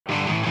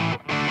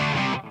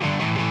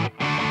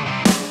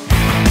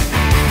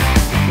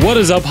What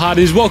is up,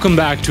 hotties? Welcome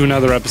back to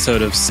another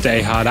episode of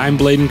Stay Hot. I'm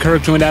Blaiden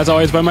Kirk, joined as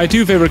always by my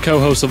two favorite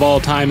co-hosts of all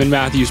time, in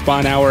Matthew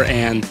Sponhour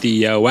and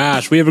Theo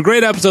Ash. We have a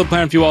great episode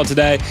planned for you all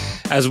today,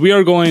 as we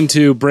are going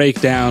to break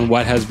down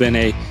what has been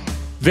a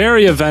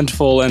very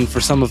eventful and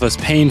for some of us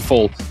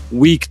painful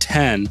Week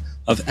 10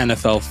 of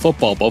NFL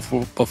football. But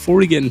before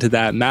we get into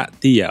that, Matt,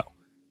 Theo,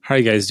 how are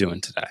you guys doing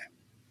today?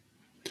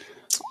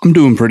 I'm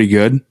doing pretty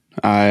good.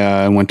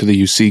 I went to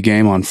the UC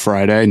game on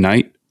Friday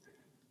night.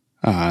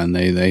 And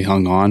they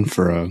hung on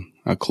for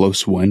a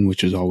close win,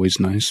 which is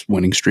always nice.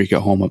 Winning streak at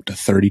home up to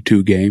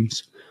 32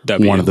 games.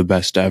 One of the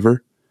best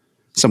ever.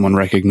 Someone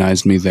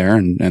recognized me there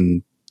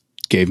and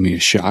gave me a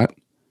shot.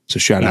 So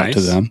shout out to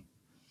them.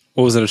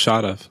 What was it a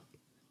shot of?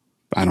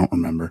 I don't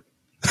remember.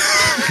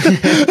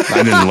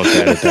 I didn't look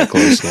at it that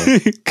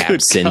closely.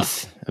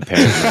 Absinthe,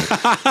 apparently.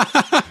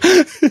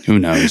 Who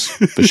knows?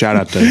 But shout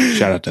out to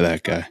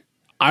that guy.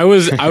 I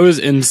was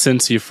in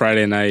Cincy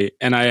Friday night,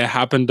 and I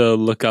happened to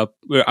look up.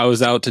 I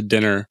was out to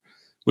dinner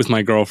with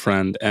my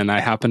girlfriend, and I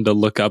happened to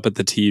look up at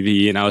the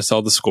TV, and I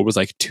saw the score was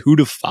like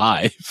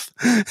 2-5,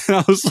 and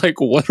I was like,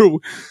 "What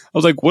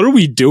are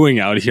we doing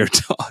out here,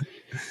 Todd?"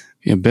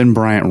 Yeah, Ben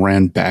Bryant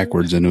ran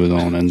backwards into his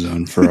own end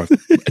zone for a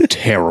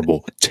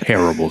terrible,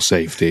 terrible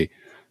safety.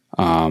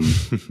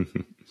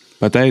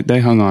 But they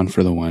hung on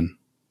for the win.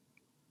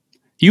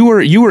 You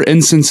were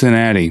in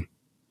Cincinnati.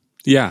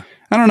 Yeah.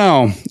 I don't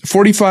know,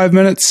 45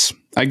 minutes.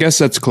 I guess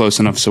that's close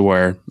enough to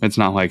where it's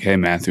not like, hey,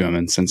 Matthew, I'm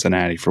in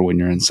Cincinnati for when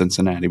you're in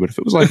Cincinnati. But if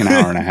it was like an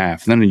hour and a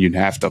half, then you'd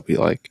have to be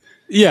like,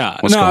 yeah,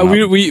 no,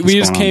 we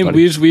just came,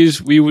 we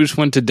just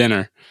went to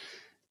dinner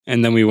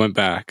and then we went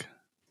back.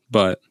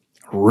 But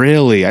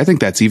really, I think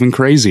that's even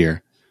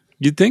crazier.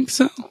 You think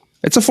so?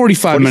 It's a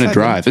 45-minute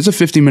drive. It's a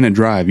 50-minute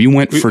drive. You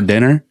went for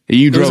dinner.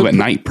 You drove at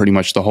night pretty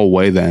much the whole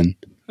way then.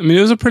 I mean,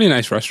 it was a pretty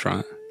nice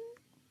restaurant.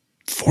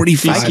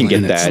 45 I can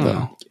get minutes, that.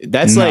 though.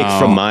 That's like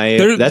from my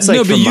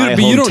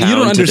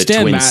hometown to the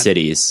Twin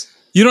Cities.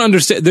 You don't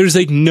understand. There's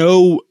like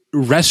no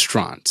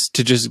restaurants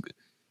to just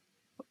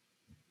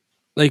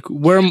like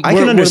where. I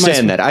can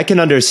understand that. I can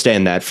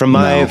understand that from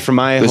my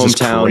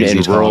hometown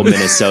in rural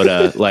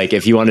Minnesota. Like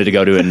if you wanted to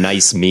go to a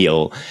nice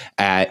meal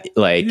at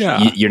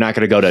you're not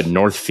going to go to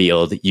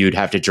Northfield. You'd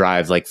have to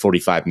drive like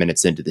 45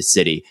 minutes into the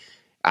city.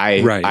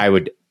 I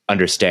would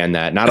understand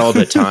that. Not all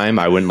the time.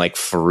 I wouldn't like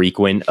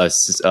frequent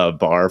a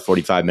bar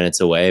 45 minutes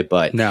away,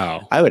 but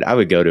no, I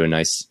would go to a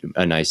nice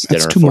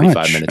dinner 45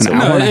 much. minutes away.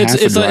 No,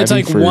 it's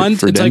like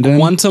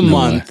once a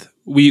month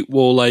we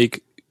will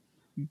like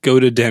go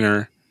to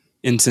dinner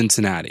in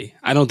Cincinnati.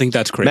 I don't think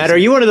that's crazy. Matt, are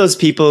you one of those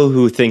people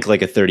who think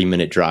like a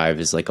 30-minute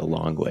drive is like a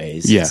long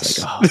ways? Yes.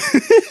 It's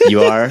like,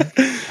 you are?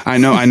 I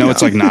know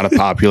it's like not a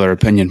popular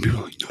opinion.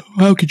 People are like,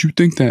 how could you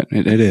think that?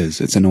 It is.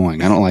 It's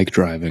annoying. I don't like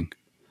driving.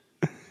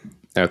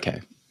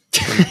 Okay.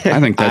 I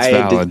think that's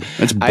valid.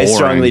 That's boring. I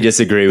strongly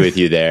disagree with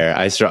you there.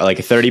 Like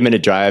a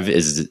 30-minute drive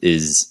is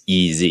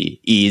easy.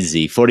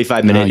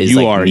 45-minute is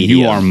like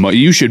medium.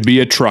 You should be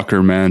a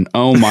trucker, man.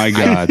 Oh my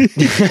God.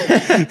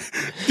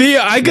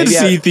 Theo, I could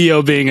see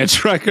Theo being a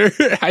trucker.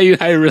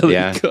 I really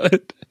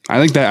could.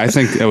 I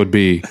think that would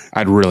be.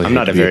 I'd really. I'm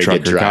not a very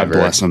good driver. God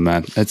bless him,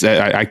 man.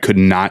 I could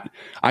not.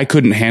 I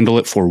couldn't handle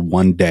it for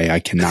one day. I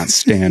cannot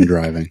stand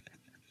driving.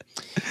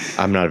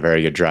 I'm not a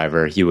very good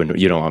driver. You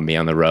don't want me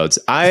on the roads.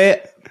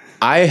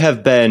 I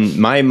have been,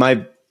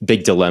 my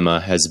big dilemma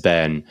has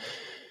been,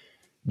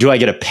 do I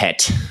get a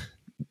pet?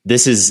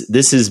 This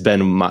has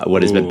been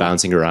what has been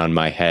bouncing around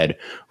my head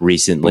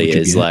recently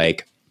is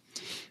like,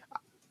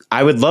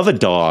 I would love a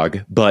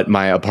dog, but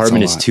my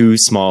apartment is too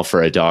small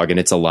for a dog and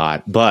it's a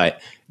lot.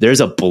 But there's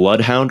a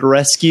bloodhound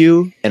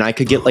rescue and I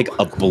could get like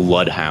a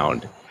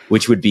bloodhound,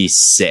 which would be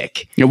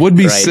sick. It would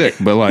be sick,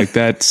 but like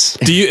that's.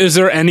 Is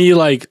there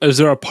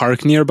a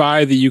park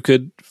nearby that you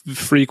could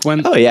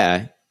frequent? Oh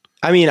yeah.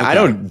 I mean, I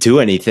don't do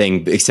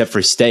anything except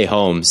for stay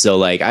home. So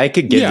like I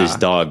could give this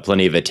dog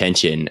plenty of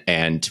attention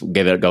and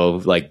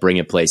bring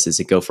it places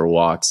and go for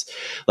walks.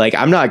 Like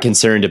I'm not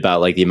concerned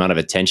about like the amount of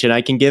attention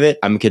I can give it.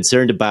 I'm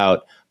concerned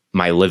about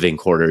my living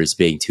quarters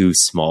being too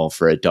small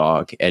for a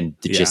dog and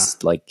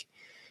just like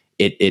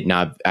it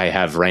not, I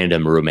have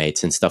random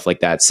roommates and stuff like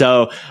that.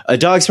 So a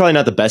dog's probably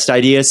not the best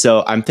idea.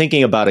 So I'm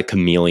thinking about a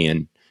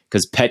chameleon.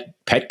 Because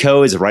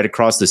Petco is right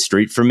across the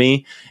street from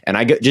me, and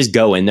I just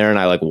go in there and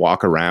I like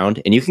walk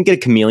around, and you can get a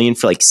chameleon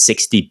for like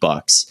 $60.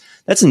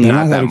 That's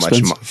not that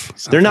much money.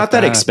 They're not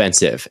that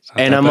expensive,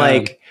 and I'm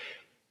like,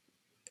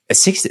 a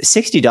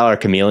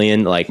 $60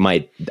 chameleon, like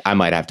I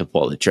might have to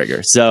pull the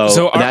trigger.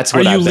 So that's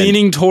what. Are you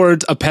leaning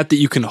towards a pet that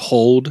you can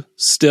hold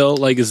still?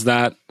 Like, is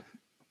that?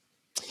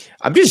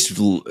 I'm just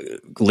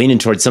leaning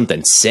towards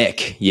something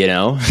sick, you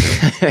know.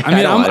 I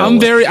mean,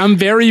 I'm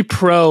very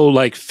pro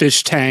like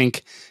fish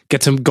tank.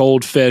 Get some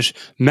goldfish.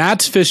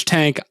 Matt's fish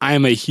tank, I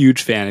am a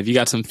huge fan. If you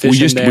got some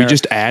fish in there. We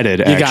just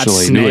added,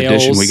 actually, new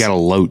addition. We got a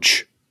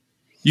loach.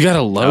 You got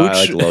a loach?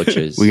 I like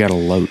loaches. We got a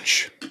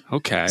loach.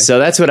 Okay. So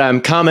that's what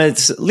I'm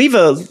comments. Leave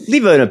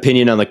an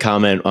opinion on the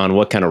comment on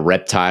what kind of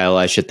reptile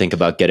I should think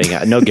about getting.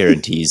 No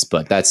guarantees,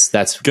 but that's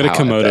get a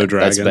Komodo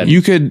dragon.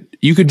 You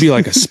could be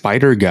like a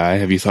spider guy.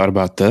 Have you thought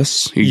about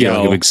this? You get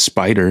like a big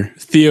spider.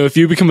 Theo, if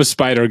you become a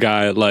spider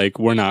guy, like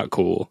we're not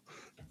cool.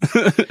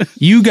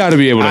 You got to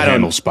be able to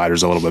handle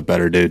spiders a little bit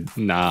better, dude.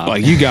 Nah.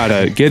 Like you got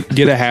to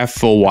get a half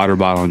full water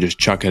bottle and just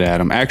chuck it at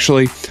them.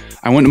 Actually,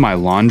 I went to my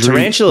laundry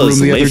tarantulas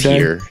room the other live day.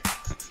 Here.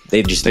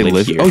 They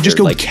live here. Oh, just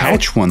go like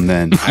catch one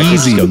then.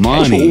 Easy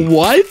money.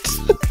 What?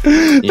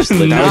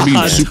 That would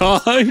be super.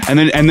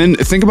 And then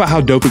think about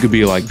how dope it could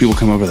be. Like people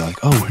come over, they're like,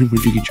 "Oh, where'd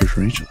you get your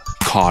tarantula?"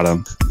 Caught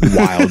him,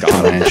 wild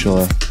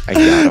tarantula. I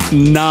got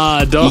him.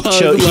 Nah, dog.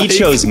 He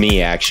chose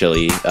me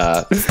actually.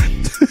 But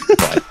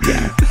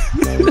yeah.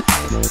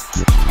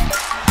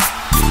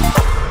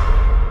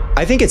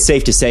 I think it's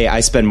safe to say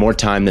I spend more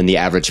time than the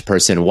average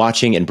person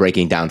watching and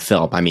breaking down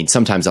film. I mean,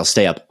 sometimes I'll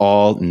stay up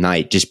all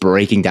night just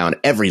breaking down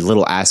every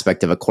little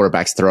aspect of a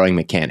quarterback's throwing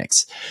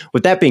mechanics.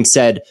 With that being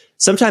said,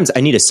 sometimes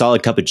I need a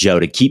solid cup of joe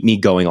to keep me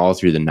going all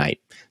through the night.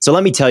 So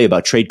let me tell you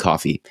about Trade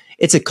Coffee.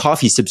 It's a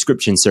coffee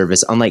subscription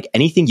service unlike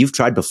anything you've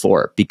tried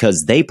before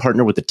because they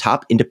partner with the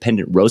top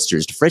independent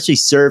roasters to freshly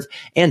serve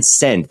and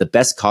send the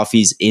best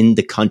coffees in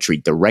the country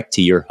direct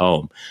to your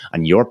home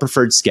on your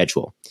preferred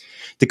schedule.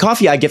 The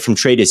coffee I get from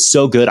Trade is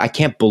so good, I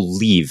can't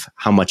believe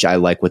how much I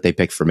like what they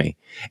picked for me.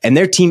 And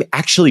their team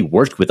actually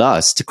worked with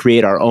us to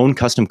create our own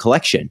custom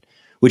collection,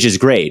 which is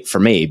great for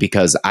me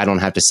because I don't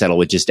have to settle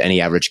with just any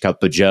average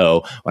cup of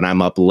joe when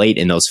I'm up late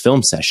in those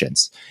film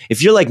sessions.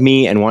 If you're like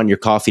me and want your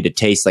coffee to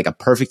taste like a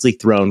perfectly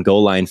thrown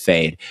goal line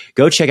fade,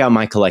 go check out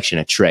my collection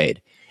at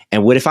Trade.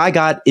 And what if I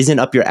got isn't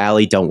up your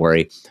alley, don't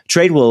worry.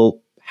 Trade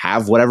will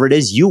have whatever it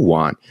is you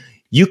want.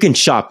 You can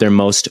shop their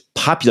most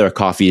popular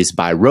coffees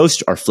by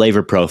roast or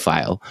flavor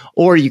profile,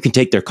 or you can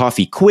take their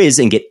coffee quiz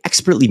and get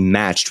expertly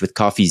matched with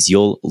coffees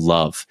you'll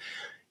love.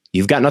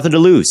 You've got nothing to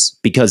lose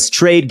because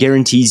Trade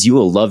guarantees you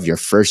will love your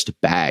first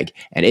bag.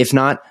 And if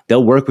not,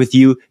 they'll work with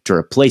you to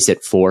replace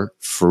it for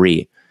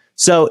free.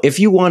 So if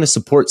you want to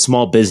support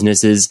small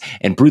businesses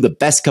and brew the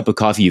best cup of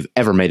coffee you've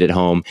ever made at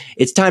home,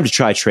 it's time to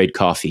try Trade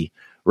Coffee.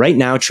 Right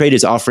now, Trade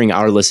is offering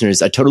our listeners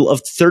a total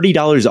of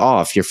 $30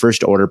 off your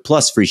first order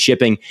plus free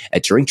shipping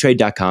at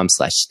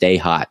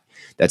drinktrade.com/stayhot.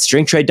 That's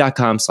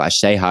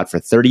drinktrade.com/stayhot for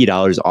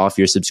 $30 off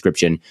your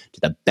subscription to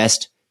the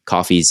best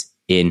coffees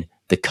in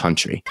the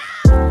country.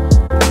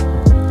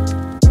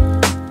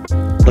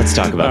 Let's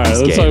talk about this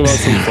game. Let's talk about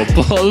some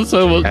football.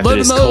 Let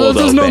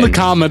us know in the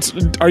comments,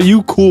 are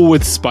you cool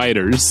with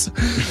spiders?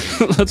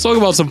 Let's talk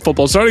about some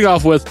football. Starting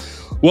off with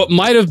what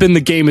might have been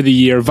the game of the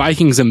year,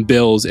 Vikings and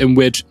Bills, in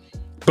which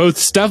both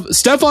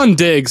Stephon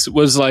Diggs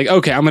was like,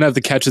 okay, I'm going to have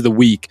the catch of the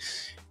week.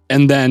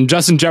 And then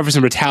Justin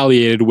Jefferson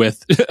retaliated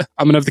with,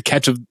 I'm going to have the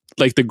catch of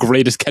like the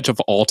greatest catch of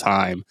all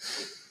time.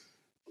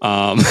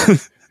 It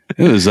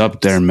was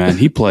up there, man.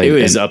 He played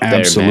an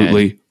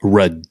absolutely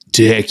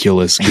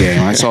ridiculous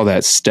game. I saw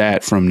that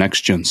stat from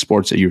Next Gen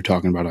Sports that you were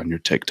talking about on your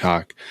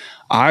TikTok.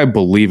 I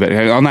believe it.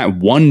 On that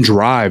one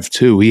drive,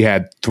 too, he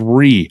had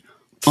three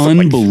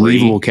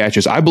unbelievable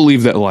catches. I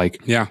believe that,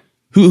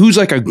 who's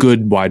like a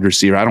good wide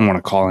receiver? I don't want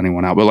to call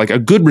anyone out, but like a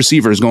good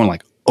receiver is going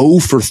like 0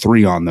 for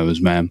 3 on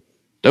those, man.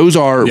 Those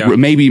are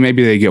maybe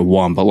they get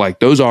one, but like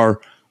those are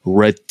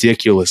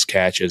ridiculous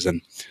catches.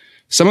 And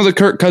some of the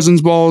Kirk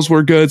Cousins balls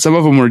were good. Some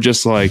of them were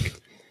just like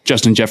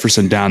Justin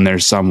Jefferson down there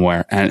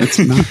somewhere. And it's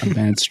not a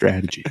bad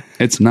strategy.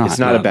 It's not. It's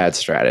not a bad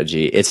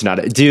strategy. It's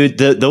not. Dude,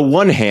 the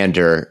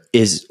one-hander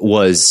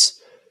was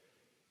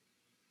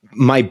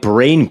my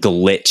brain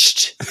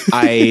glitched.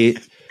 I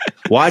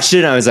watched it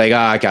and I was like,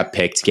 I got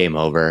picked, game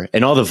over.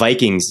 And all the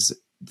Vikings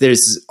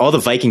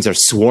are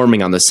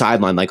swarming on the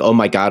sideline like, oh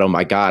my God.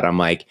 I'm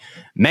like,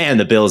 man,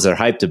 the Bills are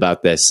hyped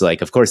about this.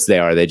 Like, of course they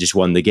are. They just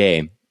won the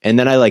game. And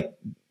then I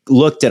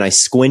looked and I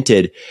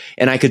squinted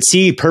and I could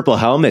see purple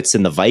helmets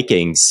and the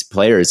Vikings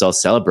players all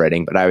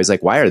celebrating. But I was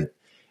like,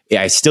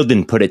 I still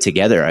didn't put it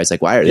together. I was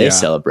like, why are they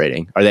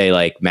celebrating? Are they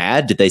like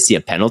mad? Did they see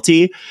a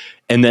penalty?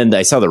 And then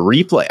I saw the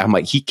replay. I'm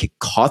like, he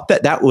caught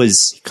that. That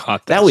was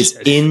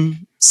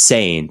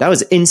insane. That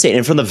was insane.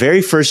 And from the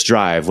very first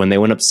drive, when they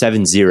went up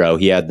 7-0,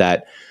 he had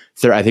that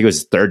I think it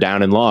was 3rd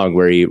down and long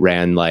where he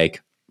ran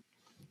like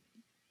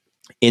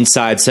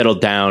inside,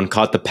 settled down,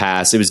 caught the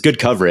pass. It was good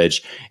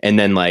coverage. And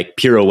then like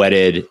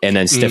pirouetted and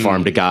then stiff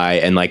armed a guy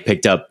and like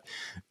picked up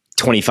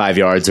 25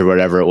 yards or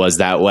whatever it was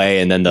that way.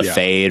 And then the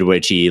fade,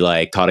 which he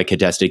like caught a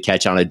contested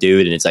catch on a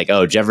dude. And it's like,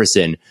 oh,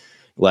 Jefferson,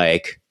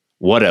 like,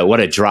 what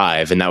a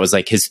drive. And that was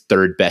like his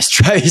third best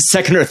drive, his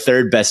second or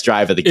third best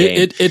drive of the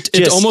game.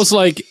 It's almost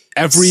like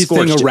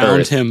everything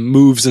around him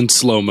moves in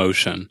slow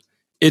motion.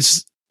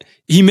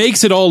 He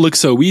makes it all look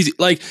so easy.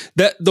 Like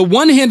that, the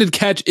one-handed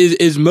catch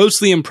is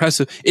mostly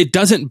impressive. It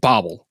doesn't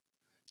bobble.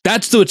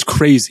 That's what's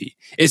crazy.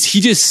 Is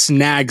he just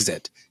snags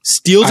it,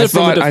 steals it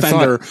from a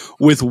defender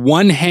with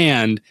one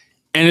hand,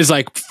 and is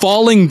like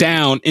falling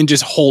down and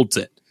just holds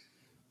it.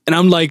 And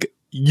I'm like,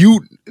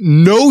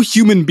 no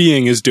human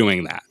being is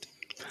doing that.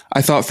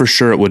 I thought for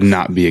sure it would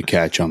not be a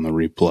catch on the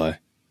replay.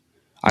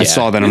 I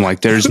saw that. I'm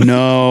like,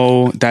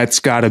 that's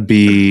got to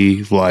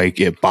be like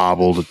it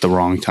bobbled at the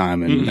wrong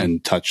time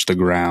and touched the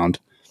ground.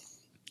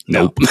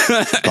 Nope.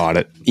 Got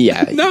it.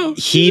 Yeah. No,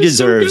 he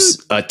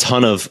deserves a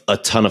ton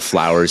of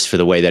flowers for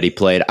the way that he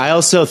played. I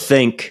also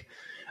think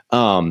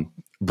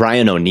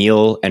Brian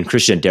O'Neill and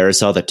Christian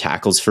Darrisaw, the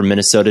tackles for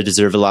Minnesota,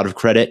 deserve a lot of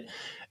credit.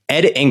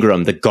 Ed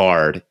Ingram, the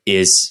guard,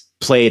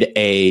 played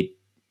a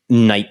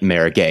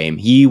nightmare game.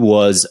 He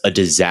was a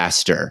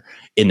disaster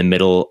in the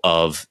middle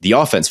of the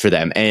offense for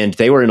them. And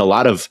they were in a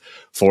lot of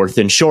 4th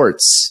and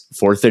shorts,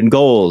 4th and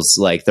goals,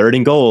 like 3rd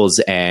and goals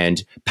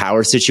and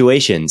power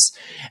situations.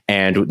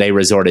 And they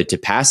resorted to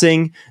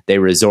passing. They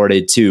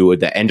resorted to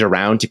the end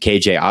around to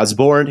KJ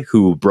Osborne,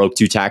 who broke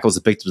 2 tackles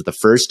and picked up the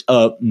first.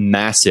 A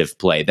massive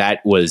play.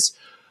 That was,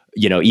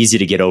 easy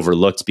to get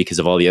overlooked because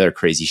of all the other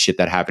crazy shit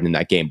that happened in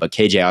that game. But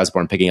KJ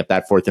Osborne picking up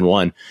that 4th and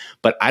 1.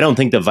 But I don't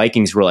think the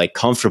Vikings were like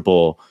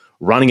comfortable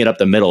running it up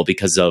the middle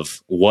because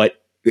of what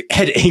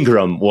Ed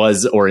Ingram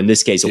was, or in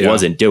this case,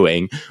 wasn't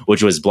doing,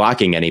 which was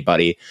blocking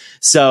anybody.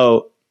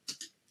 So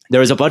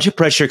there was a bunch of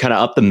pressure kind of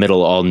up the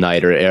middle all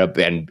night,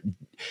 and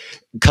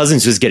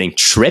Cousins was getting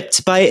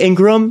tripped by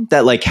Ingram.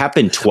 That like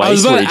happened twice. I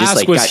was about to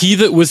ask,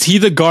 was he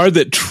the guard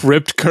that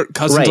tripped Kirk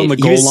Cousins on the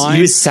goal line?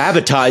 He was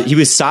sabotaging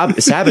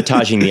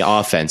the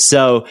offense.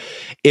 So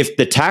if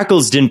the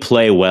tackles didn't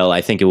play well,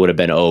 I think it would have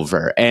been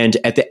over. And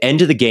at the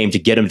end of the game, to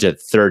get him to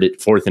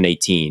 4th and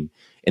 18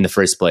 in the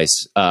first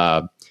place,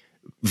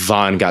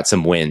 Vaughn got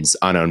some wins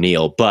on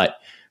O'Neill, but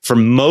for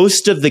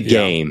most of the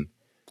game,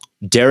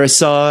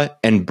 Darrisaw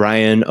and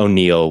Brian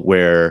O'Neill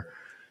were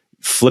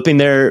flipping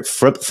their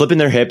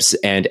hips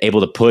and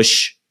able to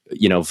push,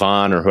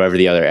 Vaughn or whoever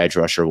the other edge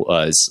rusher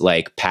was,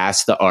 like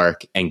past the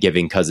arc and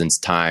giving Cousins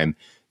time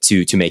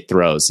to make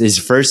throws. His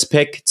first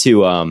pick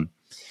to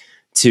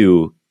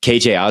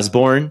KJ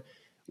Osborne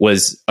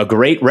was a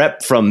great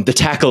rep from the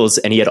tackles,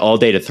 and he had all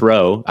day to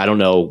throw. I don't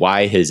know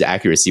why his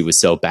accuracy was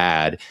so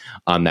bad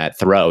on that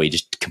throw. He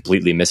just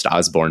completely missed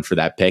Osborne for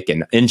that pick.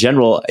 And in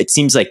general, it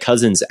seems like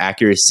Cousins'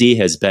 accuracy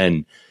has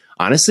been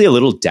honestly a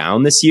little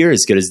down this year,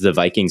 as good as the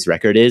Vikings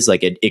record is.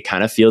 Like it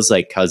kind of feels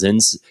like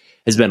Cousins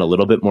has been a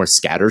little bit more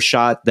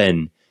scattershot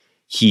than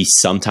he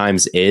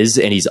sometimes is.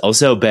 And he's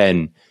also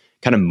been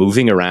kind of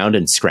moving around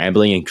and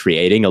scrambling and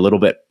creating a little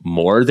bit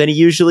more than he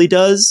usually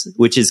does,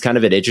 which is kind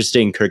of an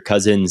interesting Kirk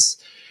Cousins.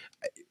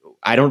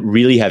 I don't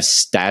really have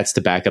stats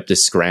to back up the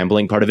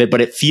scrambling part of it,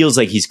 but it feels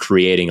like he's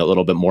creating a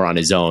little bit more on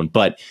his own,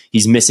 but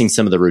he's missing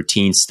some of the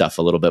routine stuff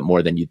a little bit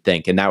more than you'd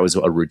think. And that was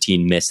a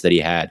routine miss that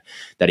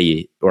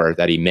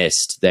he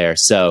missed there.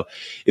 So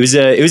it was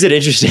an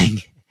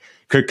interesting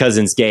Kirk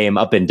Cousins game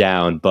up and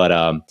down, but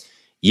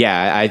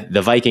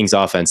the Vikings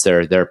offense,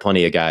 there are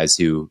plenty of guys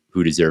who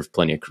deserve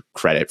plenty of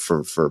credit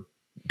for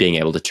being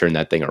able to turn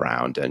that thing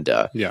around. And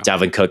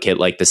Dalvin Cook hit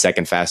like the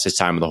second fastest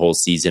time of the whole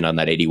season on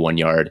that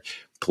 81-yard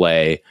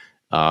play.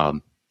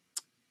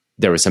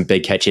 There were some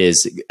big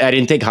catches. I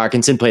didn't think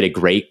Hawkinson played a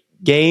great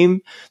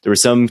game. There were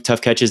some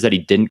tough catches that he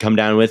didn't come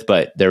down with,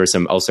 but there were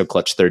some also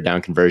clutch 3rd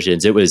down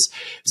conversions. It was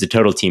a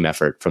total team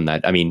effort from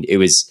that. I mean, it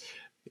was,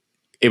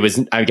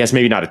 I guess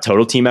maybe not a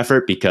total team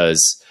effort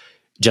because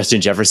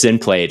Justin Jefferson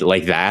played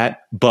like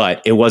that,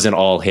 but it wasn't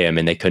all him,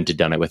 and they couldn't have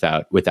done it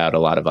without a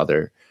lot of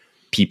other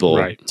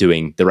people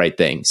doing the right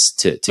things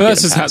to get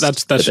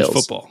that's just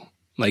football.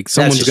 Like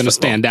someone's going to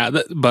stand out,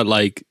 but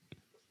like,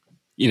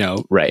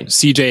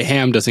 CJ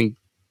Ham doesn't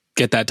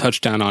get that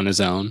touchdown on his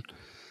own.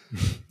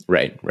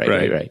 Right.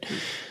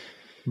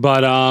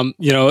 But,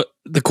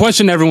 the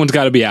question everyone's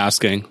got to be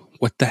asking,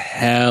 what the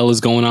hell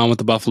is going on with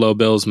the Buffalo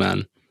Bills,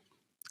 man?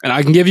 And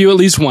I can give you at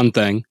least one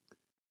thing.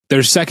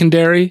 Their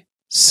secondary,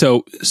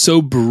 so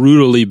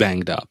brutally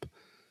banged up.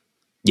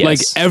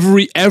 Yes.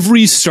 Like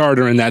every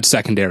starter in that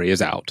secondary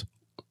is out.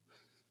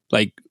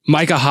 Like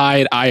Micah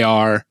Hyde,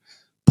 IR,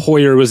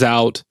 Poyer was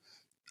out.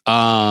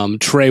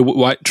 Trey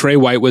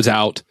White was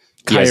out.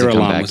 Kyer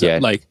Alam was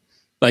out.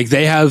 Like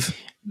they have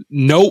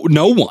no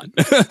one.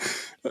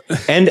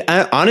 And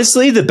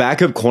honestly, the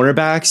backup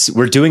cornerbacks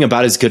were doing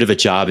about as good of a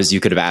job as you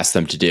could have asked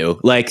them to do.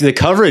 Like the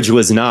coverage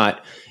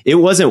it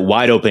wasn't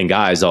wide open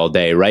guys all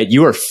day, right?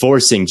 You were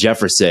forcing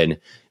Jefferson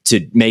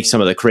to make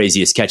some of the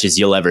craziest catches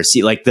you'll ever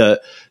see. Like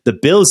the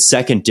Bills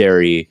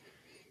secondary,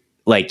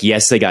 like,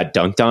 yes, they got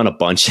dunked on a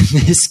bunch in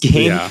this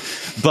game,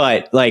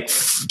 but like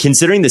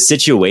considering the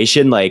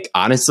situation, like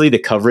honestly, the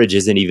coverage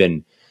isn't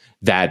even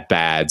that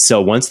bad. So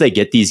once they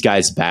get these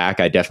guys back,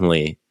 you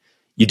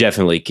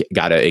definitely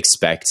got to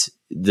expect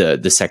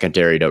the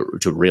secondary to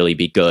really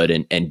be good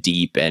and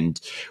deep. And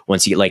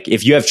once you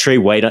if you have Trey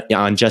White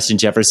on Justin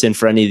Jefferson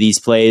for any of these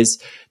plays,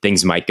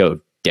 things might go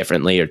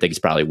differently, or things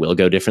probably will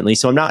go differently.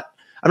 So I'm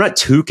not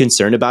too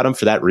concerned about him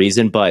for that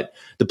reason, but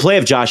the play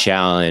of Josh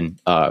Allen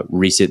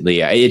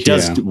recently, it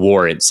does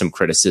warrant some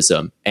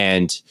criticism.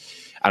 And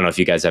I don't know if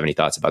you guys have any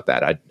thoughts about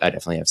that. I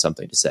definitely have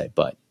something to say,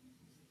 but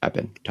I've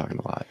been talking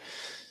a lot.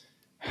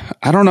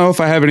 I don't know if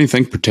I have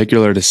anything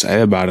particular to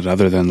say about it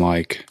other than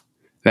like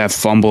that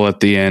fumble at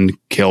the end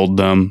killed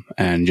them,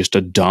 and just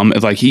a dumb,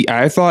 I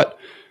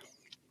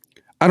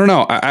I don't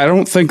know. I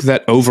don't think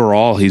that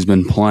overall he's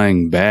been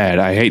playing bad.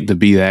 I hate to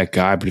be that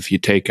guy, but if you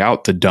take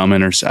out the dumb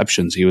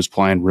interceptions, he was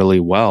playing really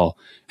well.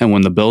 And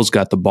when the Bills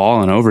got the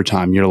ball in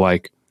overtime, you're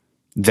like,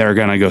 they're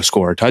going to go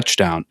score a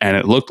touchdown. And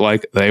it looked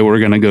like they were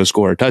going to go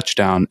score a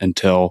touchdown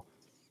until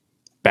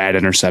bad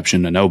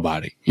interception to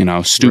nobody,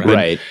 stupid.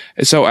 Right.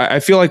 So I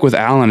feel like with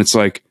Allen, it's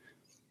like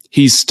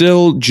he's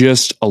still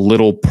just a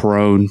little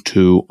prone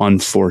to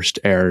unforced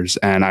errors.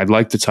 And I'd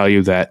like to tell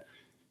you that,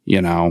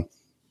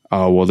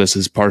 well, this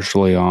is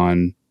partially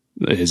on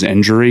his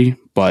injury,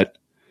 but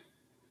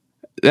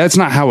that's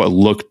not how it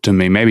looked to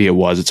me. Maybe it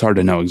was. It's hard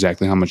to know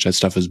exactly how much that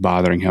stuff is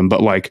bothering him.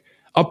 But like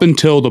up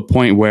until the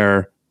point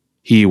where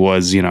he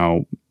was,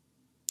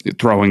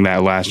 throwing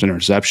that last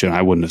interception,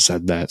 I wouldn't have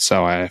said that.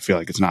 So I feel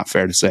like it's not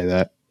fair to say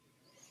that.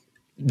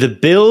 The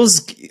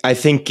Bills, I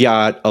think,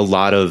 got a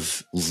lot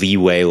of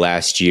leeway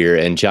last year,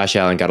 and Josh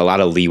Allen got a lot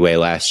of leeway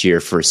last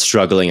year for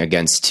struggling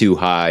against too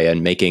high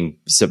and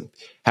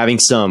having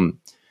some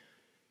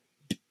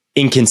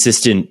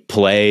inconsistent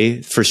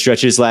play for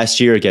stretches last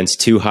year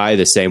against too high,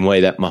 the same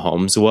way that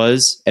Mahomes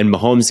was. And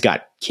Mahomes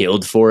got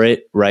killed for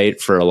it, right?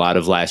 For a lot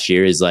of last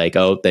year is like,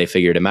 oh, they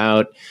figured him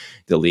out.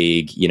 The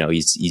league,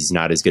 he's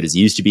not as good as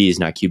he used to be. He's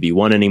not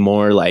QB1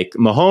 anymore. Like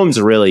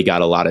Mahomes really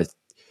got a lot of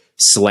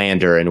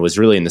slander and was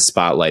really in the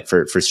spotlight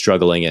for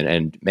struggling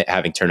and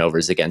having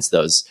turnovers against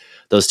those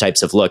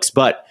types of looks.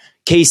 But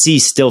KC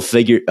still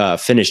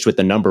finished with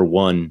the number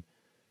 1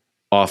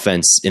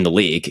 offense in the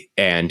league,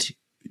 and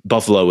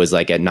Buffalo was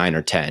like at 9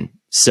 or 10.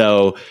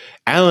 So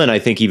Allen, I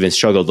think, even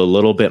struggled a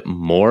little bit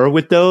more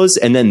with those.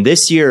 And then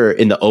this year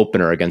in the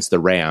opener against the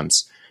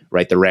Rams,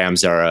 right? The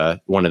Rams are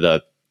one of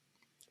the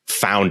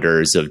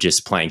founders of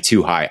just playing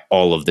too high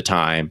all of the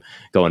time,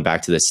 going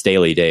back to the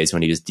Staley days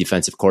when he was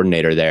defensive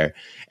coordinator there.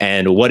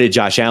 And what did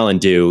Josh Allen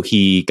do?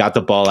 He got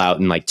the ball out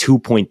in like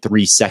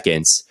 2.3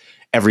 seconds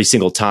every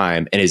single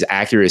time, and his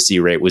accuracy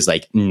rate was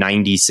like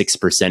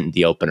 96% in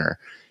the opener.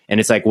 And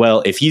it's like,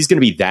 well, if he's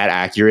going to be that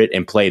accurate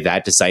and play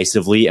that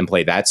decisively and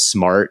play that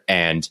smart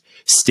and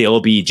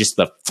still be just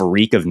the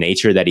freak of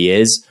nature that he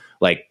is,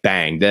 like,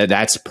 bang,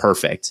 that's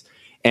perfect.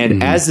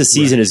 And as the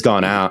season has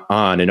gone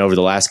on and over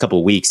the last couple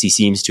of weeks, he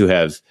seems to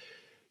have,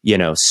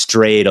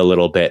 strayed a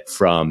little bit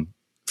from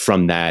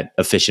that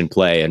efficient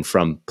play and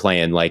from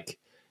playing like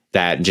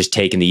that and just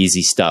taking the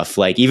easy stuff.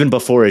 Like even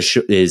before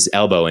his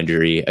elbow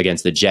injury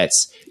against the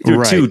Jets,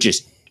 threw 2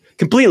 just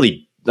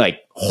completely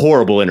like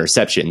horrible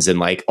interceptions, and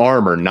like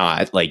arm or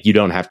not, like you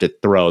don't have to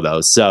throw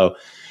those. So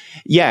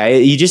yeah,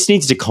 he just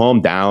needs to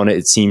calm down.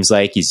 It seems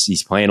like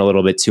he's playing a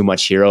little bit too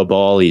much hero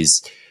ball.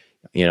 He's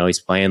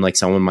playing like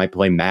someone might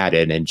play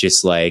Madden and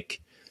just like,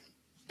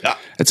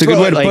 it's a good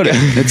way to put it.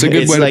 It's a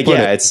good way to put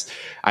it.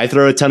 I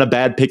throw a ton of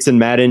bad picks in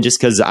Madden just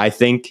because I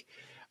think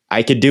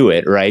I could do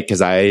it, right?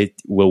 Because I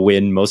will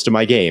win most of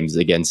my games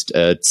against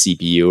a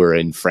CPU or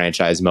in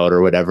franchise mode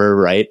or whatever,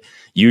 right?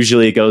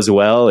 Usually it goes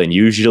well, and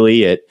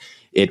usually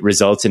it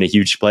results in a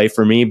huge play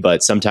for me. But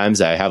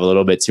sometimes I have a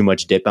little bit too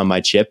much dip on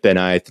my chip and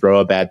I throw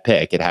a bad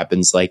pick. It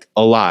happens like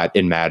a lot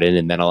in Madden,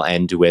 and then I'll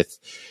end with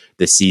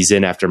the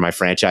season after my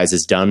franchise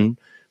is done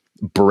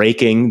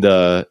breaking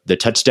the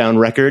touchdown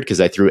record because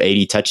I threw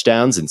 80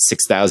 touchdowns and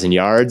 6,000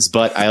 yards,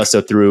 but I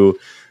also threw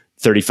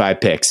 35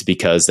 picks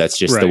because that's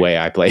just the way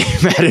I play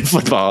Madden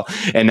football.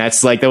 And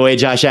that's like the way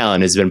Josh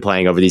Allen has been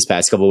playing over these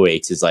past couple of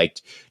weeks. Is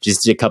like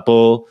just a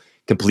couple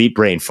complete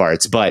brain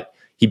farts, but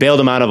he bailed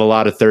him out of a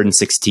lot of 3rd and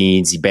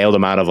 16s. He bailed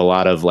him out of a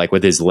lot of like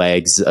with his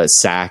legs,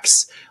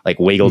 sacks, like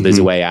wiggled his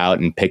way out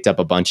and picked up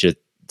a bunch of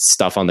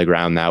stuff on the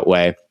ground that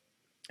way.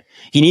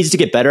 He needs to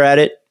get better at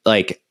it.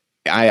 Like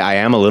I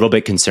am a little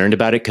bit concerned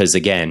about it because,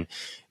 again,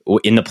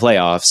 in the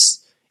playoffs,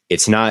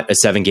 it's not a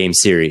 7-game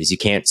series. You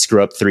can't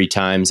screw up 3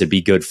 times and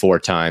be good 4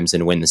 times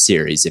and win the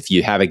series. If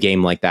you have a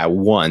game like that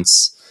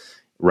once,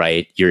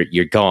 right,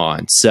 you're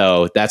gone.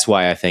 So that's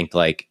why I think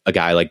like a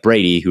guy like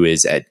Brady, who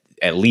is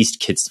at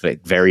least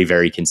very,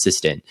 very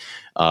consistent,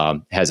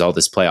 has all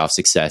this playoff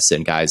success,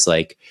 and guys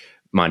like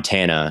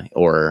Montana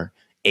or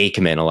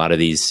Aikman, a lot of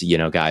these,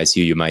 guys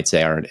who you might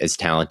say aren't as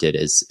talented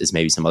as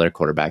maybe some other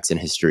quarterbacks in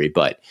history,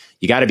 but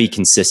you got to be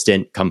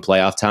consistent come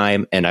playoff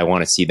time. And I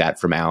want to see that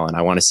from Allen.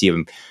 I want to see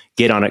him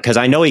get on it because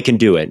I know he can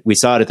do it. We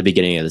saw it at the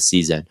beginning of the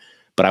season,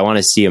 but I want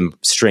to see him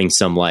string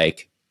some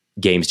like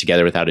games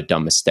together without a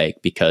dumb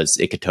mistake because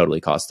it could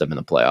totally cost them in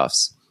the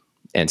playoffs.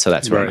 And so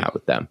that's where I'm at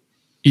with them.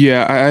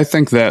 Yeah, I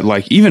think that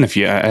like, even if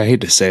I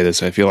hate to say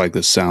this, I feel like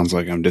this sounds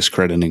like I'm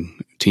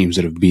discrediting teams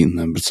that have beaten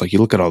them, but it's like, you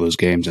look at all those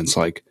games and it's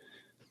like,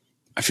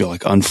 I feel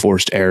like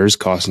unforced errors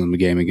costing them a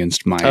game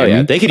against Miami. Oh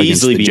yeah, they could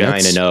easily be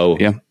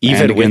 9-0,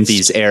 even with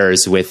these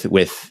errors. With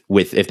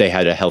if they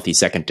had a healthy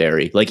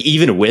secondary, like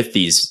even with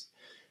these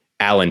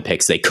Allen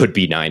picks, they could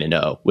be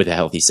 9-0 with a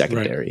healthy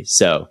secondary. Right.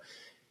 So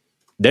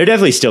they're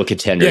definitely still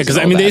contenders. Yeah, because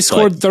I mean they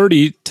scored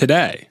 30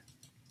 today.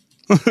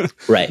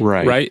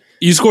 Right.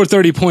 You score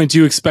 30 points,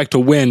 you expect to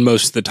win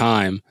most of the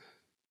time,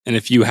 and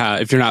if you're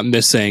not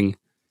missing,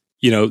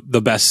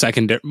 the best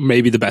secondary,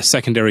 maybe the best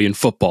secondary in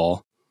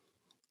football.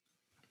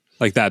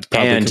 Like that.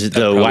 And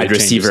the wide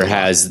receiver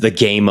has the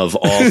game of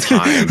all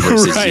time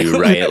versus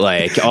you, right?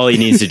 Like all he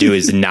needs to do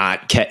is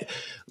not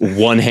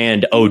one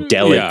hand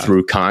Odell it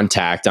through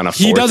contact on a 4th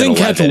and 11. He doesn't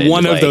catch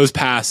one of those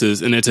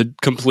passes, and it's a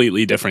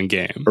completely different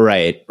game.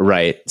 Right.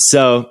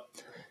 So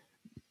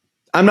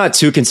I'm not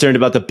too concerned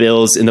about the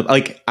Bills.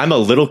 I'm a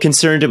little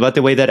concerned about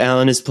the way that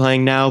Allen is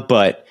playing now,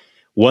 but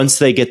once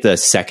they get the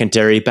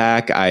secondary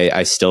back,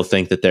 I still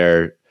think that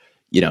they're,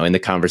 in the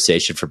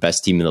conversation for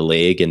best team in the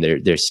league, and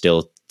they're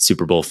still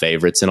Super Bowl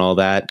favorites and all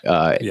that.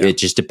 It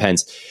just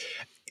depends.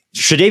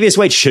 Tre'Davious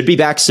White should be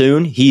back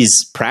soon.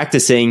 He's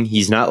practicing.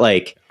 He's not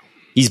like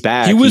he's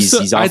back. He's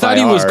off I thought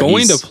IR. He was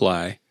going to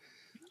play.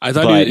 I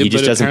thought he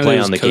just doesn't play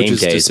on the game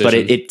days. Decision. But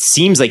it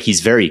seems like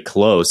he's very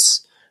close.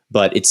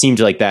 But it seemed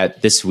like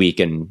that this week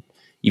and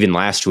even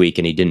last week,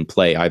 and he didn't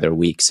play either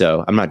week.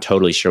 So I'm not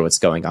totally sure what's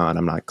going on.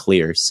 I'm not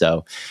clear.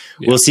 So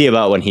we'll see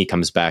about when he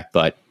comes back.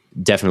 But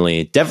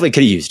definitely could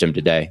have used him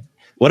today.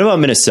 What about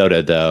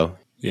Minnesota, though?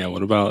 Yeah,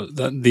 what about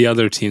the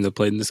other team that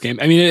played in this game?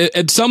 I mean,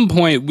 at some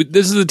point,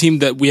 this is a team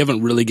that we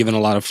haven't really given a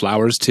lot of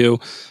flowers to.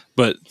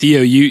 But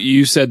Theo,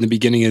 you said in the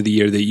beginning of the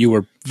year that you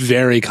were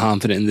very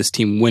confident in this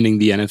team winning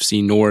the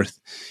NFC North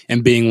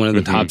and being one of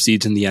the top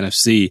seeds in the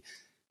NFC.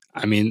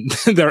 I mean,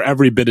 they're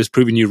every bit as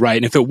proving you right.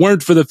 And if it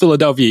weren't for the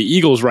Philadelphia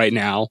Eagles right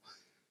now,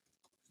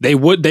 they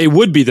would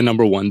be the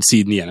number 1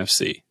 seed in the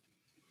NFC.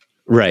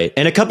 Right.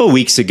 And a couple of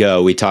weeks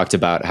ago, we talked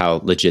about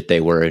how legit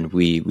they were, and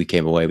we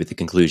came away with the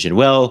conclusion,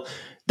 well,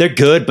 they're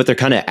good, but they're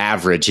kind of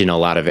average in a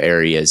lot of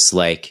areas.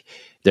 Like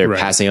their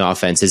passing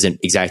offense isn't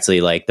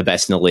exactly like the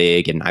best in the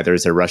league, and neither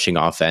is their rushing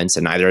offense,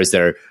 and neither is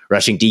their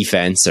rushing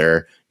defense,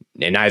 and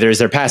neither is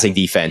their passing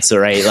defense.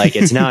 Right. Like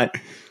it's not,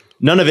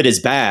 none of it is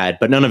bad,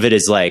 but none of it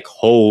is like,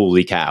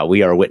 holy cow,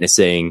 we are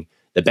witnessing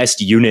the best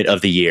unit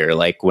of the year.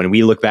 Like when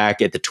we look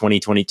back at the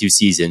 2022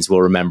 seasons,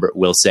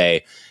 we'll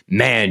say,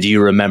 man, do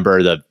you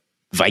remember the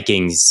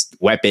Vikings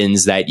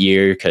weapons that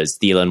year? Because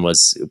Thielen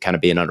was kind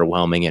of being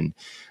underwhelming, and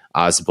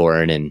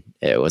Osborne, and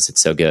it wasn't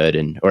so good,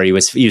 or he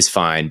was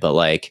fine, but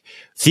like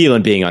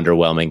Thielen being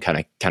underwhelming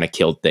kind of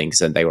killed things,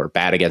 and they were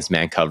bad against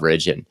man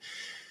coverage and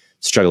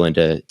struggling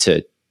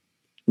to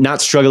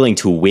not struggling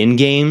to win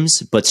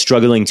games, but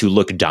struggling to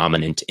look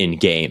dominant in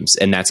games,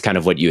 and that's kind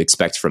of what you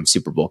expect from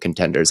Super Bowl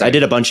contenders. I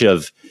did a bunch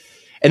of,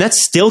 and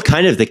that's still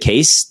kind of the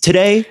case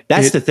today.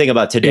 That's the thing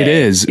about today. It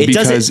is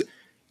because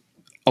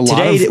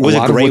today was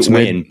a great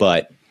win,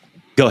 but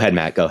go ahead,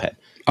 Matt. Go ahead.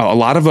 A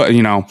lot of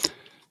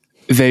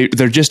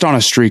they're just on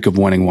a streak of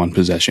winning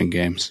 1-possession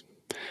games.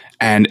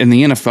 And in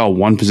the NFL,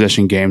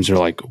 1-possession games are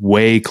like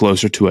way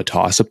closer to a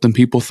toss-up than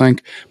people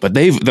think. But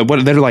they're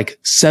like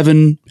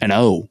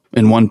 7-0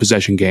 in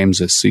 1-possession games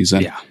this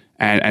season. Yeah.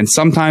 And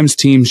sometimes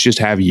teams just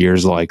have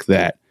years like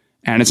that.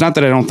 And it's not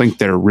that I don't think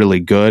they're really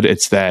good.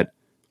 It's that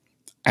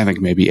I think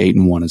maybe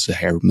 8-1 is a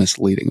hair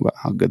misleading about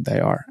how good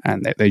they are.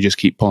 And they just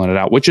keep pulling it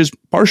out, which is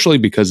partially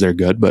because they're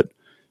good, but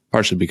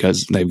partially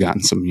because they've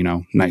gotten some,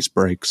 nice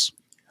breaks.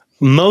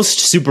 Most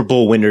Super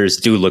Bowl winners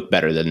do look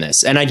better than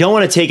this. And I don't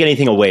want to take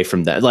anything away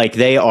from that. Like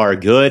they are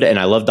good. And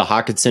I love the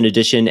Hockenson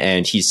edition.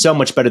 And he's so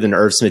much better than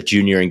Irv Smith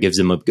Jr. and gives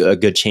him a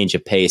good change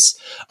of pace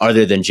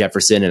other than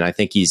Jefferson. And I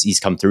think he's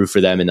come through for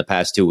them in the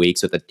past 2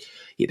 weeks with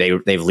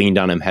they've leaned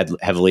on him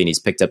heavily, and he's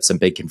picked up some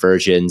big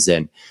conversions.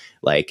 And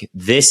like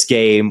this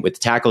game with the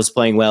tackles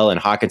playing well and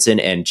Hockenson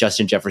and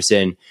Justin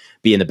Jefferson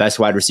being the best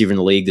wide receiver in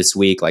the league this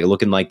week, like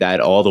looking like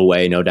that all the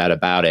way, no doubt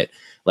about it.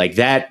 Like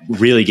that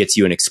really gets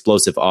you an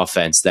explosive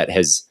offense that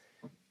has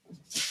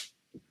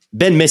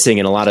been missing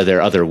in a lot of their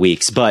other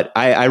weeks. But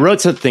I wrote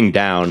something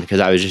down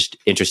because I was just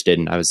interested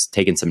and I was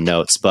taking some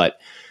notes. But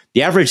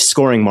the average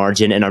scoring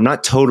margin, and I'm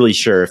not totally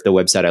sure if the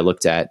website I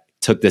looked at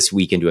took this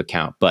week into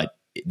account, but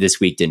this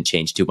week didn't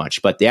change too much.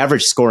 But the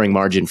average scoring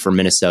margin for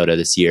Minnesota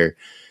this year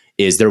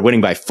is they're winning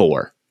by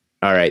 4.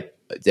 All right.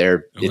 It's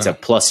a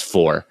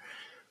 +4.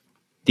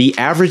 The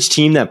average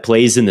team that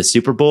plays in the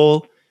Super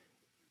Bowl,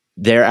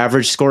 their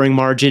average scoring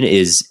margin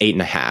is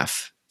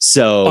 8.5.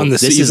 So on the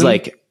this season? is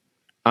like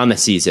on the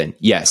season.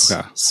 Yes.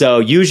 Okay. So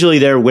usually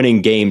they're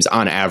winning games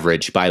on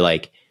average by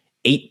like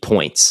 8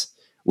 points,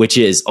 which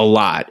is a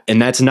lot.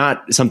 And that's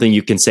not something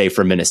you can say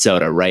for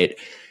Minnesota, right?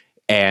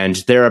 And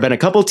there have been a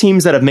couple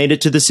teams that have made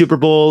it to the Super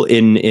Bowl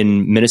in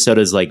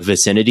Minnesota's like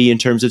vicinity in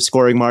terms of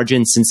scoring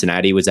margin.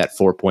 Cincinnati was at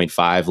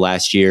 4.5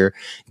 last year.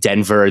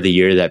 Denver, the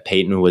year that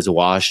Peyton was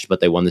washed, but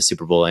they won the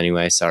Super Bowl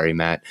anyway. Sorry,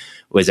 Matt,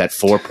 was at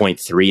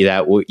 4.3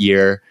 that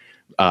year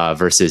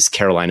versus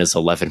Carolina's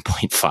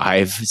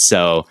 11.5.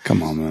 So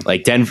come on, man.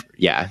 Like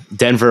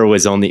Denver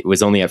was only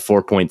at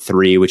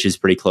 4.3, which is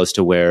pretty close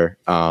to where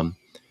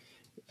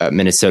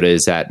Minnesota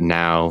is at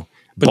now.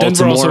 But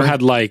Denver also had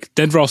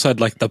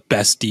the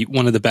best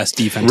one of the best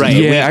defenses. Right.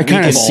 Yeah, I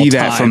kind of see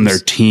that from their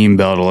team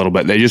build a little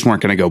bit. They just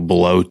weren't going to go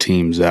blow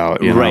teams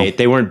out. Right.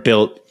 They weren't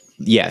built.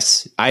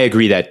 Yes, I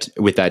agree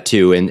with that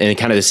too. And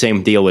kind of the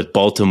same deal with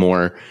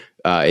Baltimore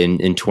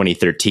in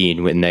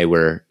 2013 when they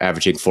were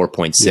averaging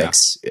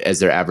 4.6 as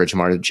their average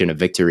margin of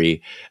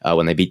victory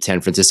when they beat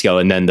San Francisco.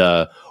 And then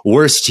the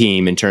worst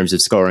team in terms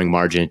of scoring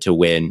margin to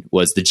win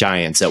was the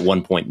Giants at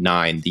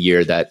 1.9 the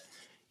year that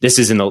this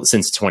is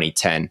since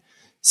 2010.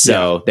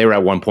 So they were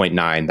at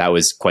 1.9. That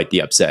was quite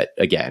the upset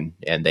again.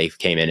 And they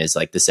came in as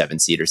like the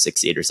 7th seed or 6th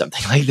seed or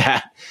something like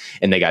that.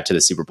 And they got to the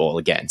Super Bowl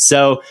again.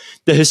 So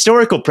the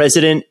historical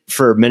precedent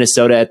for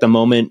Minnesota at the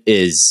moment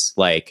is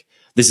like,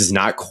 this is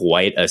not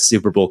quite a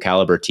Super Bowl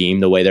caliber team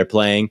the way they're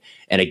playing.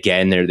 And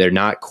again, they're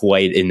not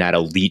quite in that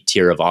elite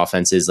tier of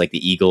offenses like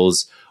the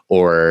Eagles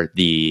or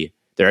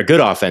they're a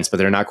good offense, but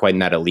they're not quite in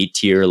that elite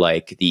tier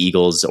like the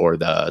Eagles or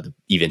the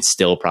even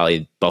still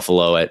probably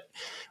Buffalo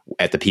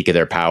at the peak of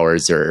their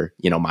powers, or,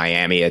 you know,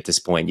 Miami at this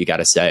point, you got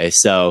to say.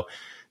 So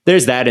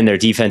there's that, and their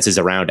defense is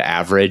around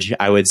average,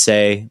 I would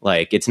say.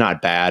 Like, it's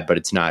not bad, but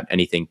it's not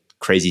anything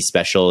crazy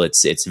special.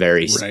 It's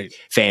very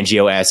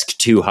Fangio-esque,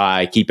 too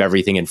high, keep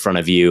everything in front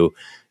of you.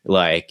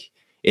 Like,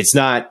 it's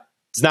not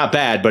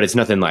bad, but it's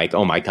nothing like,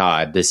 oh my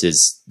God, this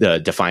is the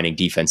defining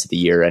defense of the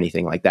year or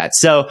anything like that.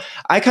 So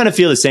I kind of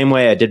feel the same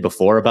way I did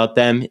before about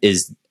them.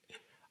 Is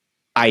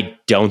I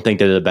don't think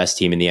they're the best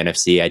team in the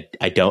NFC.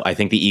 I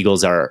think the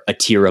Eagles are a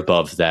tier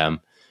above them.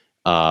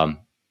 And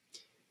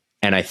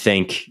I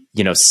think,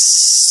 you know,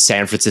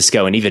 San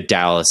Francisco and even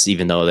Dallas,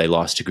 even though they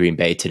lost to Green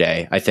Bay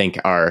today, I think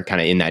are kind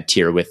of in that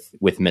tier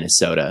with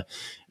Minnesota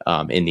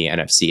in the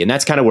NFC. And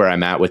that's kind of where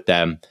I'm at with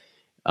them.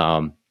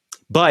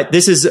 But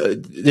this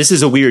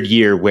is a weird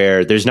year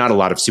where there's not a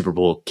lot of Super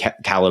Bowl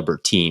caliber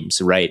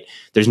teams, right?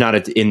 There's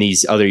not in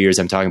these other years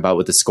I'm talking about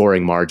with the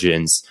scoring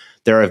margins,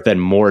 there have been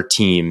more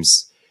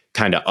teams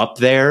kind of up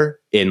there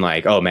in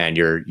like, oh man,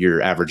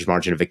 your average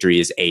margin of victory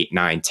is 8,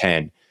 9,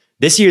 10.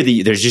 This year,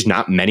 there's just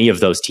not many of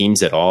those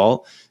teams at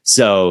all.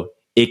 So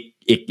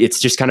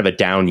it's just kind of a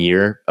down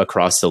year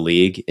across the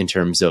league in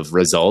terms of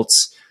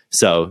results.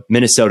 So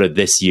Minnesota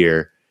this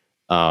year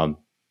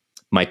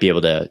might be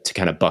able to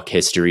kind of buck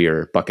history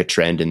or buck a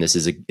trend, and this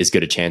is as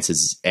good a chance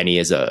as any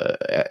as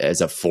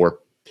a 4,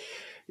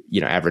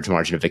 you know, average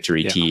margin of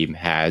victory team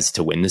has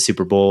to win the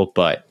Super Bowl.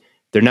 But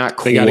they're not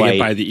quite. They got to get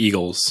by the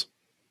Eagles.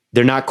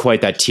 They're not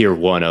quite that tier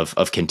 1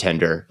 of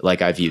contender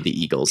like I view the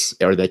Eagles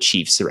or the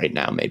Chiefs right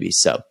now, maybe.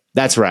 So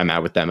that's where I'm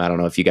at with them. I don't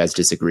know if you guys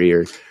disagree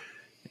or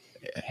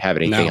have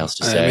anything else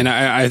to say. I mean,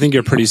 I think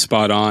you're pretty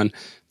spot on.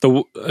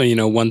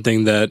 One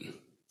thing that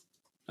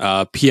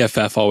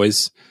PFF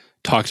always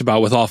talked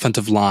about with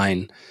offensive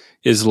line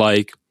is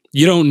like,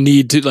 you don't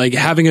need to, like,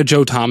 having a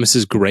Joe Thomas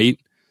is great,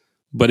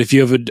 but if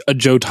you have a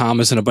Joe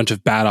Thomas and a bunch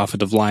of bad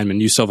offensive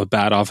linemen, you still have a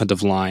bad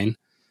offensive line.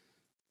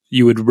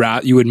 You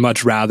would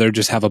much rather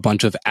just have a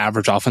bunch of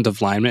average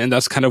offensive linemen, and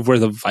that's kind of where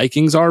the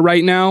Vikings are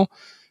right now.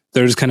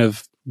 They're just kind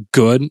of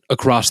good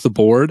across the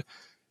board.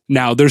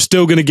 Now they're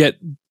still going to get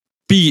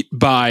beat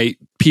by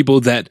people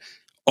that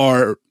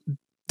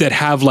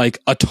have like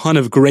a ton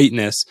of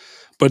greatness,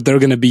 but they're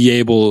going to be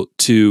able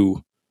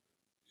to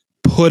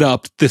put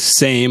up the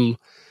same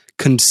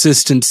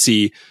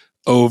consistency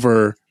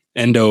over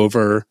and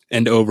over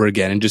and over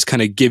again, and just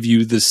kind of give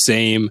you the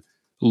same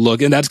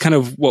look. And that's kind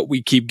of what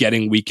we keep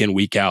getting week in,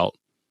 week out,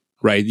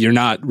 right? You're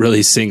not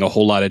really seeing a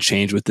whole lot of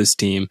change with this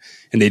team,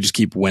 and they just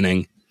keep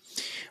winning.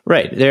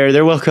 Right.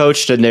 They're well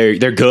coached, and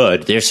they're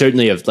good. They're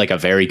certainly a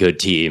very good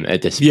team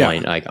at this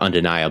point, like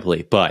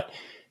undeniably. But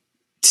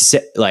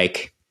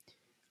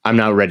I'm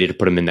not ready to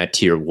put them in that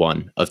tier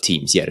 1 of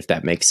teams yet, if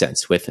that makes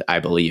sense, with, I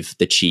believe,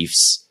 the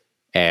Chiefs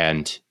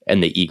and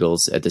the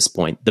Eagles at this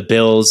point. The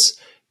Bills,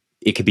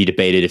 it could be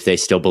debated if they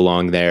still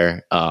belong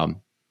there.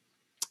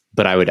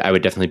 But I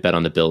would definitely bet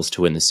on the Bills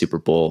to win the Super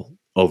Bowl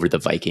over the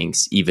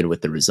Vikings, even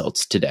with the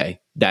results today.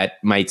 That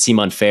might seem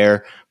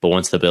unfair, but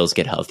once the Bills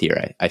get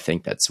healthier, I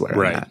think that's where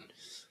I'm at.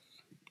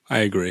 I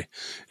agree.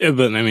 Yeah,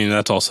 but I mean,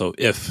 that's also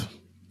if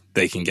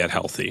they can get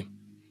healthy.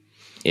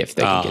 If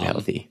they can get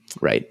healthy,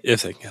 right?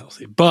 If they can get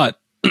healthy. But,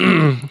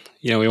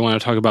 we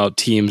want to talk about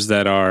teams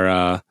that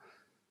are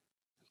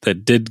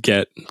that did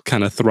get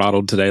kind of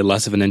throttled today.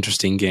 Less of an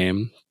interesting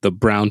game. The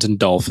Browns and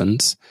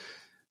Dolphins,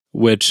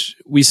 which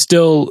we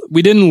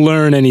didn't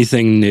learn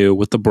anything new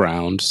with the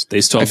Browns. They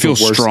still have I feel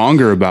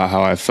stronger about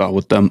how I felt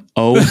with them.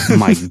 Oh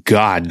my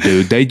God,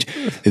 dude.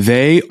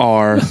 They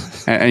are,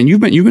 and you've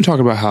been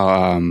talking about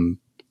how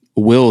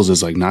Wills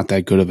is like not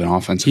that good of an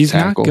offensive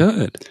tackle. He's not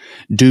good.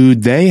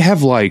 Dude, they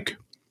have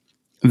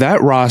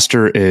that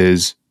roster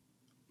is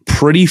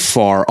pretty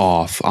far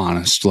off,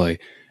 honestly.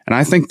 And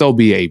I think they'll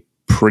be a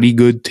pretty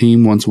good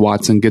team once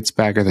Watson gets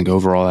back. I think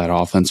overall that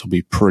offense will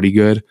be pretty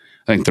good.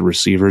 I think the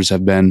receivers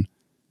have been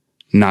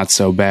not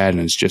so bad,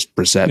 and it's just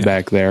Brissett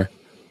back there.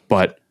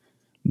 But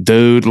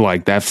dude,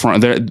 like that front,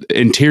 the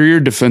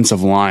interior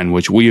defensive line,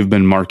 which we have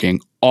been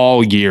marking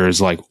all year, is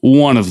like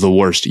one of the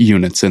worst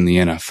units in the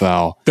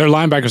NFL. Their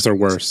linebackers are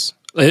worse.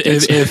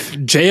 If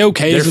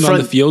JOK isn't on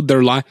the field,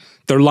 their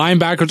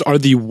linebackers are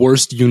the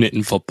worst unit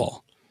in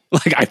football.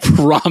 Like, I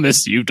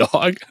promise you,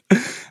 dog.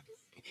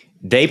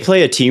 They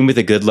play a team with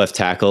a good left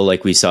tackle,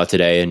 like we saw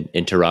today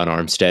in Teron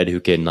Armstead, who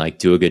can like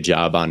do a good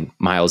job on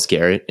Myles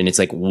Garrett. And it's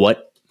like,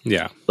 what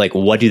Yeah. Like,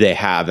 what do they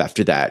have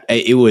after that?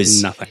 It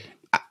was nothing.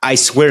 I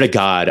swear to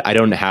God, I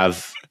don't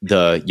have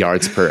the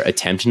yards per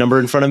attempt number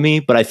in front of me,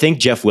 but I think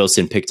Jeff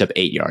Wilson picked up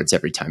 8 yards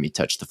every time he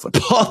touched the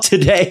football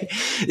today.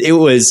 It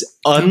was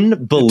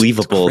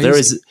unbelievable. There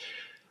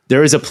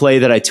was a play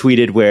that I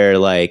tweeted where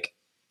like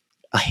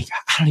I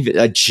don't even,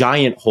 a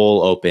giant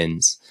hole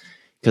opens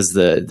because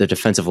the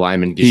defensive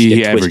lineman just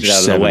get twisted out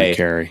of the way.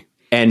 Carry.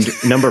 And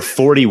number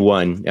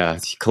 41,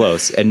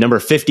 close. And number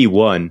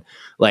 51,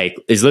 like,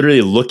 is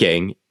literally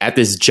looking at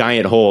this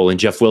giant hole and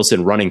Jeff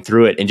Wilson running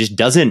through it and just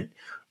doesn't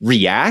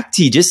react.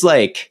 He just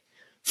like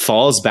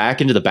falls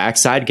back into the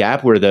backside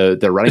gap where the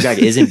running back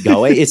isn't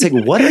going. It's like,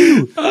 what are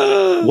you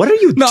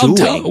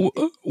doing?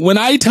 When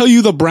I tell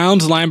you the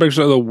Browns linebackers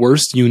are the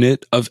worst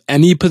unit of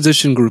any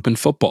position group in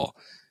football,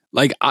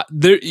 like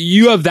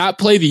you have that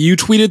play that you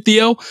tweeted,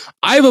 Theo.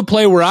 I have a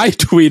play where I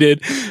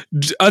tweeted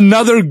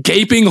another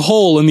gaping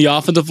hole in the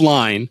offensive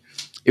line.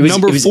 It was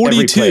number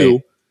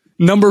 42.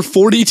 Number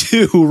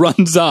 42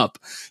 runs up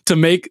to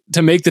make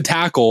the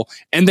tackle,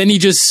 and then he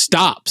just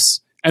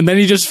stops, and then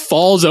he just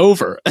falls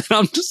over. And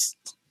I'm just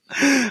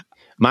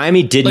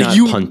Miami did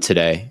not punt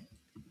today.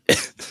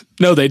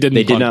 No, they didn't.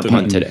 They did not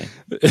punt today.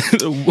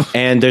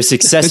 And their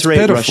success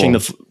rate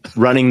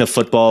running the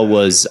football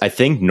was, I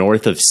think,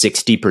 north of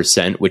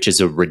 60%, which is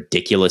a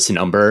ridiculous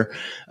number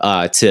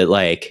to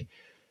like,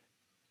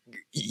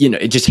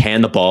 just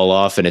hand the ball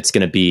off and it's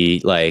going to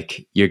be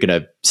like, you're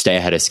going to stay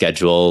ahead of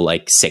schedule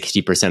like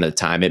 60% of the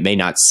time. It may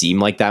not seem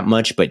like that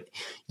much, but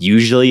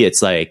usually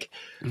it's like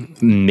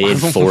mid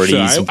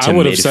 40s. I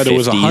would have said it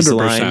was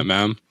 100%,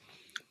 man.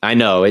 I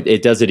know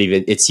it doesn't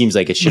even. It seems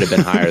like it should have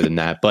been higher than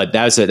that, but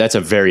that's a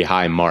very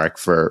high mark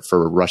for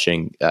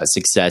rushing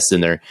success,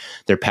 and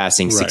their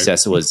passing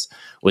success was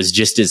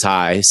just as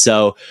high.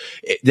 So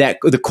that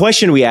the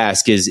question we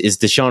ask is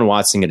Deshaun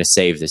Watson going to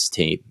save this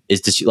team?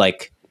 Is this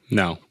like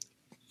no?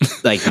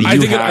 Like I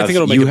think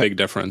it'll make a big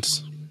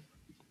difference.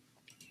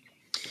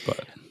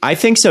 But I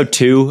think so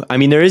too. I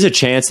mean, there is a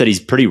chance that he's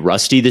pretty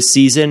rusty this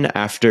season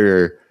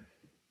after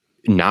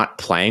not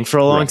playing for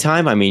a long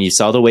time. I mean, you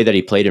saw the way that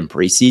he played in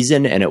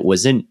preseason and it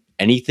wasn't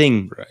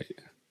anything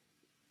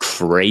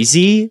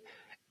crazy.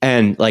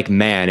 And like,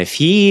 man, if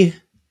he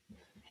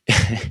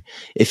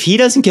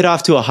doesn't get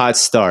off to a hot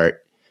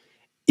start,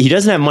 he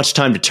doesn't have much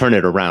time to turn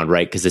it around,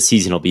 right? Because the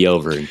season will be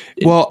over.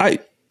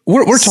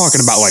 We're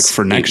talking about like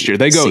for next year.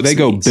 They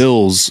go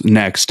Bills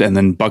next and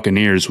then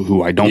Buccaneers,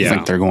 who I don't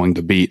think they're going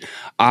to beat.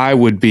 I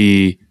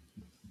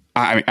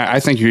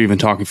think you're even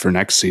talking for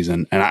next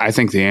season. And I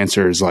think the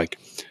answer is like,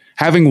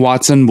 having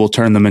Watson will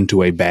turn them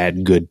into a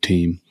bad, good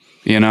team,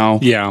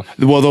 Yeah.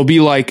 Well, they'll be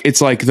like, it's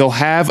like they'll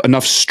have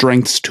enough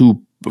strengths to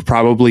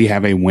probably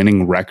have a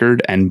winning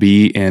record and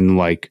be in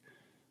like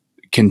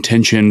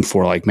contention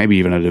for like maybe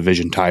even a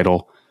division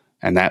title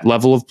and that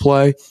level of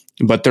play.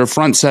 But their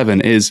front seven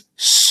is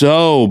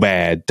so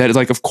bad that it's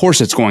like, of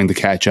course it's going to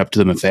catch up to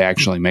them if they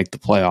actually make the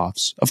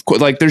playoffs. Of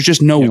course, like there's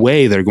just no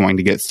way they're going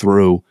to get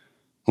through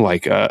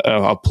like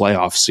a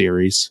playoff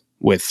series.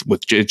 With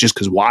just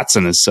because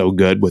Watson is so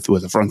good with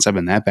a front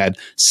seven that bad,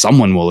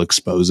 someone will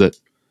expose it.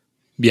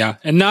 Yeah,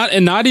 and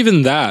not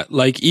even that.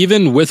 Like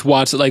even with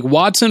Watson, like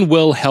Watson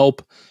will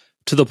help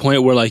to the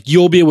point where like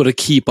you'll be able to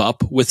keep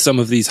up with some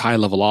of these high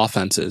level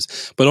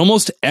offenses. But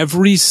almost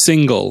every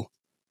single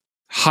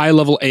high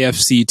level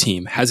AFC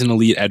team has an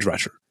elite edge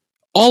rusher.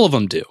 All of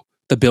them do.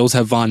 The Bills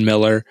have Von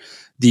Miller.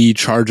 The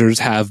Chargers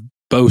have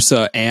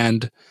Bosa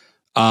and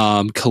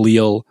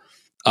Khalil.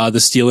 The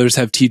Steelers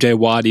have TJ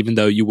Watt, even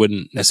though you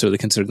wouldn't necessarily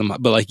consider them,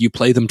 but like you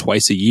play them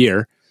twice a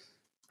year,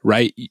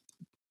 right?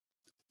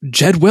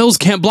 Jed Wills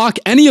can't block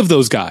any of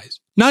those guys,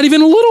 not even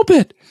a little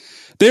bit.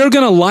 They are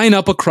going to line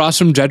up across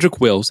from Jedrick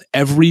Wills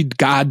every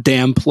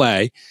goddamn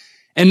play.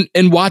 And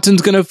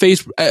Watson's going to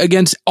face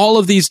against all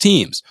of these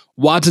teams.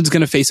 Watson's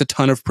going to face a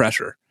ton of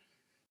pressure,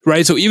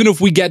 right? So even if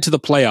we get to the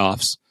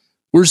playoffs,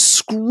 we're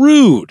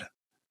screwed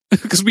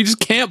because we just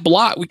can't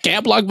block. We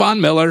can't block Von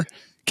Miller.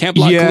 Can't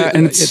block. Yeah,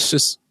 and it's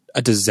just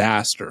a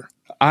disaster.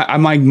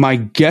 My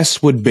guess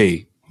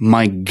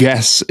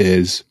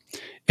is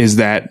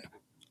that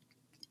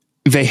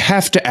they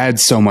have to add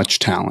so much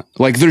talent.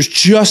 Like there's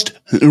just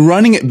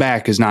running it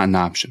back is not an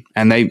option,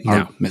 and they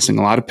are missing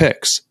a lot of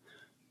picks.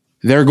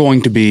 They're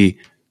going to be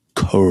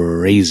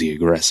crazy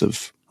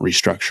aggressive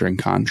restructuring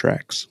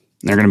contracts.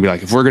 They're going to be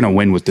like, if we're going to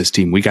win with this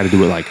team, we got to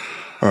do it like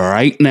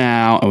right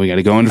now, and we got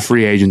to go into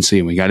free agency,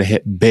 and we got to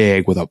hit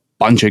big with a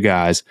bunch of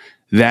guys.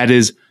 That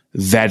is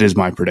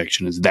my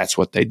prediction, is that's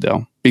what they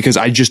do, because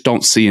I just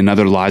don't see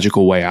another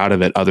logical way out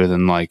of it other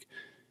than like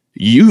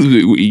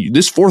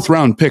this 4th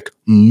round pick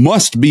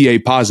must be a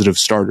positive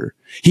starter.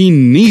 He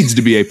needs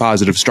to be a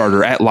positive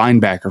starter at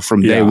linebacker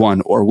from day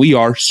one, or we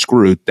are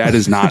screwed. That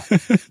is not,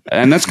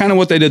 and that's kind of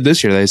what they did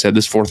this year. They said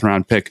this 4th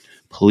round pick,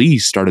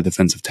 please start a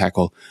defensive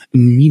tackle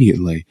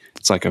immediately.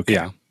 It's like,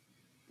 okay.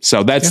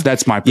 So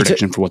that's my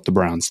prediction for what the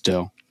Browns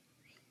do.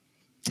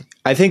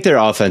 I think their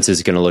offense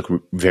is going to look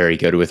very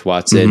good with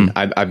Watson.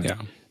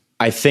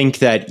 I think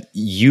that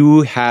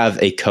you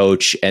have a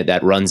coach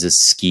that runs a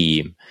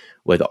scheme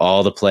with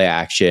all the play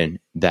action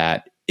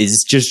that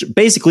is just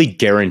basically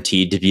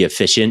guaranteed to be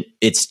efficient.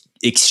 It's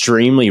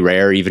extremely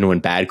rare, even when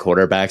bad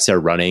quarterbacks are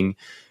running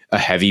a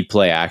heavy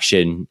play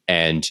action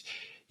and,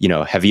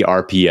 heavy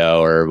RPO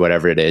or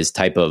whatever it is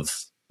type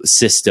of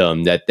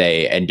system, that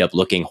they end up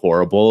looking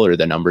horrible or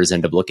the numbers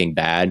end up looking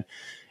bad.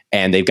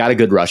 And they've got a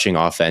good rushing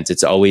offense.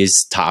 It's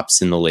always tops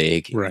in the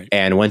league. Right.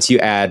 And once you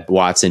add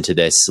Watson to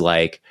this,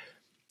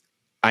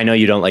 I know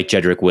you don't like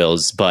Jedrick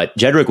Wills, but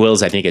Jedrick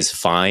Wills, I think, is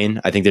fine.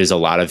 I think there's a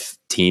lot of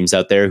teams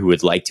out there who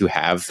would like to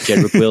have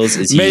Jedrick Wills.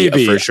 Is maybe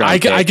he a first round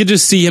pick? I could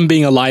just see him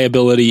being a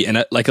liability in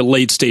a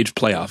late stage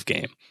playoff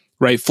game,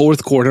 right?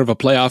 Fourth quarter of a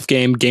playoff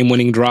game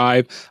winning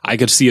drive. I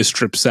could see a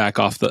strip sack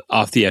off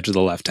the edge of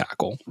the left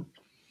tackle.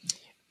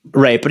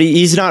 Right, but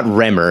he's not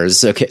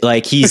Remmers. Okay,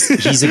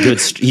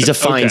 he's a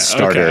fine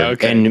starter,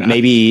 and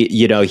maybe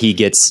he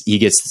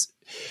gets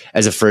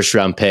as a first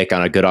round pick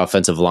on a good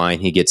offensive line,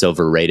 he gets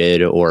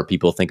overrated, or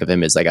people think of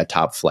him as like a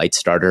top flight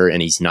starter,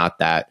 and he's not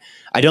that.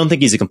 I don't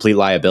think he's a complete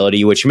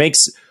liability, which makes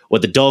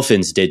what the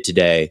Dolphins did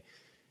today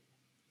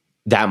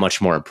that much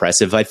more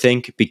impressive, I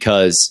think,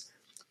 because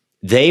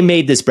they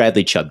made this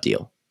Bradley Chubb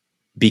deal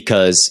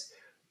because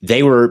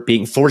they were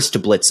being forced to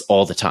blitz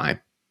all the time.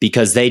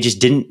 Because they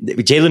just didn't.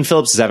 Jalen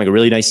Phillips is having a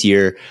really nice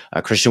year.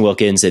 Christian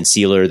Wilkins and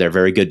Sealer, they're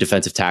very good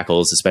defensive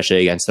tackles,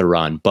 especially against the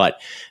run.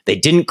 But they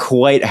didn't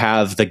quite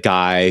have the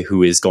guy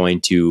who is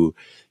capable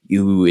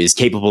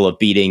of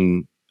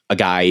beating a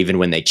guy even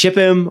when they chip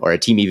him, or a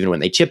team even when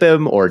they chip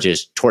him, or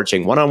just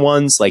torching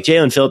one-on-ones. Like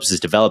Jalen Phillips is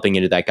developing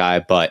into that guy,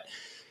 but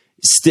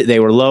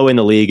they were low in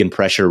the league in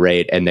pressure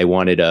rate, and they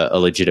wanted a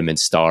legitimate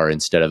star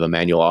instead of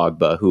Emmanuel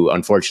Ogbah, who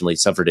unfortunately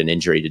suffered an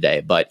injury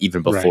today. But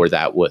even before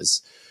that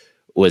was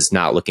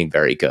not looking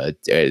very good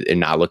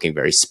and not looking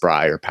very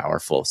spry or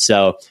powerful.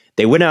 So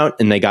they went out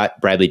and they got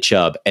Bradley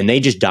Chubb, and they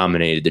just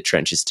dominated the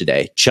trenches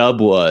today.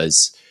 Chubb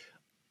was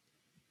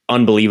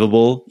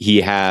unbelievable. He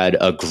had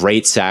a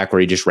great sack where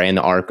he just ran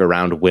the arc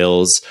around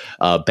Wills,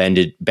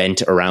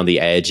 bent around the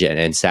edge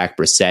and sacked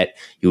Brissett.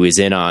 He was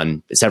in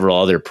on several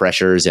other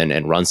pressures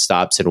and run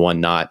stops and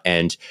whatnot.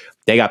 And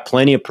they got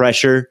plenty of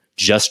pressure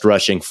just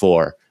rushing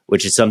 4,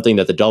 which is something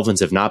that the Dolphins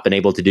have not been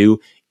able to do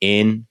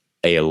in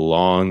a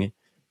long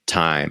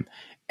time.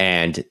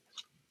 And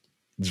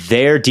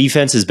their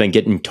defense has been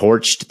getting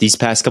torched these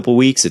past couple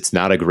weeks. It's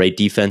not a great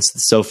defense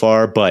so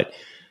far, but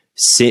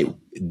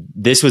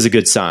this was a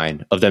good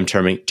sign of them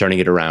turning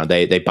it around.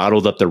 They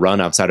bottled up the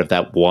run outside of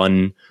that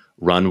one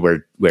run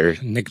where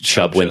Nick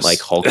Chubb went like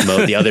Hulk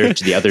mode.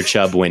 The other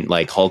Chubb went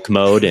like Hulk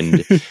mode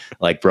and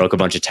like broke a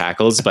bunch of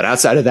tackles. But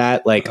outside of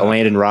that, like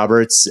Landon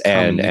Roberts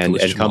and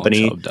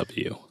company,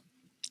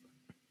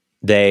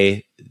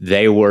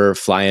 they were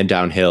flying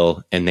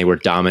downhill, and they were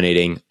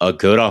dominating a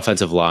good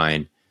offensive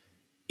line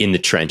in the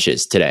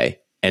trenches today.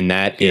 And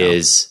that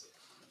is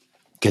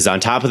because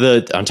on top of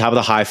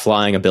the high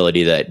flying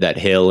ability that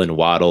Hill and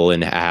Waddle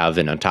and have,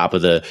 and on top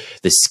of the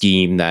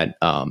scheme that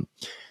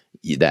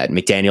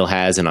McDaniel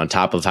has, and on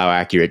top of how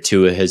accurate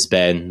Tua has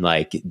been,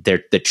 like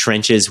the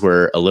trenches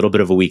were a little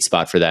bit of a weak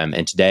spot for them.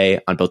 And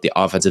today, on both the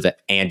offensive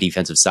and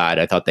defensive side,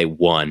 I thought they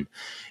won.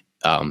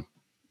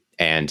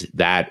 And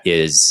that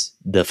is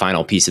the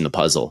final piece in the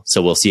puzzle.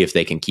 So we'll see if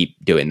they can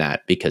keep doing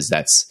that, because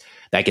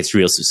that gets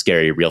real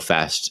scary real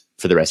fast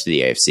for the rest of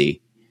the AFC.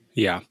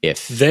 Yeah,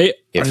 if they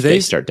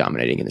start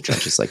dominating in the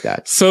trenches like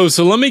that. So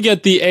let me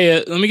get the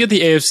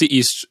AFC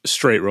East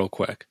straight real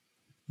quick.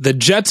 The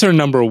Jets are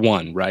number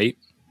 1, right?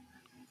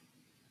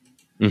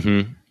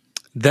 Mm-hmm.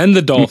 Then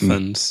the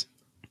Dolphins.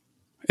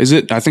 Is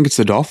it? I think it's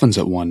the Dolphins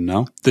at 1.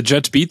 No, the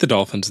Jets beat the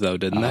Dolphins though,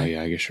 didn't they? Oh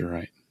yeah, I guess you're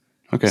right.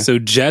 Okay. So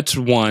Jets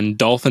 1,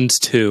 Dolphins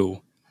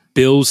 2,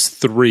 Bills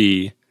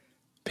 3,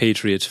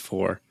 Patriots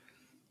 4.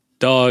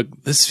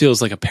 Dog, this feels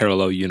like a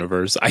parallel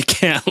universe. I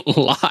can't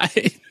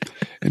lie.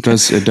 It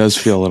does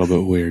feel a little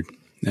bit weird.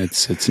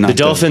 It's not. The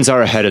Dolphins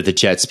are ahead of the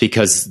Jets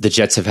because the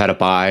Jets have had a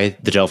bye.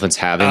 The Dolphins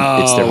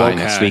haven't. It's their bye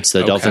next week. So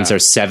the Dolphins are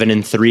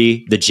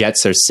 7-3. The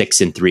Jets are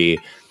 6-3.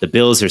 The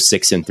Bills are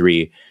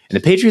 6-3, and the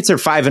Patriots are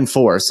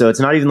 5-4. So it's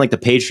not even like the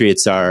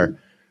Patriots are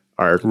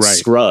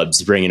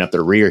scrubs bringing up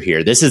the rear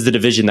here. This is the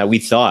division that we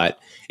thought.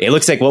 It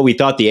looks like what we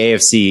thought the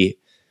AFC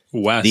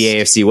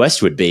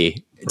West would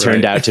be. It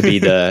turned out to be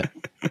the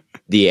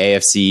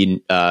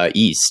AFC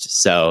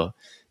East. So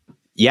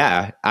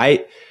yeah,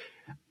 I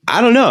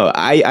don't know.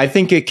 I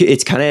think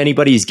it's kind of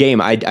anybody's game.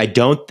 I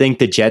don't think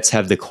the Jets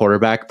have the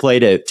quarterback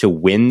play to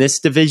win this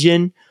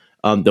division.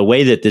 The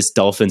way that this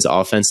Dolphins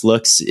offense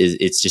looks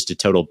it's just a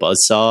total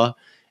buzzsaw,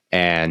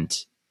 and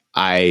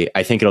I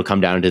think it'll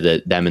come down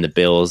to them and the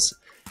Bills.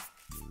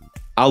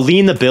 I'll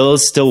lean the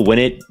Bills still win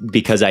it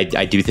because I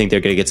do think they're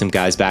going to get some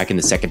guys back in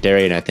the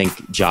secondary, and I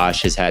think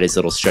Josh has had his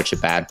little stretch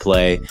of bad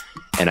play,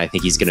 and I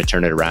think he's going to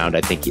turn it around.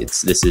 I think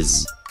this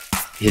is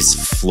his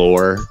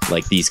floor.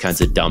 Like these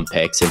kinds of dumb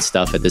picks and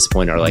stuff at this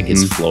point are like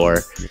his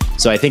floor.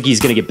 So I think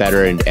he's going to get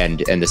better, and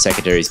the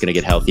secondary is going to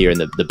get healthier,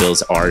 and the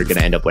Bills are going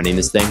to end up winning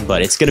this thing.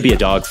 But it's going to be a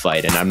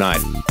dogfight, and I'm not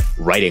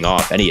writing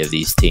off any of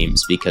these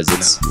teams because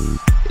it's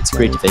a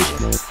great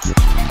division.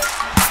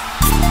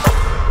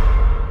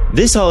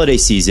 This holiday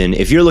season,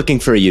 if you're looking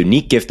for a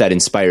unique gift that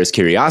inspires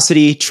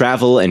curiosity,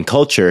 travel, and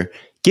culture,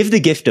 give the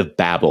gift of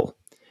Babbel.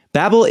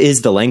 Babbel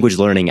is the language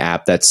learning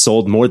app that's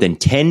sold more than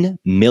 10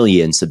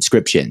 million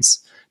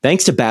subscriptions.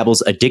 Thanks to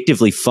Babbel's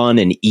addictively fun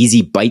and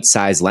easy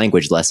bite-sized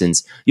language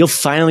lessons, you'll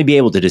finally be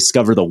able to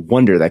discover the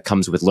wonder that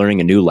comes with learning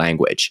a new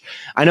language.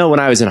 I know when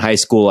I was in high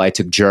school, I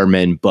took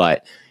German,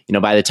 but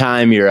by the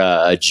time you're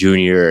a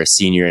junior or a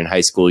senior in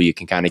high school, you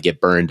can kind of get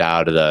burned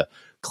out of the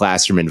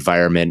classroom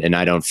environment, and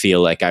I don't feel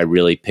like I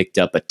really picked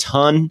up a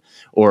ton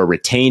or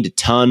retained a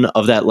ton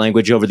of that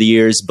language over the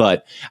years.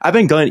 But I've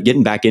been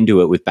getting back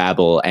into it with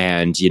Babbel,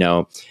 and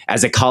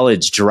as a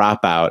college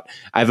dropout,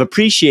 I've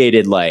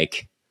appreciated I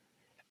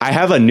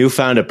have a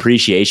newfound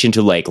appreciation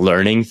to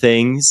learning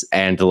things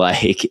and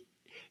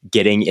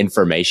getting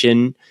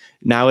information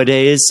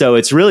nowadays. So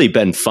it's really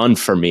been fun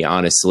for me,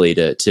 honestly,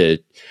 to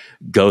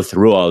go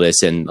through all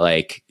this and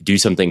do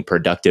something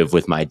productive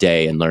with my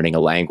day and learning a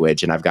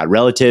language. And I've got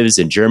relatives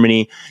in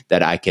Germany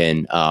that I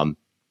can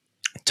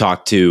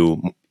talk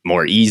to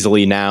more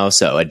easily now.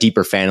 So a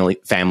deeper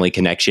family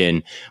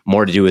connection,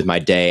 more to do with my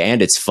day,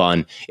 and it's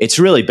fun. It's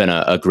really been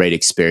a great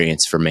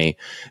experience for me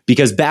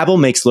because Babbel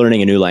makes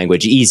learning a new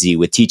language easy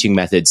with teaching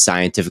methods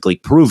scientifically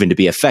proven to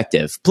be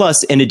effective.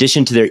 Plus, in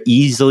addition to their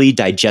easily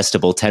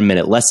digestible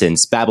 10-minute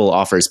lessons, Babbel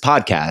offers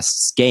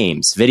podcasts,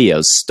 games,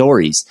 videos,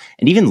 stories,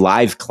 and even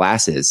live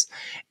classes.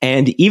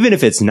 And even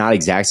if it's not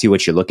exactly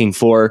what you're looking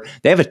for,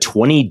 they have a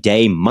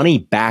 20-day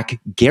money-back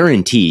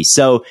guarantee.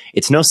 So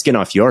it's no skin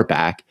off your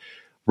back.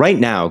 Right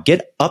now,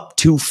 get up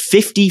to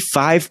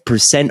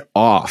 55%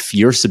 off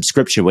your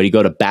subscription when you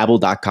go to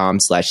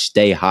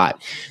babbel.com/stayhot.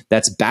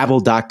 That's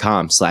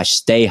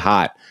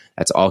babbel.com/stayhot.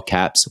 That's all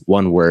caps,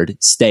 one word,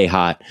 stay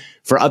hot,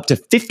 for up to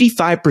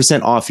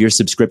 55% off your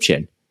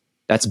subscription.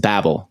 That's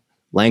Babbel,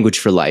 language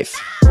for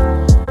life.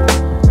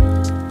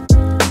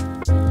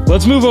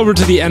 Let's move over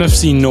to the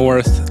NFC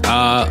North.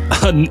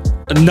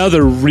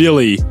 Another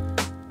really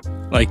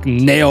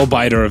nail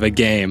biter of a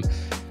game.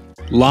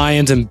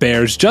 Lions and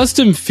Bears.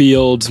 Justin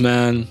Fields,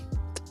 man,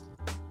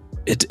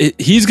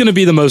 he's going to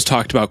be the most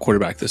talked about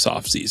quarterback this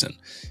offseason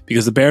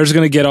because the Bears are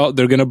going to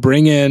they're going to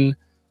bring in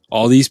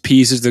all these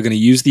pieces. They're going to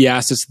use the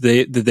assets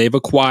that they've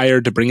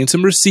acquired to bring in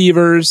some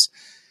receivers.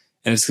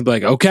 And it's going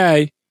to be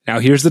okay, now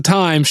here's the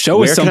time.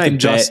 Show us something,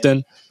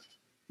 Justin.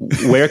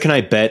 Where can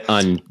I bet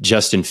on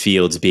Justin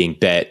Fields being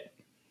bet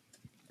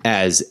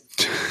as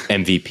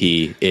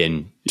MVP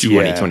in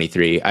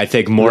 2023? I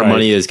think more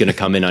money is going to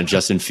come in on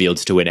Justin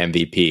Fields to win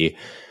MVP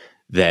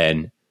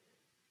than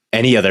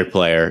any other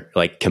player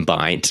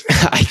combined.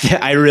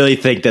 I really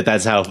think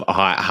that's how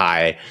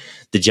high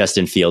the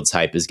Justin Fields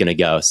hype is going to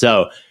go.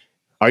 So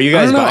are you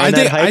guys buying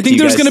that hype? I think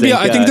there's going to be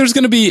I think he's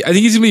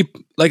going to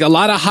be a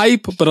lot of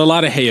hype but a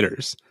lot of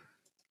haters.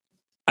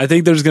 I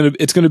think it's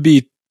going to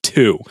be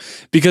two,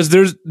 because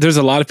there's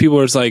a lot of people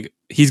where it's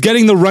he's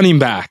getting the running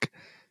back.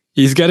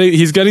 He's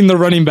getting the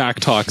running back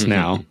talks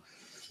now.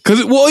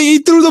 Because, he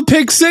threw the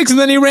pick six and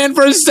then he ran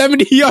for a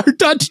 70-yard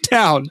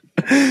touchdown.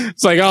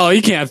 It's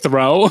he can't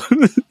throw.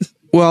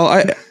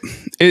 Well,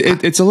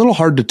 it's a little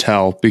hard to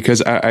tell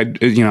because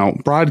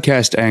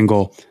broadcast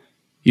angle,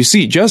 you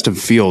see Justin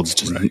Fields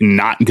does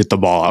not get the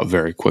ball out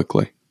very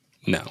quickly.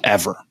 No.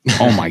 Ever.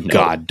 Oh my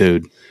God,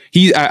 dude.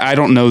 I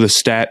don't know the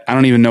stat. I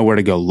don't even know where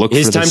to go look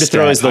His for the time to stat.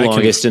 throw is the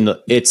longest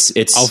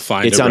I'll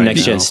find it on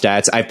Next Gen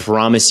Stats. I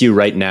promise you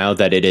right now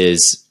that it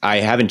is.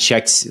 I haven't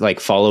checked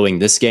following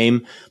this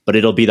game, but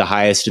it'll be the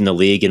highest in the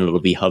league and it'll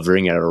be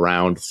hovering at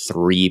around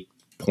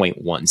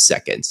 3.1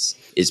 seconds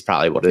is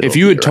probably what it is. If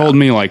you had told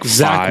me 5,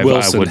 Zach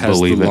Wilson I would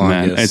believe it,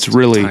 man. It's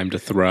really time to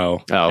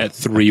throw at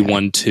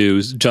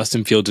 3.12.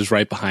 Justin Fields is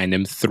right behind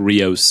him,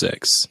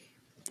 3.06.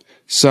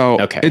 So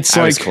it's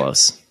I was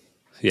close.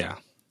 Yeah.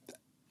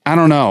 I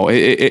don't know.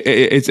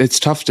 It's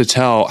tough to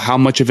tell how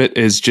much of it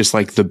is just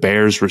the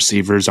Bears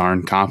receivers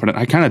aren't competent.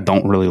 I kind of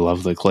don't really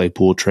love the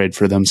Claypool trade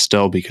for them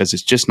still because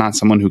it's just not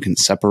someone who can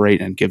separate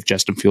and give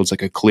Justin Fields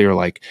a clear,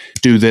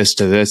 do this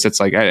to this.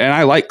 It's and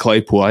I like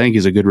Claypool. I think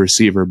he's a good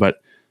receiver,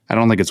 but I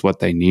don't think it's what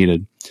they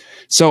needed.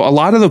 So a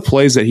lot of the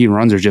plays that he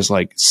runs are just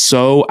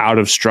so out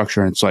of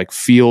structure. And it's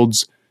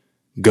Fields,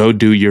 go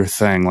do your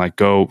thing.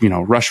 Go,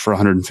 rush for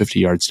 150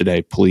 yards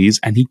today,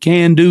 please. And he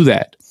can do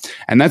that.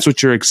 And that's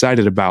what you're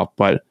excited about.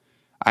 But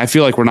I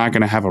feel we're not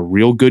going to have a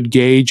real good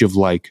gauge of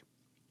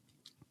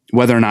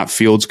whether or not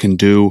Fields can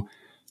do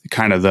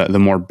kind of the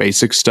more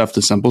basic stuff,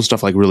 the simple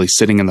stuff, really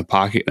sitting in the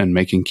pocket and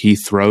making key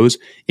throws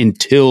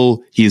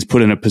until he's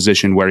put in a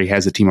position where he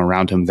has a team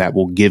around him that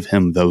will give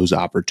him those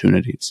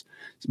opportunities.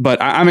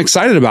 But I'm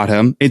excited about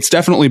him. It's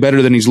definitely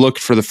better than he's looked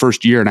for the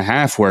first year and a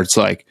half where it's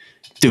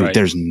dude,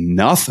 there's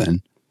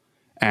nothing.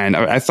 And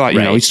I thought,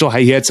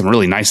 he had some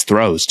really nice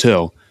throws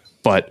too,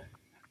 but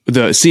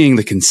seeing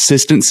the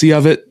consistency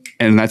of it,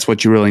 and that's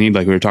what you really need,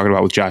 we were talking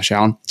about with Josh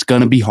Allen, it's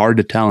going to be hard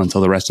to tell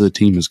until the rest of the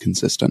team is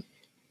consistent.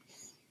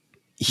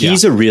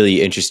 He's a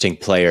really interesting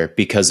player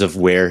because of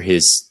where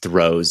his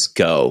throws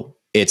go.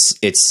 It's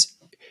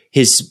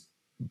his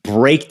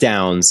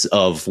breakdowns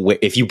of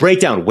if you break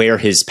down where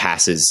his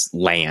passes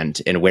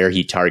land and where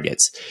he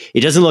targets,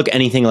 it doesn't look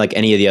anything like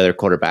any of the other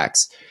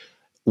quarterbacks.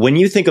 When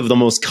you think of the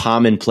most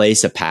common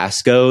place a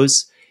pass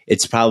goes,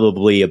 it's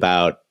probably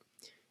about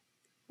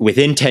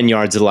within 10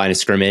 yards of the line of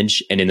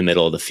scrimmage and in the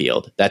middle of the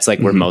field. That's like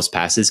where most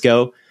passes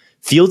go.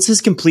 Fields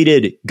has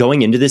completed,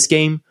 going into this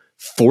game,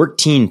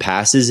 14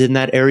 passes in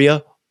that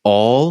area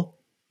all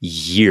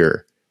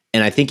year.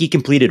 And I think he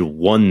completed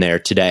one there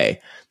today.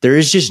 There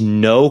is just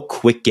no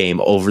quick game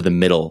over the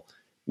middle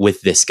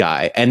with this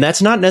guy. And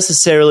that's not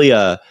necessarily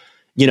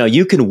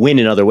you can win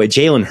another way.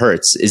 Jalen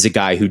Hurts is a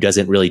guy who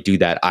doesn't really do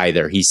that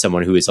either. He's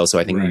someone who is also,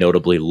 I think,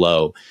 notably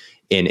low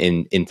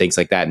in things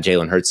like that. And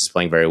Jalen Hurts is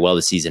playing very well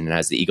this season and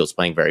has the Eagles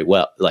playing very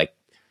well, like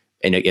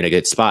in a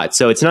good spot.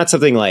 So it's not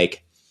something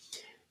like,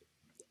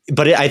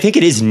 but I think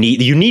it is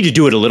neat. You need to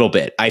do it a little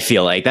bit. I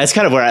feel like that's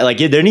kind of where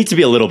there needs to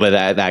be a little bit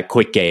of that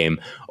quick game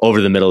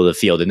over the middle of the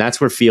field. And that's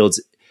where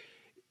Fields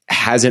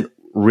hasn't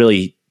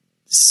really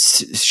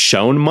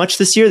shown much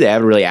this year. They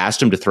haven't really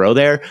asked him to throw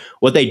there.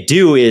 What they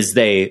do is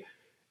they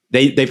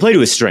play to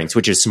his strengths,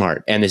 which is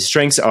smart. And his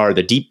strengths are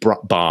the deep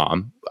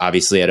bomb.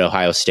 Obviously, at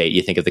Ohio State,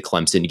 you think of the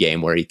Clemson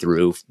game where he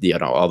threw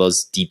all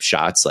those deep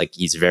shots. Like,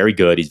 he's very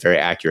good. He's very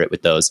accurate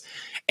with those.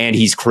 And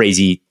he's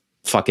crazy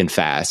fucking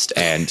fast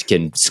and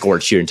can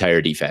scorch your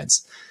entire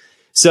defense.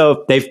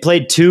 So they've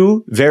played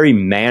two very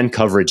man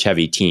coverage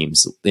heavy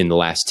teams in the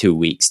last 2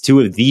 weeks, two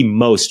of the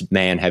most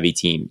man heavy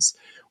teams,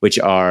 which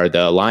are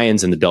the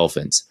Lions and the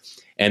Dolphins.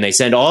 And they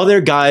send all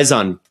their guys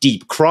on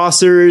deep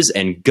crossers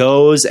and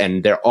goes,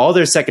 and all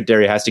their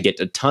secondary has to get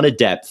a ton of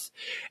depth.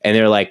 And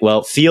they're like,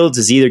 well, Fields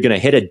is either going to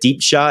hit a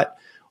deep shot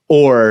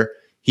or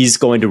he's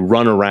going to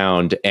run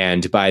around.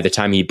 And by the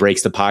time he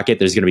breaks the pocket,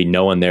 there's going to be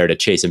no one there to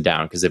chase him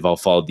down because they've all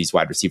followed these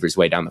wide receivers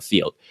way down the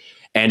field.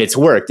 And it's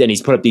worked. And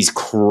he's put up these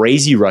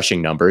crazy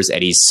rushing numbers.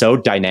 And he's so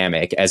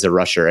dynamic as a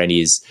rusher. And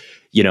he's,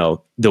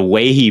 the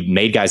way he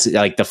made guys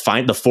like the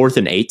 4th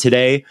and 8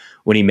 today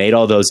when he made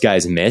all those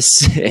guys miss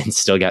and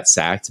still got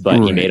sacked,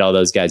 but he made all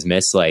those guys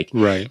miss.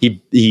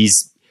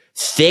 He's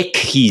thick.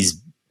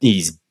 He's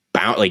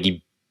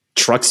he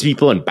trucks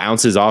people and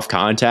bounces off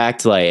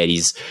contact. And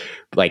he's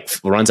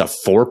runs a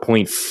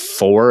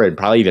 4.4 and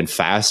probably even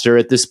faster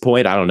at this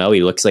point. I don't know.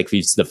 He looks like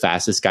he's the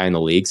fastest guy in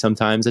the league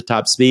sometimes at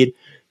top speed.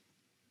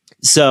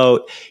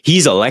 So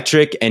he's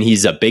electric and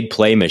he's a big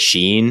play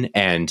machine.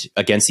 And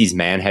against these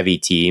man heavy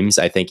teams,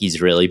 I think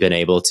he's really been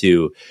able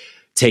to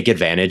take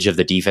advantage of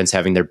the defense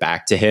having their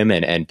back to him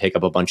and pick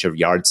up a bunch of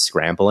yards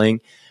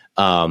scrambling.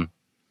 I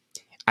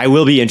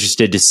will be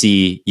interested to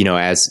see,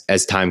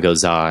 as time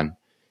goes on,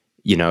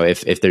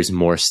 if there's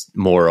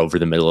more over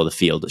the middle of the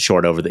field,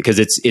 short over because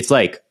it's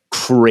like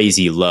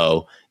crazy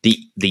low.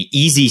 The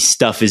easy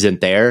stuff isn't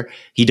there.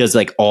 He does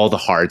like all the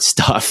hard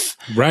stuff,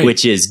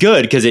 which is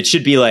good because it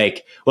should be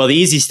like, well, the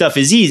easy stuff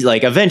is easy.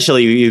 Like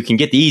eventually you can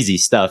get the easy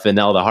stuff and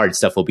all the hard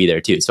stuff will be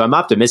there too. So I'm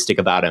optimistic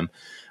about him,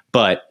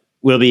 but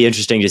will be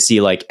interesting to see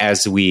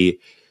as we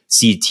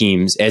see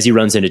teams, as he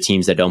runs into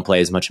teams that don't play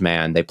as much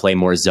man, they play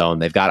more zone.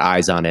 They've got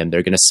eyes on him.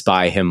 They're going to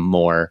spy him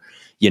more.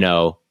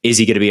 Is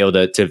he going to be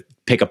able to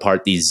pick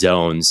apart these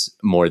zones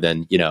more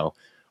than,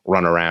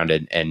 run around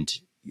and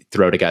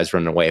throw to guys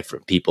running away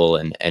from people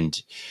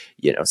and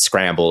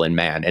scramble and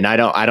man. And I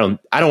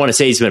don't want to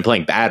say he's been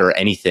playing bad or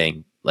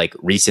anything. Like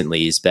recently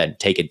he's been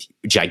taking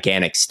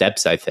gigantic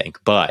steps, I think,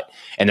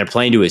 and they're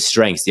playing to his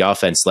strengths. The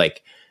offense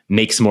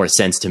makes more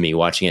sense to me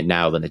watching it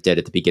now than it did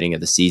at the beginning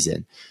of the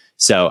season.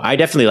 So I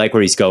definitely like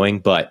where he's going,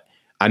 but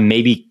I'm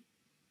maybe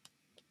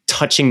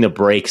touching the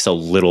brakes a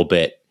little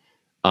bit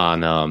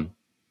on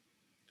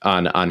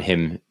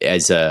him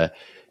as a,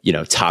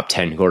 top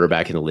 10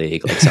 quarterback in the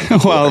league. Like some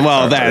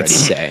well,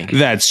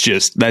 that's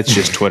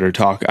just Twitter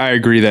talk. I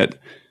agree that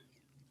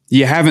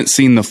you haven't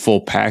seen the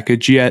full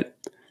package yet.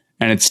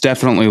 And it's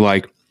definitely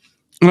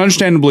and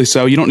understandably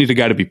so, you don't need a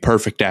guy to be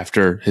perfect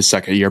after his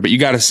second year, but you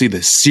got to see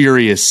the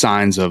serious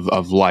signs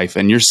of life.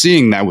 And you're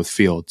seeing that with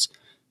Fields.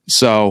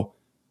 So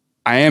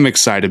I am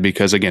excited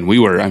because, again,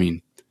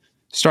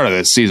 start of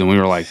this season, we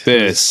were like,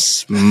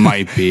 this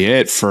might be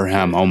it for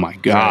him. Oh, my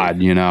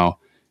God,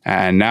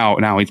 And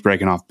now he's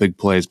breaking off big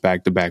plays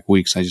back-to-back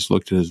weeks. I just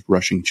looked at his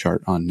rushing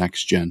chart on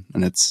Next Gen,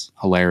 and it's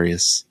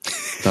hilarious.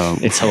 So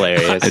it's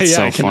hilarious. It's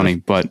so funny.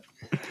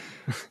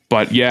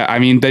 But yeah,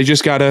 they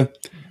just gotta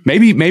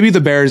maybe the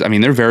Bears.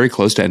 They're very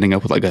close to ending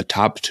up with a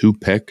top 2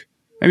 pick.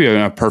 Maybe in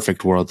a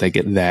perfect world they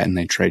get that and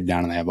they trade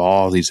down and they have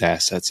all these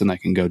assets and they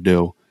can go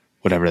do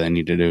whatever they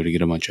need to do to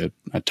get a bunch of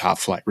top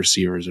flight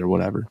receivers or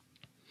whatever.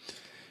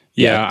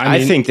 Yeah,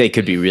 I think they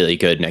could be really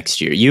good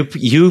next year. If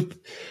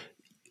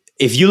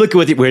you look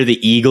at where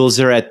the Eagles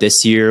are at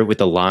this year with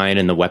the line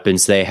and the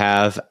weapons they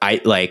have,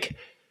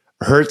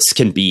 Hurts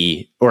can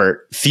be,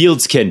 or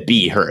Fields can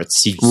be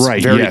Hurts. He's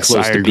very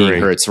close to being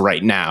Hurts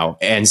right now.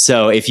 And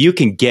so if you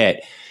can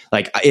get,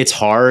 it's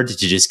hard to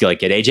just get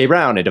AJ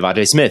Brown and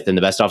Devontae Smith and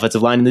the best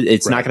offensive line.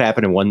 It's not going to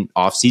happen in one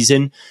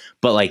offseason.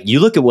 But you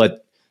look at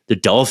what the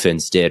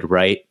Dolphins did,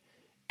 right?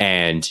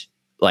 And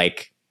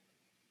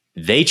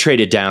they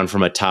traded down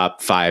from a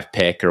top 5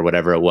 pick or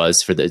whatever it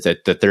was for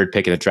the third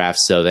pick in the draft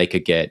so they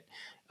could get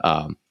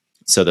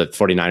so the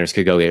 49ers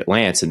could go get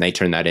Lance, and they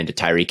turned that into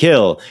Tyreek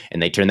Hill,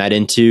 and they turned that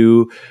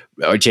into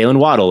Jalen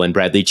Waddle and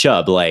Bradley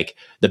Chubb. Like,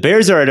 the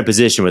Bears are at a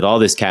position with all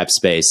this cap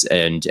space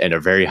and a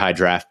very high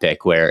draft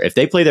pick where if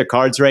they play their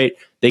cards right,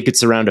 they could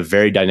surround a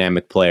very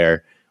dynamic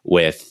player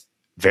with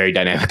very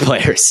dynamic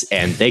players,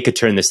 and they could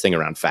turn this thing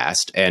around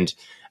fast. And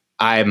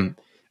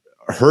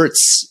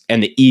Hurts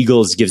and the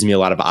Eagles gives me a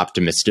lot of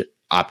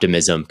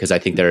optimism because I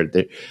think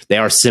they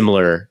are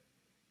similar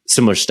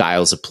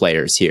styles of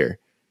players here.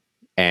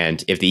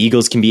 And if the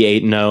Eagles can be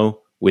 8-0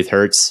 with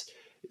Hurts,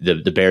 the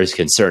Bears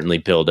can certainly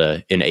build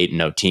an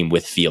 8-0 team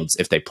with Fields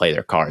if they play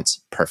their cards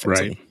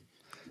perfectly. Right.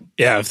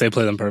 Yeah, if they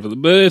play them perfectly.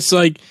 But it's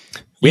like...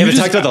 We haven't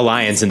talked about the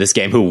Lions in this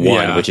game who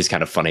won, which is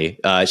kind of funny.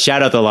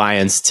 Shout out the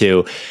Lions,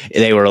 too.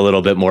 They were a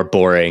little bit more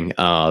boring.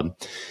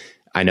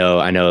 I know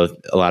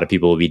a lot of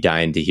people will be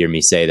dying to hear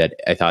me say that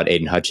I thought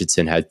Aiden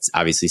Hutchinson had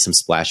obviously some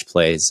splash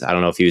plays. I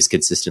don't know if he was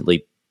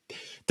consistently...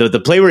 The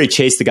play where he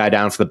chased the guy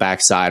down from the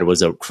backside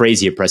was a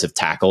crazy impressive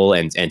tackle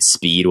and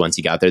speed once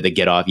he got there. The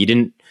get off, you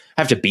didn't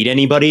have to beat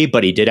anybody,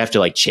 but he did have to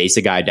like chase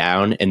a guy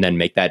down and then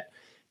make that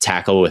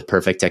tackle with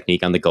perfect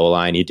technique on the goal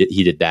line. He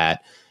did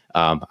that.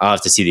 I'll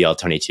have to see the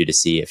all-22 to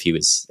see if he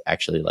was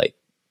actually like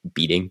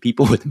beating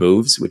people with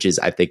moves, which is,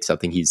 I think,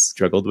 something he's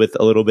struggled with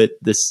a little bit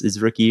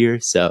his rookie year.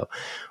 So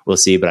we'll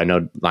see. But I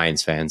know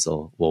Lions fans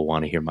will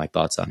want to hear my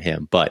thoughts on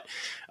him. But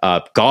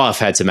Goff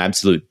had some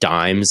absolute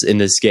dimes in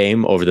this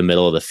game over the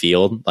middle of the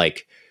field,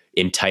 like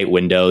in tight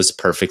windows,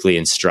 perfectly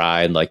in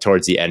stride, like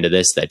towards the end of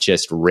this, that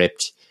just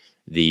ripped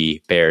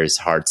the Bears'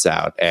 hearts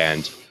out.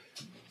 And,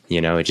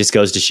 it just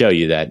goes to show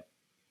you that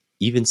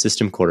even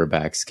system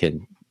quarterbacks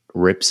can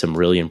rip some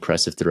really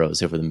impressive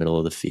throws over the middle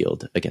of the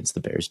field against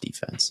the Bears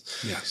defense.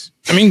 Yes.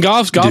 I mean,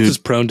 Goff is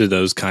prone to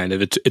those kind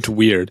of, it's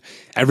weird.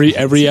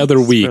 Every other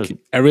week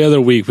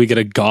we get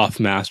a Goff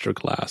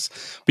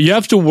masterclass, but you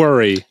have to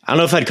worry. I don't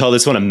know if I'd call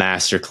this one a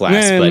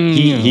masterclass, but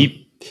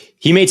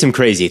he made some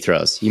crazy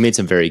throws. He made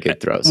some very good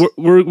throws.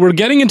 We're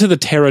getting into the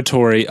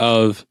territory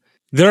of,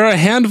 there are a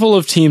handful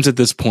of teams at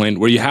this point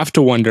where you have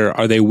to wonder,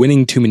 are they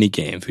winning too many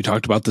games? We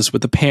talked about this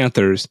with the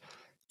Panthers.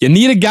 You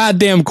need a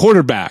goddamn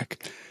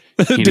quarterback.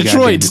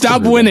 Detroit,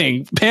 stop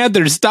winning.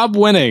 Panthers, stop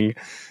winning.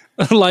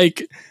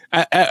 Like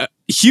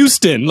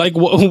Houston, like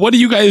what are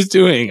you guys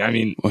doing? I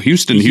mean, well,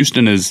 Houston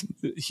is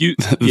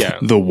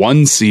the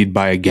 1 seed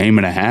by a game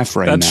and a half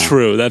right now. That's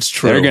true.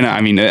 They're gonna.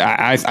 I mean,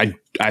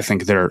 I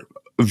think they're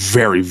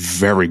very,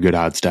 very good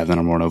odds to have the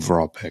number 1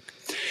 overall pick.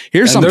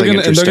 Here's something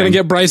interesting. And they're gonna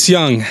get Bryce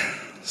Young.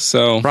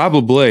 So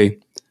probably,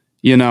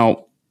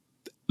 the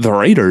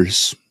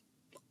Raiders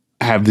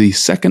have the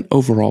 2nd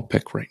overall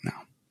pick right now.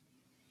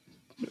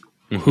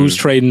 Mm-hmm. Who's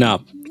trading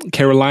up?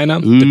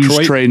 Carolina? Who's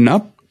Detroit? trading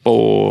up?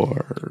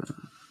 Or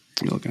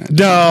looking at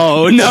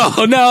No.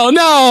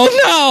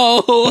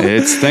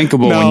 It's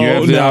thinkable when you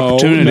have the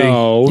opportunity.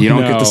 You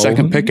don't get the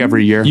 2nd pick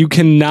every year. You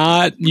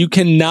cannot.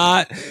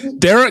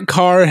 Derek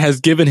Carr has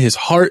given his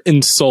heart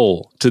and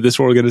soul to this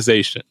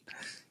organization.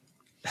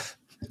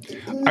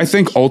 I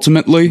think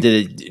ultimately,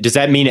 does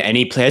that mean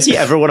has he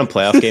ever won a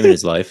playoff game in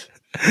his life?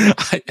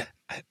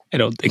 I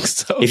don't think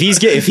so. If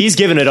he's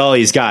given it all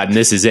he's got, and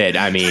this is it,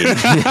 I mean,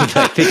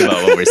 think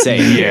about what we're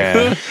saying.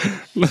 Yeah.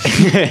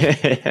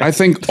 I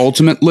think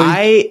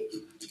ultimately,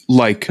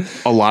 like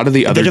a lot of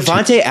the other... The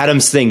Devontae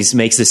Adams things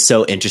makes this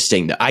so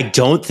interesting. I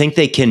don't think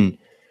they can...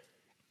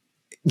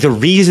 The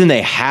reason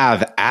they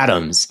have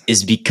Adams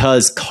is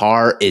because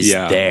Carr is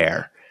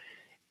there.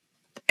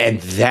 And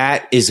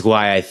that is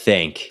why I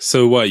think...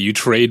 So what, you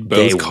trade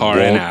both Carr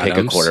and Adams?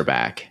 Pick a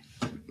quarterback.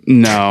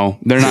 No,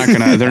 they're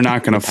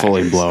not gonna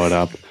fully blow it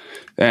up.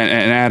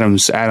 And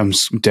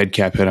Adams' dead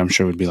cap hit, I'm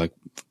sure, would be like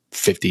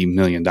 $50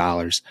 million.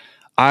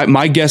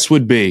 My guess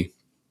would be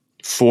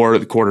for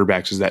the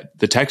quarterbacks is that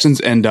the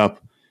Texans end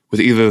up with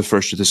either the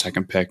 1st or the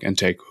 2nd pick and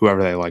take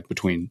whoever they like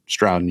between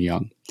Stroud and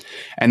Young.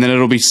 And then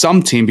it'll be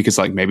some team, because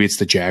like maybe it's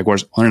the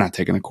Jaguars. Well, they're not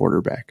taking a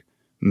quarterback.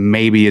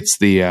 Maybe it's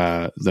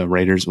the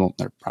Raiders. Well,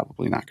 they're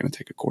probably not going to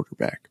take a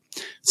quarterback.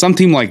 Some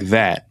team like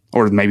that,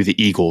 or maybe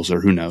the Eagles,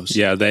 or who knows.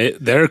 Yeah,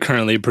 they're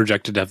currently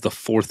projected to have the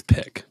 4th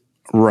pick.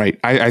 Right.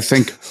 I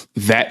think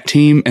that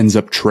team ends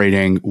up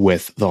trading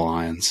with the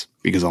Lions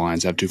because the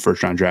Lions have 2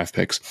 first-round draft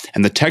picks.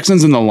 And the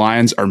Texans and the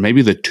Lions are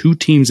maybe the 2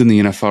 teams in the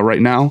NFL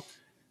right now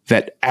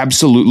that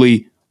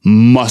absolutely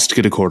must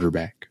get a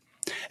quarterback.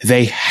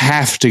 They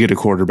have to get a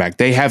quarterback.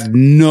 They have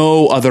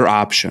no other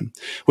option.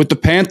 With the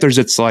Panthers,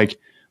 it's like,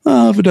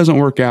 if it doesn't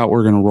work out,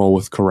 we're going to roll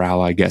with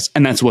Corral, I guess.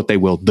 And that's what they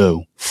will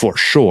do, for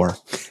sure.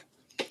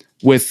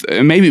 With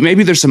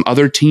maybe there's some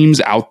other teams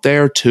out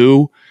there,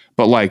 too.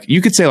 But like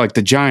you could say like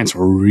the Giants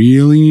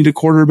really need a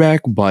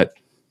quarterback, but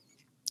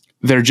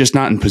they're just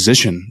not in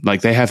position.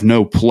 Like they have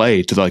no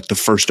play to like the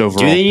 1st overall.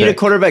 Do they need a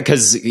quarterback?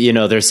 Because they're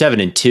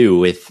 7-2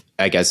 with,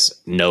 I guess,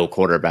 no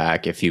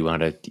quarterback. If you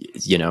want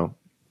to,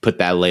 put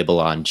that label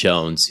on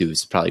Jones,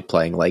 who's probably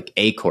playing like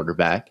a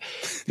quarterback.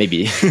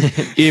 Maybe if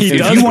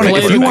you want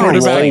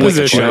to roll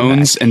with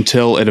Jones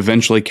until it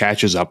eventually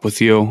catches up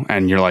with you,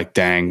 and you're like,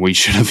 "Dang, we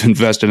should have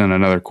invested in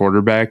another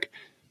quarterback."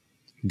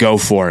 Go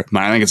for it.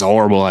 I think it's a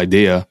horrible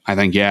idea. I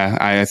think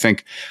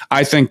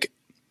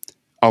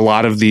a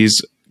lot of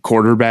these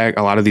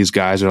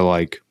guys are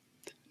like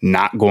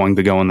not going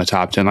to go in the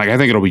top 10. Like, I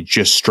think it'll be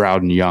just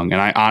Stroud and Young. And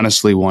I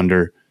honestly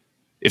wonder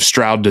if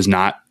Stroud does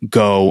not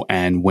go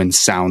and win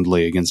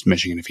soundly against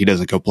Michigan, if he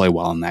doesn't go play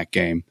well in that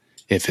game,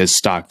 if his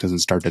stock doesn't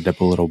start to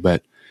dip a little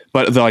bit.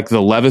 But the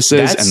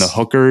Levises and the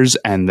Hookers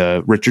and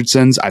the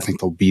Richardsons, I think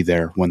they'll be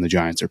there when the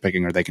Giants are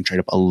picking, or they can trade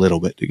up a little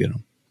bit to get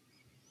them.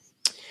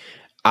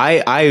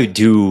 I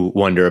do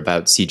wonder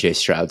about CJ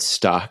Stroud's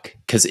stock,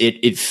 because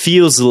it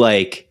feels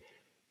like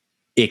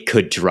it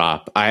could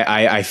drop.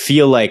 I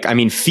feel like, I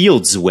mean,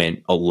 Fields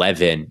went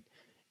 11,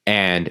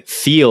 and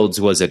Fields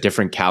was a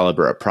different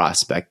caliber of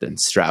prospect than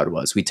Stroud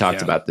was. We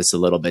talked about this a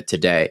little bit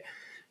today.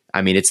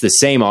 I mean, it's the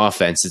same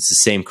offense. It's the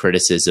same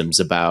criticisms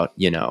about,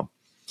 maybe not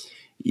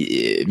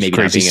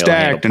being able to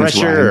handle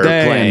pressure or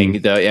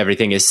playing.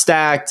 Everything is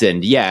stacked,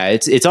 and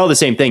it's all the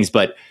same things,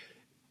 but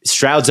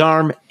Stroud's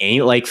arm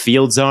ain't like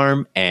Fields'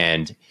 arm,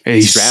 and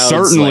he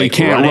certainly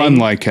can't run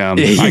like him.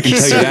 I can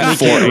tell you that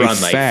for a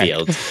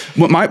fact.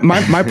 Well,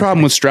 my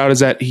problem with Stroud is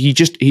that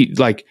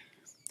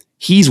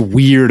he's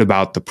weird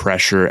about the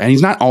pressure, and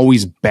he's not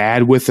always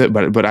bad with it.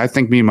 But I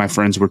think me and my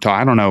friends were talking.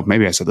 I don't know.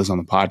 Maybe I said this on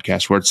the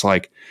podcast, where it's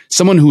like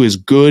someone who is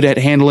good at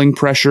handling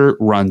pressure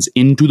runs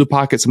into the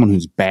pocket. Someone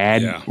who's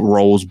bad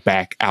rolls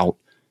back out.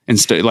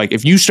 Instead, like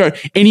if you start,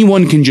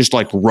 anyone can just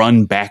like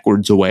run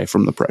backwards away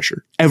from the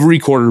pressure. Every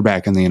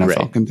quarterback in the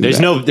NFL can do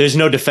that. There's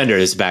no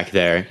defenders back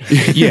there.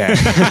 Yeah,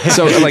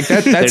 so like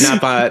that's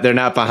they're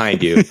not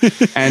behind you.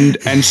 And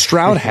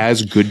Stroud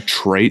has good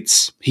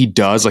traits. He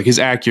does, like his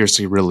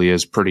accuracy really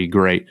is pretty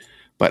great.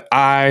 But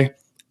I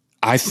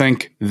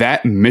think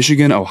that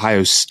Michigan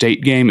Ohio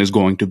State game is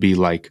going to be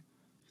like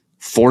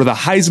for the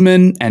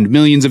Heisman and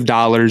millions of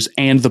dollars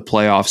and the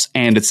playoffs,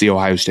 and it's the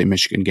Ohio State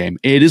Michigan game.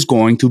 It is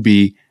going to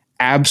be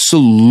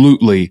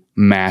absolutely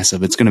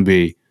massive. It's going to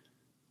be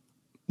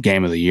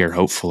game of the year.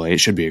 Hopefully, it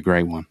should be a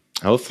great one.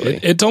 Hopefully,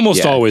 it's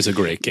almost always a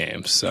great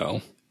game.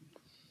 So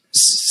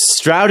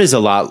Stroud is a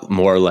lot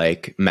more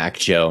like Mac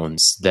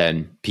Jones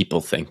than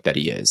people think that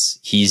he is.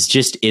 He's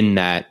just in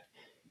that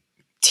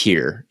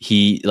tier.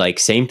 He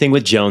same thing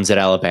with Jones at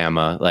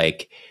Alabama.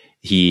 Like,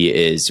 he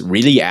is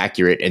really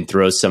accurate and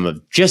throws some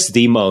of just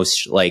the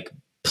most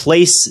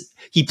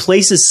he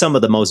places some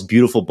of the most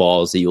beautiful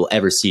balls that you'll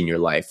ever see in your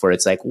life, where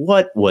it's like,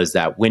 what was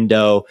that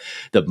window?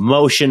 The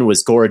motion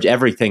was gorgeous.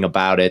 Everything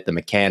about it, the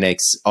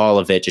mechanics, all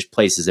of it, just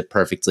places it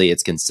perfectly.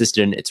 It's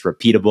consistent. It's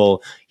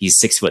repeatable.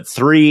 He's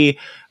 6'3",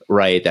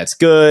 right? That's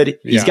good.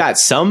 He's got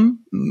some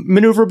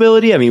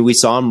maneuverability. I mean, we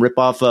saw him rip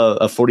off a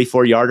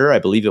 44-yarder. I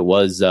believe it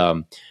was, I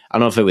don't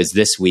know if it was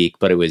this week,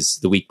 but it was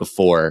the week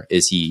before,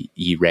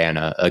 he ran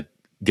a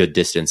good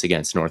distance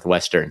against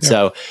Northwestern. Yeah.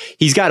 So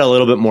he's got a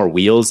little bit more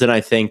wheels than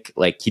I think.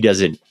 Like, he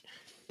doesn't,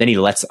 then he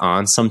lets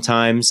on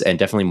sometimes, and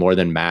definitely more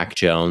than Mac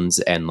Jones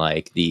and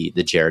like the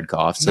Jared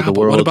Goffs of the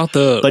world. What about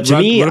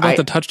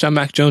the touchdown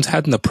Mac Jones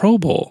had in the Pro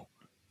Bowl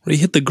where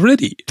he hit the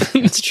gritty?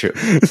 That's true.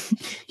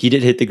 He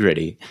did hit the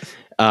gritty.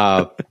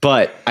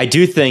 But I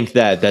do think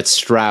that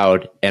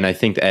Stroud, and I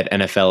think that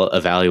NFL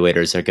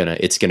evaluators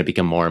it's gonna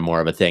become more and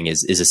more of a thing,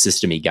 is a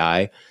system-y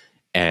guy,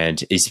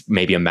 and is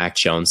maybe a Mac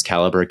Jones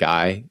caliber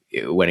guy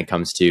when it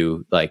comes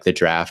to like the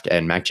draft.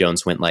 And Mac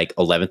Jones went like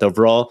 11th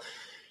overall.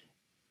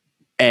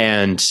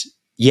 And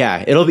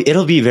yeah,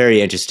 it'll be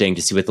very interesting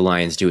to see what the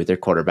Lions do with their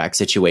quarterback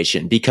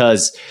situation,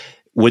 because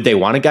would they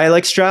want a guy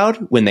like Stroud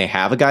when they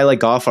have a guy like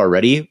Goff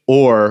already?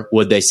 Or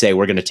would they say,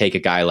 we're going to take a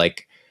guy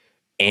like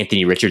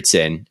Anthony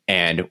Richardson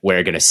and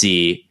we're going to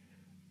see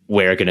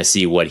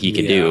what he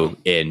can do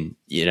in,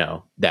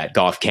 that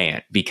Goff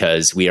can't,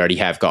 because we already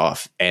have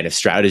Goff. And if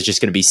Stroud is just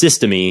going to be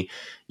system-y,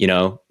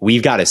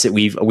 we've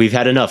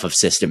had enough of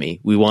system-y.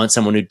 We want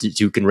someone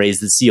who can raise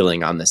the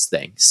ceiling on this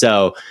thing.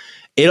 So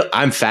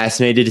I'm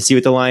fascinated to see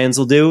what the Lions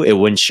will do. It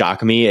wouldn't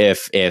shock me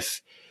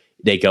if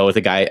they go with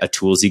a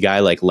toolsy guy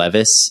like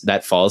Levis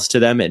that falls to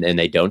them, and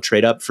they don't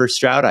trade up for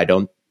Stroud. I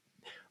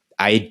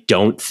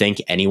don't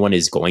think anyone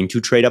is going to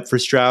trade up for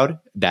Stroud.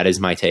 That is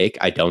my take.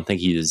 I don't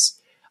think he is.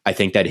 I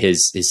think that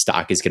his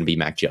stock is going to be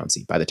Mac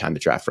Jonesy by the time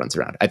the draft runs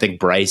around. I think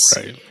Bryce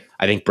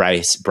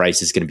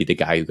is going to be the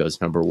guy who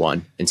goes number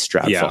one, and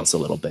Stroud falls a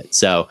little bit.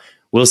 So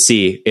we'll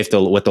see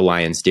what the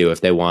Lions do,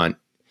 if they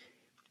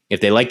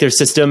like their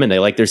system and they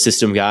like their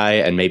system guy,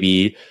 and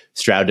maybe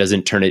Stroud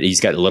doesn't turn it.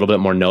 He's got a little bit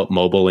more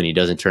mobile and he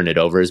doesn't turn it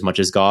over as much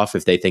as Goff.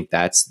 If they think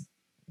that's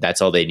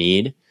all they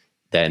need,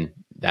 then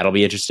that'll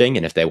be interesting.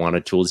 And if they want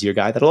a toolsier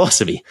guy, that'll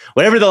also be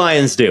whatever the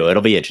Lions do.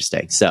 It'll be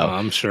interesting. So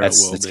I'm sure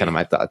that's kind of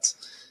my thoughts.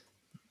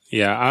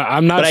 Yeah,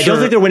 I'm not. But I don't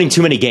think they're winning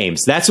too many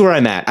games. That's where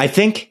I'm at. I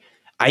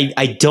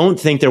don't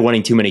think they're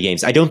winning too many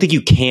games. I don't think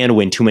you can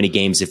win too many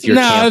games if you're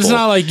Campbell. It's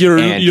not like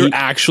you're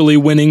actually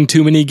winning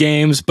too many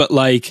games, but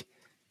like,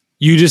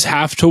 you just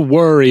have to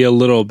worry a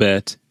little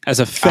bit. as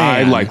a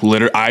fan.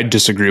 I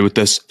disagree with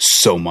this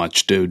so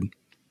much, dude.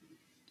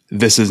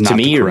 This is not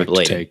the correct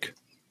take.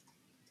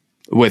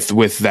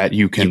 With that,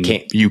 you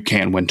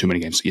can win too many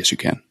games. Yes, you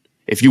can.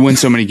 If you win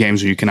so many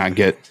games where you cannot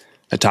get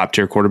a top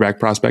tier quarterback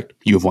prospect,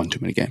 you have won too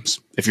many games.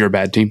 If you're a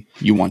bad team,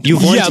 you won. You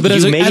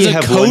maybe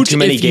have won too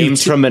many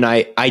games from an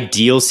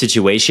ideal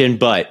situation,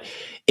 but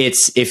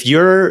if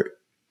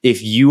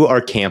you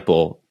are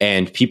Campbell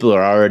and people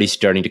are already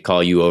starting to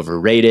call you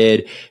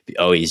overrated,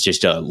 oh, he's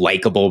just a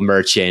likable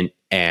merchant,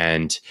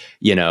 and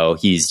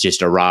he's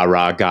just a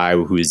rah guy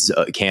who's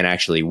can't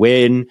actually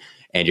win,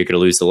 and you're going to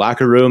lose the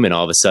locker room, and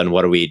all of a sudden,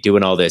 what are we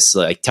doing all this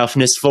like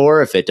toughness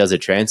for if it doesn't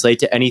translate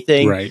to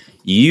anything? Right.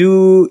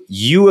 You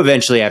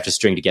eventually have to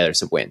string together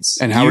some wins.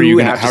 And how are you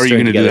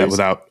going to do that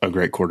without a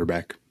great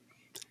quarterback?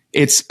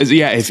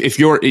 If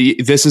you're,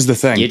 this is the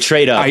thing. You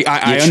trade up.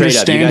 I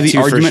understand the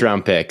argument. First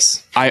round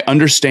picks. I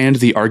understand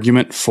the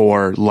argument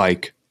for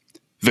like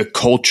the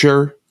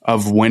culture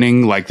of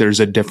winning. Like there's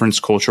a difference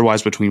culture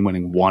wise between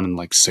winning 1 and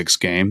like 6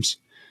 games.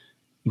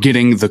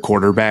 Getting your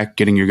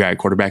guy at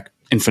quarterback,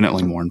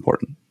 infinitely more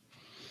important.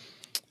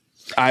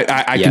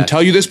 I can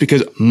tell you this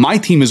because my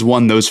team has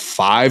won those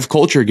 5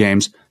 culture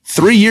games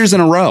 3 years in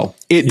a row.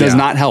 It does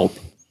not help.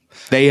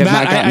 They have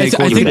not gotten a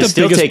quarterback. I think the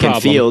still biggest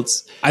problem.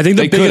 Fields. I think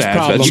the biggest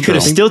problem. You could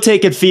have still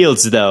taken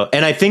Fields though,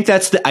 and I think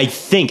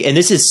and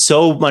this is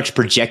so much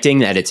projecting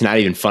that it's not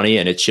even funny,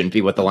 and it shouldn't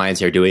be what the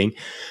Lions are doing.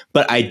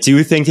 But I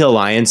do think the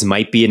Lions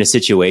might be in a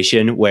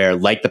situation where,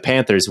 like the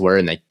Panthers were,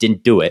 and they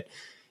didn't do it.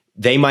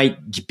 They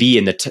might be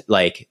in at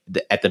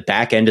the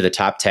back end of the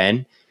top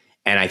 10,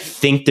 and I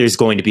think there's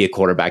going to be a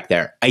quarterback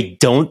there. I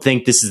don't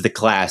think this is the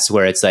class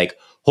where it's like,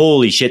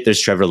 holy shit,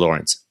 there's Trevor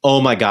Lawrence. Oh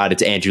my God,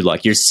 it's Andrew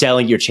Luck. You're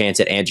selling your chance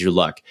at Andrew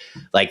Luck.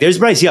 Like there's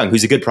Bryce Young,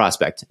 who's a good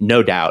prospect,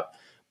 no doubt.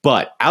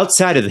 But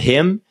outside of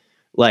him,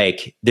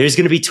 like there's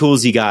going to be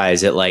toolsy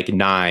guys at like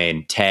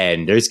 9,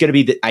 10. There's going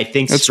to be, I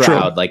think That's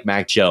Stroud, true. Like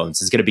Mac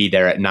Jones is going to be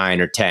there at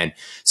 9 or 10.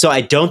 So I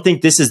don't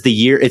think this is the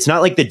year. It's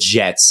not like the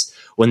Jets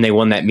when they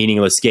won that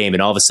meaningless game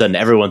and all of a sudden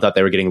everyone thought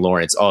they were getting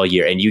Lawrence all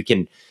year.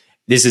 And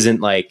this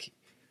isn't like,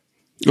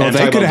 well,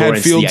 they could have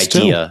had Fields the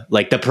idea, too.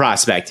 Like the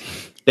prospect.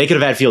 They could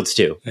have had Fields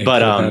too,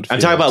 but I'm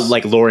talking about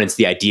like Lawrence,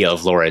 the idea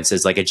of Lawrence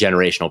as like a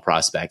generational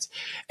prospect,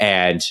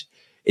 and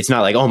it's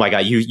not like, oh my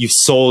God, you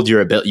sold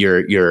your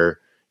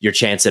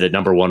chance at a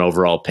number 1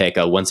 overall pick,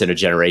 a once in a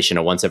generation,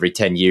 a once every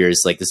 10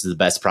 years, like this is the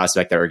best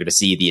prospect that we're going to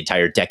see the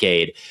entire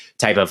decade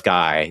type of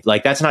guy.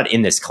 Like that's not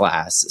in this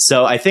class.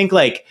 So I think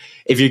like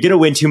if you're going to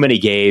win too many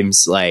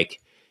games, like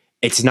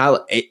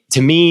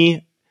to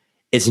me.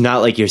 It's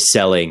not like you're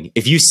selling.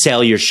 If you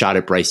sell your shot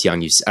at Bryce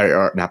Young,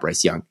 or not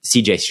Bryce Young,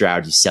 CJ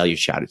Stroud, you sell your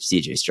shot at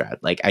CJ Stroud.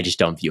 Like, I just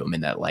don't view him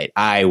in that light.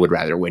 I would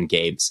rather win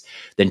games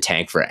than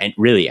tank for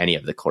really any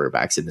of the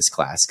quarterbacks in this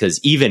class. Because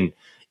even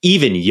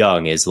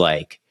Young is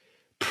like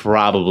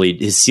probably,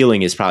 his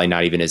ceiling is probably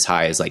not even as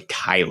high as like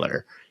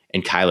Kyler.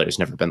 And Kyler has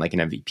never been like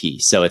an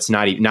MVP. So it's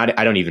not,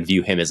 I don't even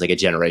view him as like a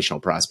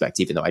generational prospect,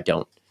 even though I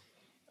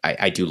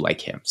do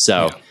like him.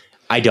 So yeah.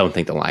 I don't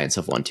think the Lions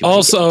have won too many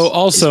games.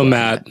 Also,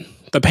 Matt,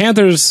 the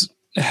Panthers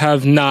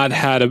have not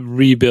had a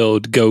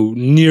rebuild go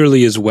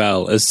nearly as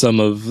well as some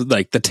of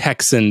like the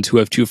Texans who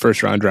have 2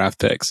 first-round draft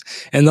picks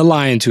and the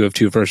Lions who have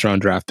 2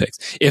 first-round draft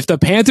picks. If the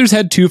Panthers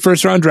had 2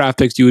 first-round draft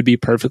picks, you would be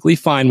perfectly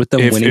fine with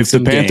them winning some games.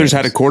 If the Panthers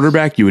had a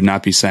quarterback, you would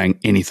not be saying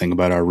anything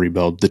about our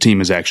rebuild. The team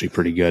is actually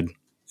pretty good.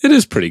 It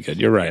is pretty good.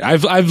 You're right.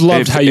 I've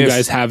loved how you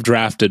guys have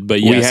drafted,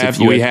 but yes,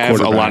 we have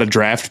a lot of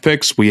draft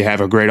picks. We have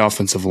a great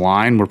offensive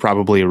line. We're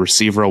probably a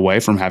receiver away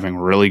from having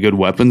really good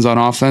weapons on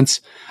offense.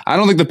 I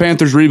don't think the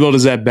Panthers rebuild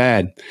is that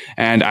bad.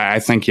 And I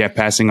think,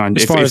 passing on.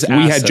 If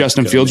we had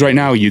Justin Fields right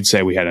now, you'd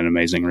say we had an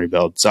amazing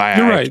rebuild. So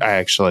You're right.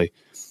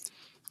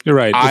 You're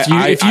right.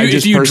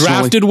 If you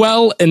drafted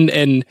well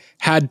and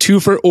had 2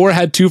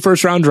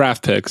 first-round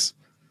draft picks.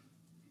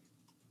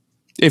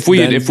 If we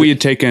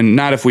had taken,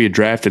 not if we had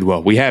drafted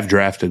well, we have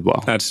drafted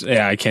well.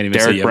 I can't even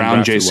Derek say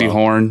Brown, J.C.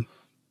 Horn.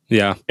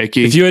 Yeah.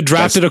 Icky, if you had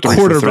drafted a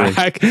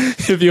quarterback,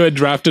 if you had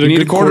drafted a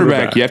good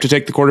quarterback, you have to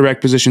take the quarterback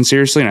position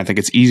seriously. And I think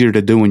it's easier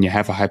to do when you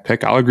have a high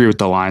pick. I'll agree with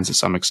the Lions to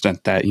some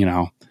extent that,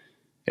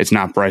 it's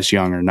not Bryce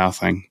Young or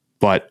nothing.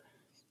 But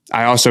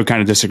I also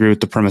kind of disagree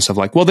with the premise of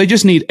like, well, they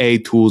just need a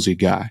toolsy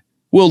guy.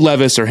 Will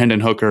Levis or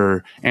Hendon Hooker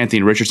or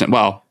Anthony Richardson.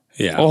 Well,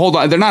 hold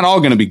on. They're not all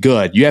going to be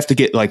good. You have to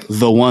get like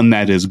the one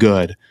that is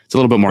good. It's a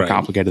little bit more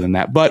complicated than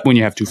that. But when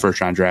you have 2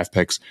 first-round draft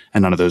picks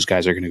and none of those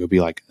guys are going to go be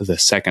like the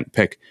second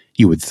pick,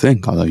 you would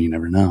think, although you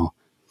never know.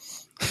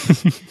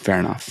 Fair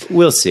enough.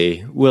 We'll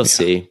see.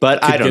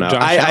 But I don't know.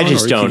 I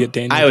just don't.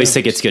 I always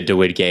think it's good to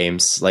win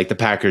games. Like the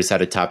Packers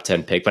had a top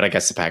 10 pick, but I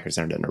guess the Packers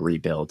aren't in a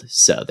rebuild.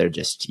 So they're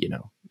just,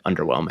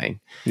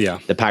 underwhelming. Yeah.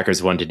 The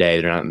Packers won today.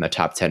 They're not in the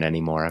top 10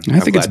 anymore. I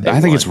think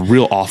it's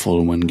real awful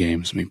to win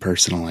games, me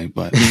personally,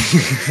 but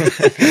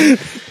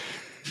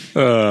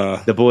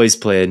the boys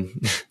played.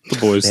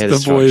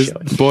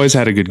 The boys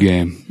had a good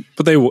game,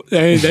 but they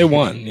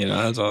won.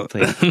 That's all.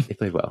 They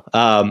played well.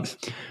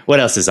 What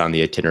else is on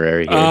the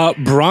itinerary here?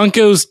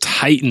 Broncos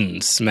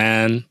Titans,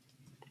 man.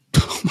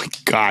 Oh my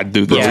God,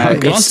 dude. Yeah,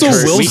 Russell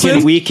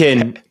Wilson.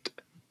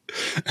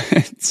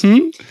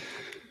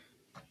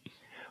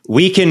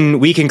 We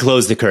can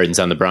close the curtains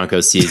on the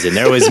Broncos season.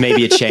 There was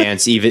maybe a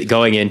chance even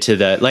going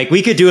into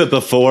we could do it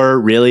before,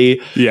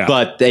 really. Yeah.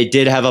 But they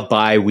did have a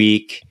bye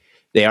week.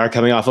 They are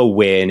coming off a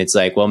win. It's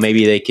like, well,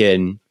 maybe they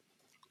can,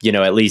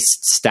 at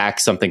least stack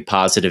something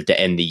positive to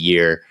end the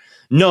year.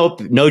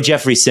 Nope. No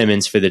Jeffrey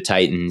Simmons for the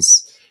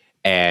Titans.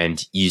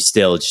 And you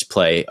still just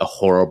play a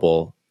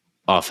horrible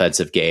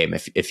offensive game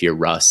if you're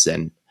Russ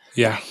and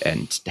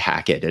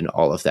Hackett and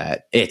all of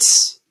that.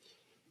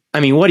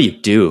 What do you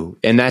do?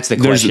 And that's the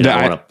question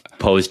I want to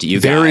pose to you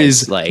guys. There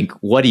is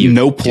what do you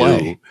no play.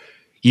 do?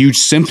 You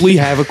simply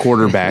have a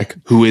quarterback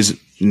who is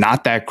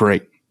not that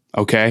great,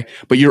 okay?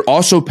 But you're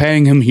also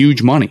paying him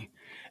huge money.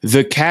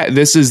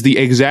 This is the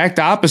exact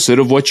opposite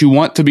of what you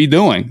want to be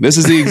doing. This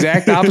is the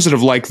exact opposite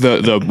of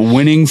the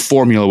winning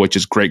formula, which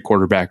is great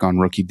quarterback on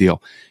rookie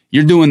deal.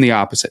 You're doing the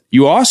opposite.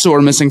 You also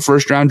are missing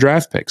first-round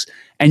draft picks.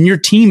 And your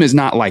team is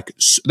not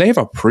they have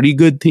a pretty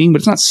good team, but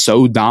it's not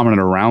so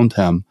dominant around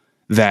him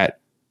that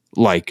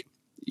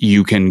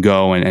you can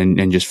go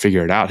and just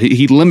figure it out.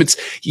 He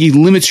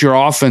limits your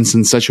offense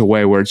in such a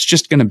way where it's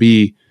just going to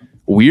be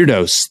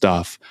weirdo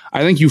stuff.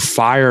 I think you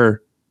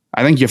fire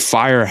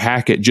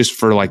Hackett just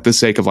for the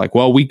sake of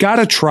we got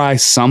to try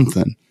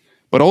something.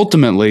 But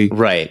ultimately,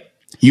 right,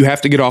 you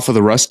have to get off of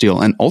the Russ deal.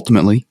 And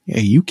ultimately,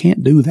 you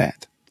can't do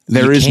that.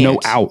 There is no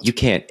out. You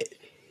can't.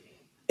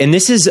 And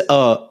this is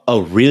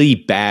a really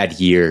bad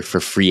year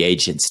for free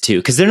agents too,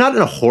 because they're not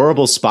in a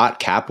horrible spot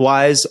cap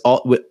wise.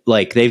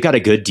 They've got a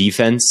good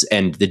defense,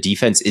 and the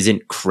defense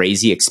isn't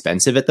crazy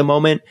expensive at the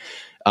moment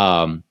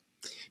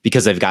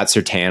because they've got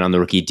Surtain on the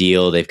rookie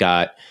deal. They've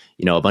got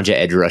a bunch of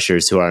edge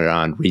rushers who are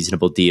on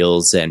reasonable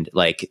deals, and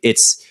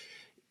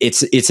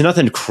it's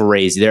nothing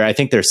crazy. I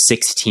think they're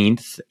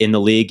 16th in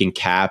the league in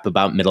cap,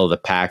 about middle of the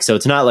pack. So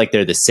it's not like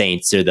they're the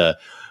Saints or the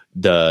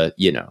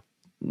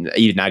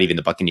not even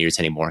the Buccaneers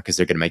anymore because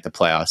they're going to make the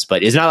playoffs.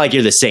 But it's not like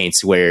you're the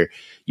Saints where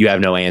you have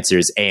no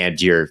answers and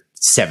you're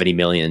 70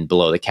 million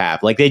below the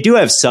cap. They do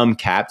have some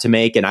cap to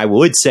make. And I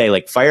would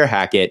say fire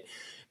Hackett,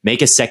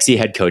 make a sexy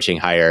head coaching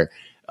hire,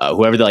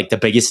 whoever the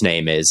biggest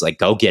name is,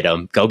 go get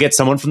him, go get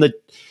someone from the.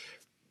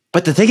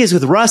 But the thing is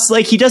with Russ,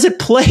 he doesn't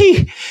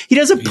play. He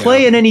doesn't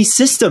play in any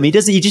system. He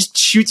just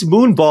shoots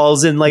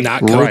moonballs and not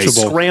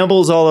coachable.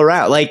 Scrambles all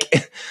around.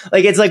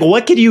 It's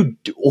what can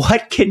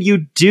you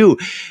do?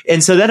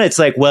 And so then it's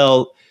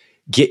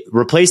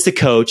replace the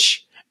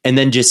coach and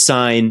then just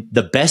sign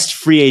the best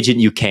free agent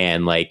you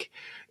can. I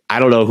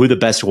don't know who the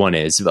best one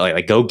is.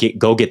 Go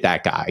get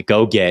that guy.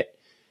 Go get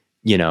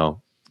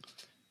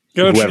You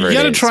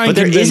gotta try and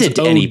convince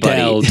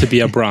Odell to be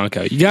a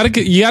Bronco. You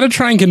gotta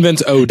try and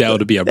convince Odell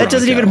to be a Bronco. That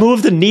doesn't even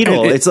move the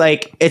needle. It's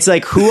like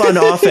who on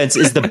offense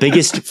is the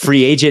biggest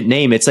free agent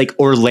name? It's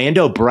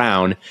Orlando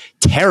Brown,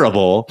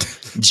 terrible.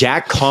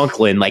 Jack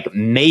Conklin,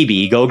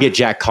 maybe go get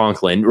Jack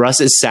Conklin.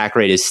 Russ's sack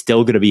rate is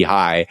still going to be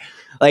high.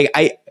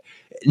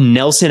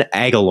 Nelson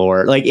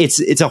Aguilar,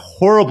 it's a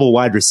horrible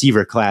wide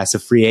receiver class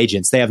of free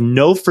agents. They have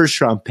no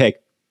first round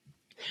pick.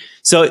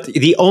 So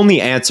the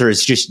only answer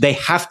is just they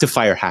have to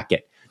fire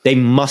Hackett. They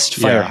must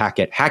fire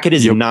Hackett. Hackett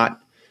is not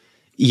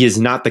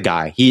the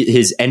guy.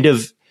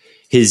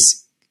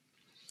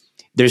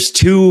 There's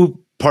two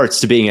parts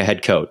to being a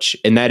head coach.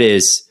 And that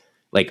is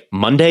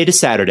Monday to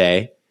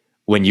Saturday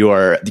when you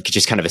are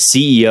just kind of a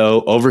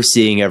CEO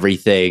overseeing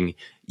everything.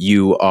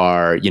 You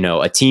are,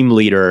 a team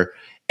leader,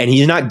 and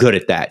he's not good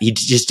at that. He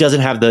just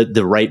doesn't have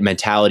the right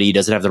mentality. He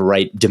doesn't have the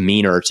right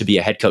demeanor to be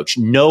a head coach.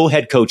 No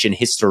head coach in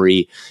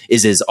history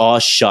is as aw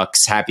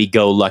shucks, happy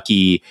go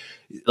lucky,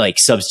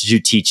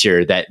 substitute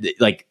teacher that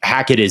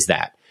Hackett is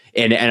that.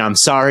 And I'm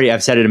sorry,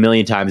 I've said it a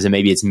million times and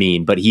maybe it's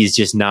mean, but he's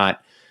just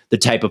not the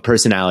type of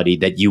personality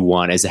that you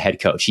want as a head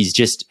coach. He's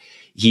just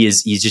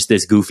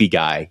this goofy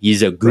guy.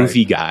 He's a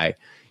goofy guy.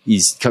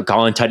 He's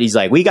calling he's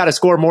we got to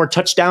score more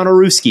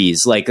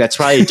touchdown-a-rooskies. That's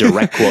probably a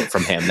direct quote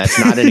from him. That's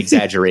not an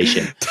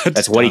exaggeration.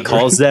 That's what he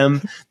calls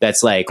them.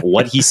 That's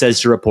what he says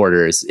to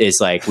reporters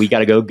is we got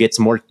to go get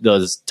some more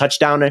those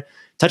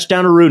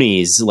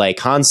touchdown-a-roonies like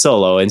Han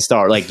Solo and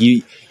Star.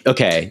 You've got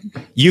to be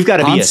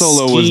a Han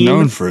Solo was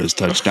known for his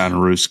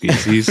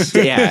touchdown-a-rooskies. He's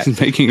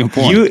making a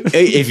point.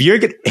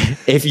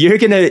 If you're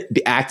gonna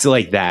act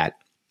like that,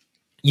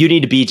 you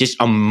need to be just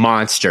a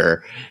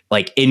monster,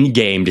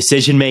 in-game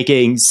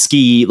decision-making,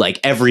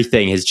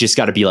 everything has just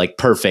got to be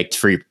perfect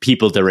for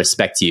people to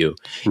respect you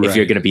if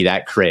you're going to be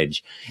that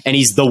cringe. And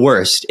he's the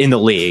worst in the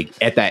league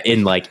at that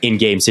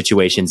in-game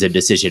situations and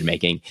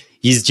decision-making.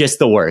 He's just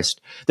the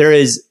worst.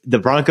 The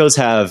Broncos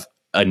have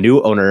a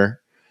new owner.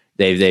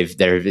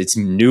 It's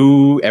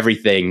new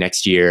everything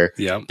next year.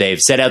 Yep.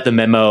 They've set out the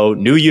memo,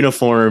 new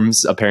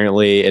uniforms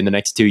apparently in the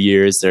next 2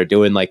 years. They're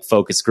doing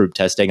focus group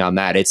testing on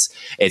that. It's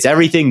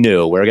everything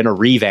new. We're going to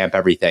revamp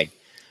everything.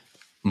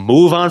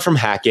 Move on from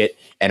Hackett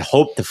and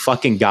hope to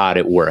fucking God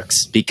it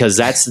works, because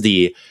that's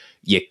you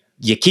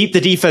keep the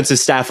defensive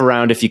staff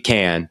around if you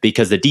can,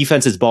 because the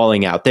defense is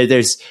balling out.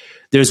 There's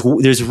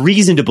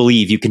reason to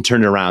believe you can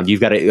turn it around.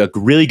 You've got a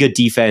really good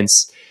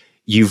defense.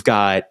 You've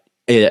got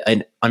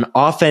an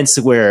offense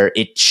where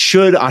it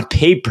should, on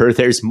paper,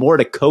 there's more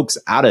to coax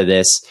out of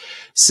this.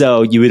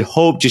 So you would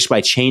hope just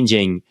by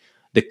changing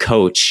the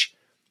coach,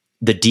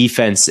 the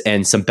defense,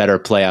 and some better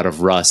play out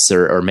of Russ,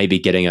 or maybe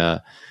getting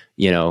a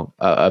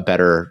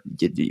better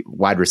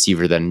wide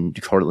receiver than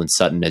Courtland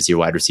Sutton as your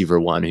wide receiver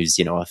one, who's,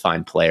 a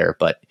fine player,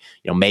 but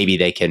maybe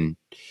they can.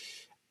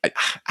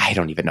 I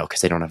don't even know,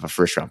 because they don't have a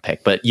first round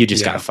pick, but you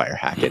just got to fire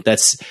Hackett. That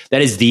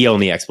is the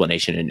only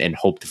explanation, and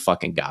hope to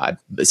fucking God.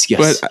 But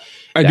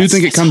I do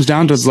think it comes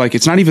down to, like,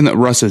 it's not even that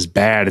Russ is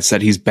bad. It's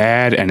that he's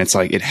bad, and it's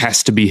like, it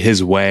has to be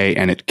his way,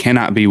 and it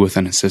cannot be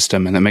within a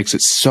system. And that makes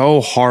it so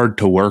hard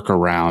to work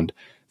around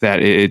that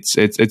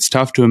it's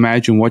tough to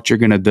imagine what you're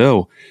going to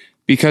do,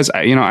 because,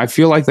 I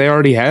feel like they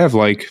already have,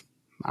 like,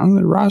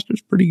 the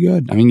roster's pretty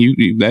good. I mean,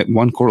 you that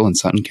one Courtland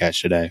Sutton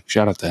catch today,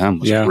 shout out to him,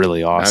 was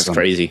really awesome. That's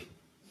crazy.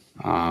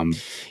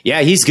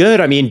 Yeah, he's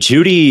good. I mean,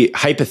 Judy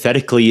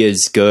hypothetically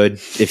is good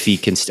if he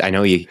can. I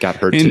know he got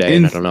hurt today,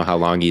 and I don't know how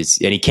long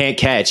and he can't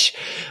catch.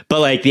 But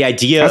like, the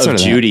idea of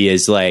Judy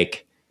is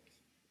like,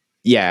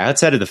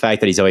 outside of the fact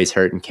that he's always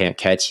hurt and can't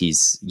catch,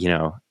 he's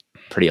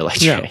pretty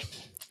electric. Yeah.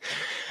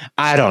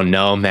 I don't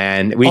know,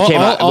 man. We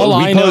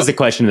posed the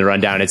question in the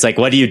rundown. It's like,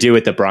 what do you do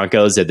with the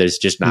Broncos? And there's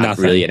just not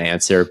really an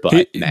answer.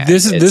 But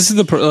this is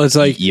it's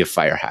like, you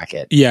fire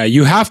Hackett. Yeah,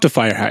 you have to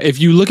fire Hackett.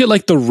 If you look at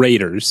like the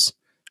Raiders,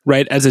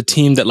 right, as a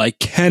team that like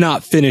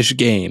cannot finish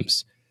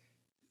games,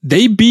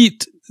 they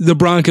beat the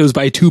Broncos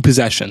by 2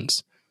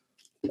 possessions.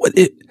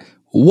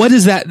 What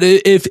is that?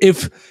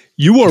 If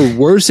you are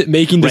worse at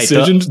making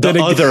decisions than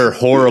other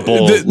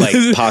horrible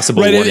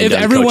possible. Right, if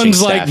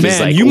everyone's like,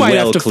 man, you might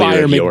have to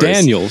fire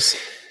McDaniels.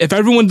 If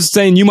everyone's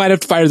saying you might have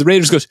to fire the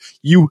Raiders, goes,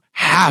 you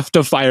have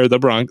to fire the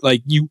Broncos.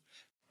 Like, you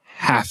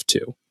have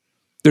to.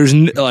 There's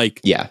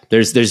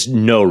there's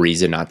no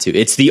reason not to.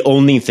 It's the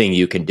only thing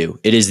you can do.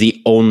 It is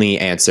the only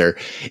answer,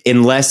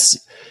 unless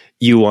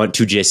you want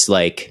to just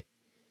like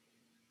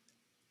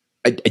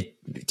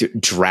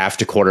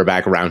draft a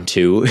quarterback round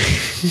 2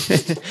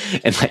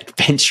 and like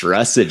bench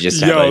Russ and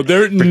just pretend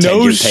you're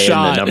paying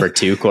the number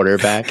 2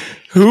 quarterback.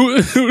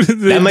 who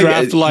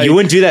draft, you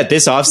wouldn't do that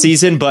this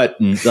offseason, but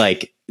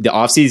like the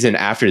offseason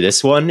after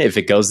this one, if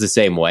it goes the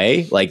same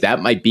way, like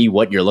that might be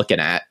what you're looking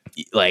at.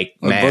 Like,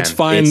 man, let's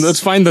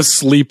find the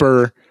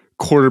sleeper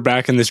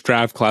quarterback in this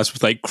draft class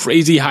with like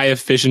crazy high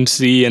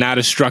efficiency and out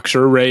of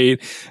structure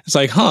rate. It's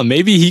like,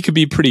 maybe he could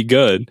be pretty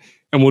good,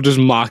 and we'll just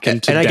mock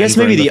him to. And I guess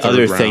maybe the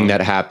other thing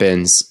that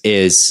happens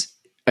is,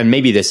 and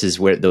maybe this is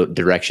where the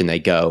direction they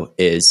go,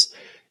 is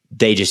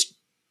they just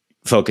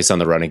focus on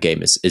the running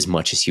game as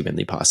much as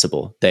humanly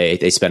possible.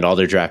 They spend all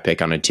their draft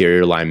pick on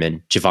interior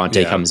linemen.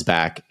 Javonte comes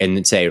back and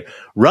then say,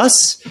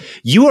 Russ,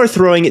 you are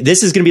throwing,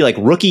 this is going to be like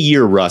rookie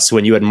year Russ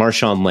when you had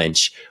Marshawn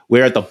Lynch.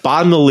 We're at the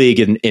bottom of the league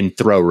in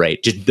throw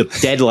rate, just the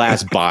dead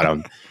last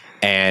bottom.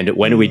 And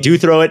when we do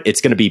throw it,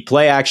 it's going to be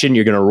play action.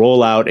 You're going to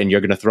roll out and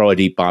you're going to throw a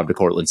deep bomb to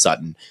Courtland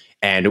Sutton.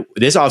 And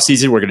this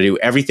offseason, we're going to do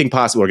everything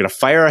possible. We're going to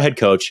fire our head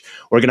coach.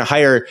 We're going to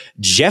hire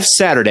Jeff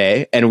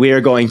Saturday, and we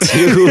are going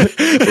to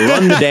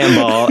run the damn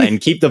ball and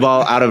keep the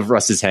ball out of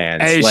Russ's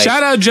hands. Hey,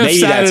 shout out Jeff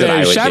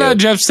Saturday! Shout out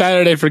Jeff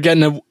Saturday for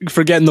getting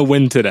the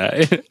win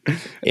today.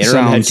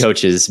 Interim head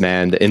coaches,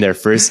 man, in their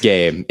first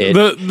game, it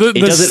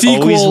doesn't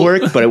always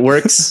work, but it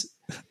works.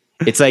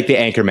 It's like the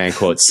Anchorman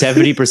quote: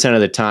 70%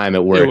 of the time,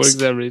 it works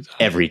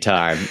every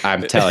time.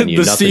 I'm telling you,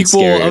 the nothing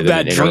sequel scarier of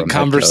that than drunk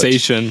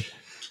conversation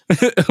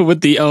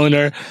with the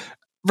owner.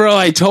 Bro,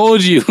 I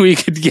told you we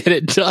could get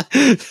it done.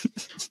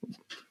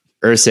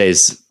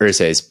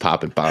 Ursay's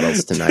popping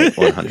bottles tonight,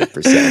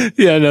 100%.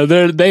 Yeah, no,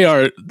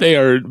 they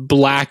are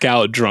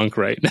blackout drunk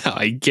right now.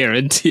 I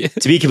guarantee it.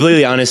 To be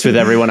completely honest with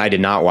everyone, I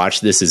did not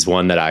watch this. Is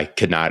one that I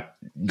did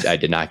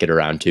not get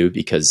around to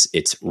because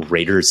it's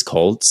Raiders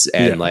Colts,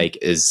 and like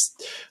as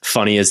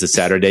funny as the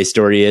Saturday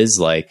story is,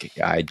 like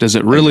does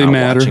it really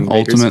matter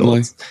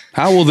ultimately?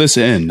 How will this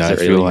end? I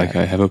feel like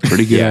I have a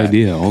pretty good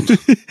idea.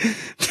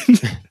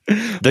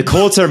 The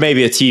Colts are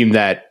maybe a team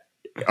that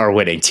are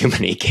winning too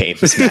many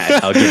games,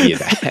 Matt. I'll give you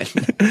that.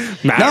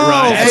 Matt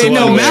Ryan.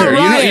 Matt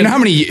Ryan. You know how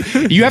many?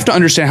 You have to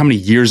understand how many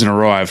years in a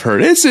row I've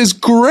heard this is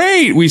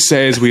great. We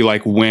say as we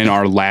like win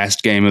our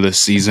last game of the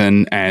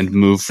season and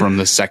move from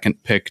the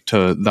 2nd pick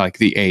to like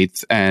the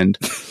 8th and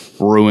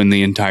ruin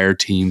the entire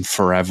team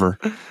forever.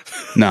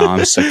 No,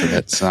 I'm sick of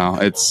it. So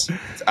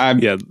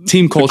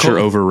team culture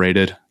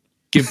overrated.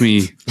 Give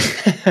me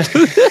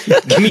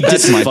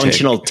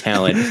dysfunctional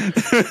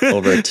talent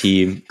over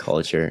team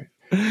culture.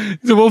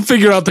 So we'll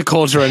figure out the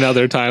culture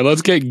another time.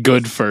 Let's get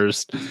good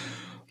first.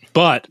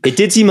 But it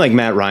did seem like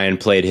Matt Ryan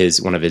played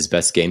one of his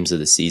best games of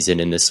the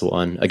season in this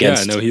one.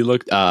 Against, he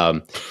looked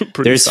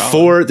there's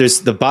solid.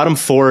 There's the bottom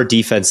 4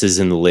 defenses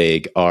in the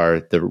league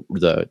are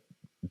the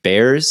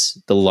Bears,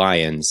 the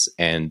Lions,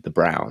 and the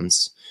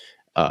Browns.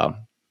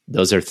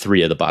 Those are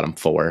 3 of the bottom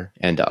 4,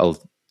 and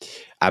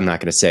I'm not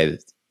going to say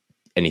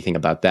anything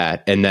about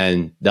that. And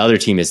then the other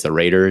team is the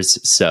Raiders.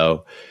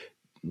 So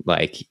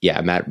like,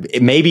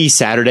 Matt, maybe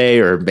Saturday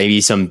or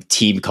maybe some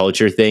team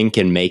culture thing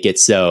can make it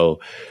so,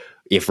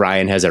 if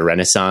Ryan has a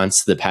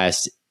renaissance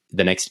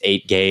the next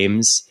 8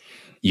 games,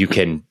 you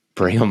can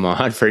bring him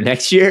on for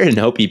next year and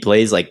hope he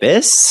plays like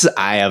this.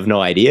 I have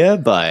no idea,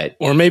 but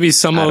or maybe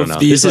some of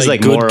these this is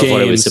like good more games, of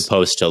what it was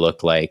supposed to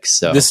look like.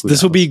 So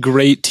this will be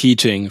great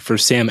teaching for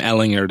Sam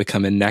Ehlinger to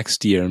come in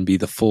next year and be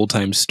the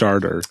full-time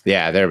starter.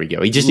 Yeah, there we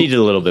go. He just needed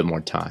a little bit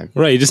more time.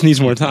 Right, he just needs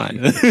more time.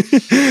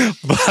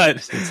 But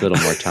it's a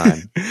little more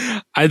time.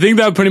 I think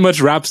that pretty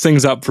much wraps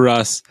things up for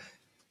us.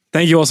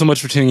 Thank you all so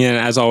much for tuning in.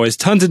 As always,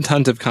 tons and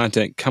tons of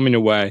content coming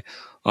your way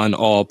on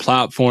all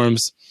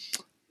platforms.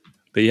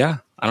 But yeah,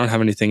 I don't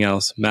have anything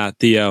else. Matt,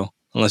 Theo,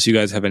 unless you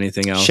guys have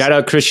anything else. Shout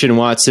out Christian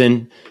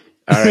Watson.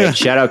 All right,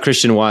 shout out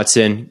Christian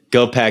Watson.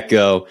 Go Pack,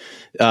 go.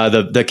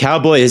 The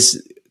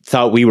Cowboys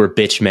thought we were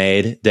bitch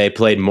made. They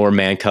played more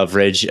man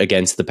coverage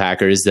against the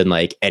Packers than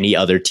like any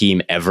other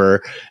team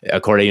ever,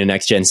 according to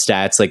Next Gen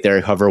Stats. Like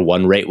their cover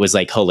 1 rate was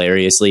like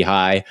hilariously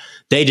high.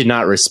 They did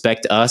not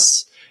respect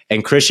us.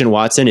 And Christian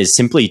Watson is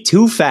simply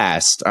too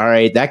fast. All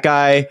right, that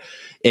guy,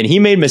 and he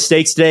made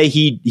mistakes today.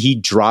 He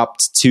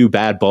dropped 2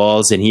 bad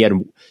balls, and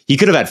he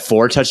could have had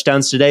 4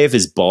 touchdowns today if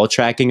his ball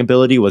tracking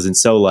ability wasn't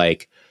so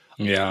like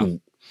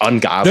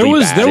ungodly.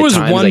 There was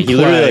one like, he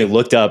literally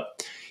looked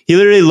up. He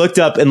literally looked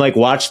up and like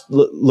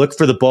looked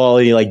for the ball,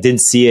 and he like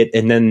didn't see it,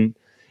 and then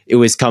it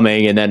was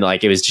coming, and then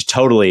like it was just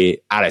totally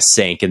out of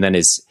sync. And then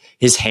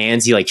his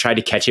hands, he like tried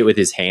to catch it with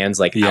his hands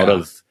like out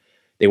of.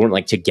 They weren't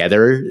like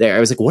together there. I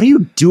was like, what are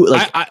you doing?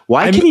 Like,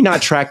 why can he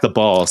not track the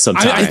ball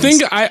sometimes? I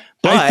think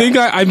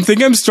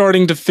I'm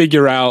starting to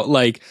figure out,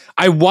 like,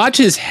 I watch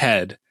his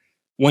head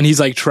when he's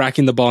like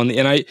tracking the ball,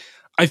 and I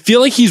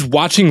feel like he's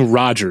watching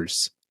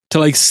Rodgers to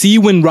like see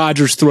when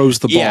Rodgers throws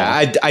the ball.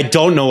 Yeah, I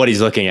don't know what he's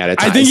looking at.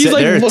 I think he's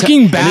like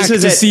looking back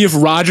to see if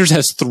Rodgers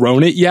has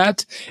thrown it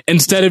yet,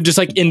 instead of just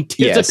like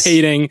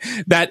anticipating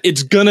that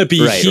it's gonna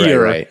be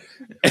here. Right.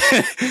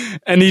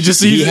 And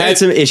he had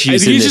some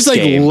issues. He's just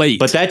like late,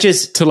 but that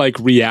just to like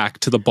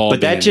react to the ball.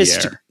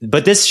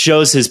 But this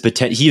shows his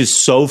potential. He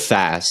is so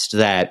fast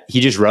that he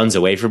just runs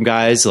away from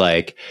guys.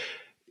 Like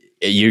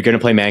you're going to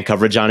play man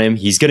coverage on him,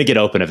 he's going to get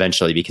open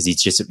eventually because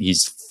he's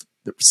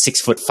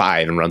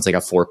 6'5" and runs like a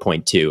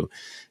 4.2.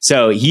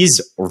 So he's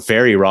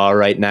very raw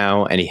right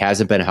now, and he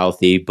hasn't been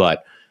healthy.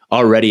 But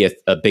already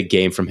a big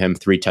game from him,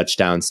 3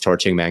 touchdowns,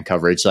 torching man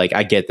coverage. Like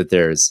I get that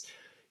there's.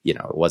 There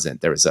was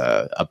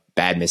a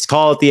bad missed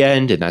call at the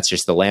end, and that's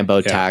just the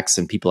Lambeau tax,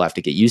 and people have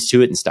to get used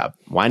to it and stop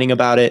whining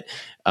about it.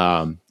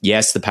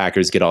 Yes, the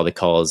Packers get all the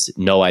calls.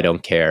 No, I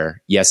don't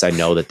care. Yes, I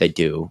know that they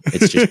do.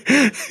 It's just,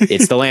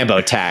 it's the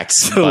Lambeau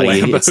tax,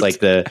 buddy.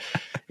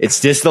 It's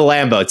just the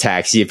Lambeau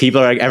tax.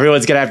 People are like,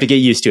 everyone's going to have to get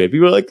used to it.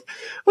 People are like,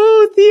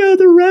 oh, Theo,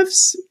 the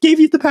refs gave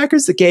you the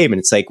Packers the game. And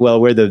it's like,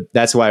 well,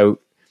 that's why.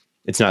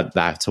 It's not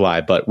that's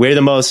why, but we're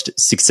the most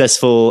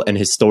successful and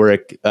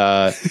historic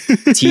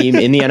team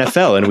in the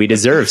NFL, and we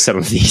deserve some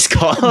of these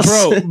calls.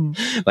 Bro,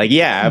 like,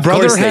 yeah, of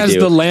brother course they has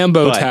do. the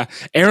Lambeau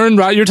tax.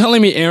 You're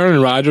telling me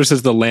Aaron Rodgers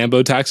has the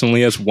Lambeau tax and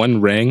only has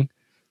 1 ring?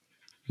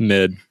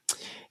 Mid.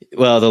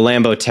 Well, the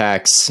Lambeau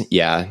tax,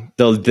 yeah.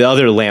 The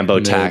other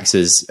Lambeau tax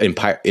is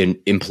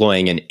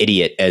employing an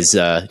idiot as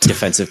a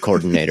defensive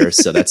coordinator,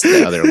 so that's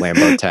the other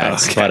Lambeau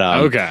tax. Okay. But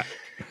okay.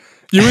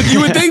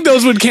 You would think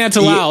those would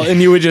cancel out, and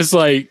you would just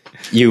like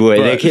you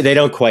would. They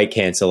don't quite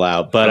cancel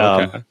out,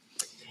 but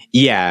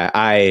yeah,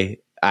 I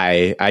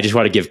just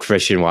want to give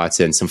Christian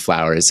Watson some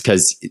flowers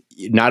because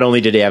not only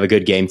did he have a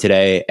good game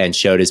today and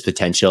showed his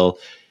potential,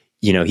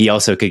 he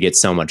also could get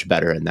so much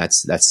better, and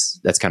that's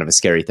kind of a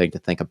scary thing to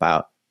think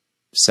about.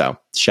 So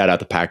shout out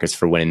the Packers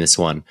for winning this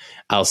one.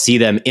 I'll see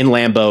them in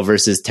Lambeau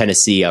versus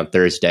Tennessee on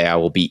Thursday. I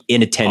will be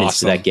in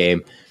attendance for that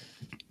game.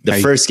 The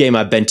first game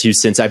I've been to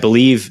since I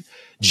believe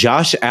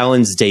Josh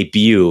Allen's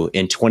debut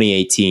in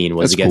 2018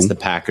 was against the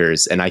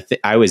Packers, and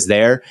I was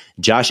there.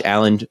 Josh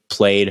Allen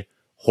played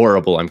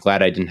horrible. I'm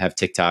glad I didn't have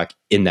TikTok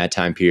in that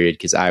time period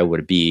because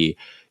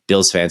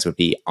Bills fans would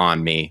be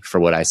on me for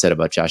what I said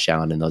about Josh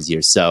Allen in those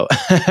years. So,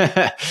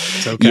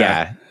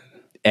 yeah.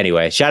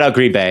 Anyway, shout out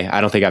Green Bay.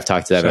 I don't think I've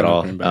talked to them at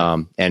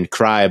all. And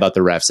cry about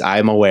the refs.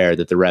 I'm aware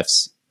that the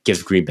refs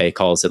give Green Bay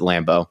calls at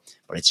Lambeau,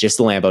 but it's just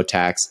the Lambeau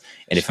tax.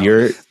 And if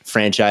your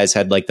franchise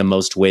had like the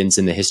most wins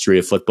in the history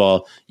of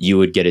football, you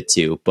would get it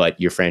too. But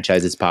your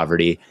franchise is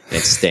poverty and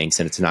it stinks,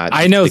 and it's not.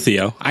 I know,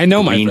 Theo. I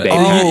know my Green Bay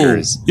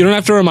Packers. You don't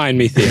have to remind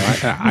me, Theo.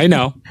 I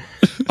know.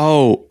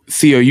 Oh,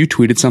 Theo, you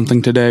tweeted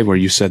something today where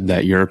you said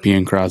that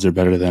European crowds are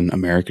better than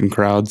American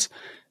crowds.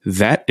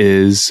 That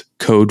is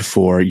code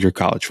for your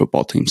college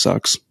football team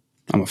sucks.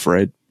 I'm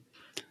afraid.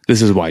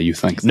 This is why you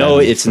think that. No,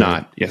 it's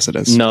not. Yes, it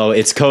is. No,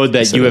 it's code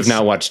that you have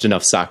not watched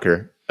enough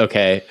soccer.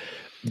 Okay.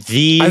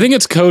 I think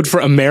it's code for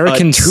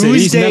American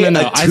cities.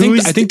 No. I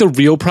think the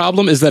real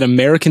problem is that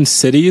American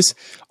cities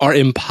are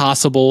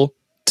impossible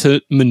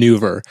to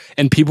maneuver,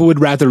 and people would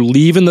rather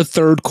leave in the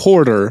third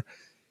quarter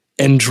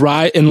and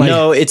drive. And like,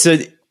 no, it's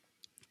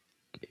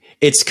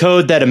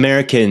code that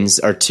Americans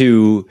are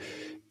too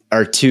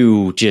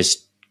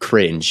just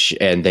cringe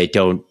and they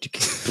don't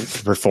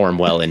perform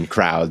well in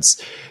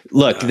crowds.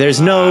 Look, there's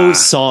no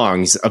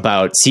songs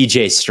about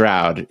CJ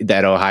Stroud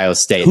that Ohio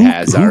State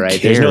has. All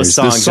right, cares? There's no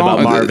songs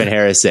about Marvin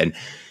Harrison.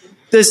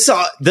 The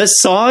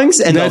songs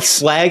and the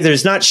flag,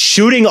 there's not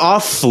shooting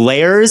off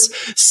flares,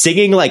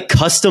 singing like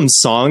custom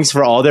songs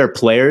for all their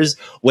players,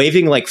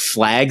 waving like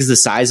flags the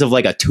size of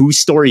like a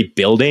 2-story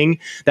building.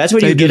 That's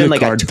what you get in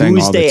like a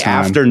Tuesday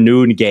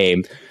afternoon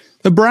game.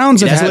 The Browns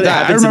have had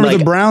that. I remember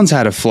the Browns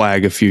had a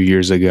flag a few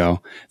years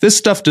ago. This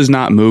stuff does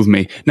not move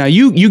me. Now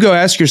you go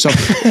ask yourself,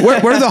 where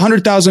are the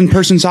 100,000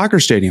 person soccer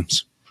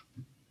stadiums?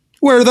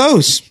 Where are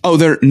those? Oh,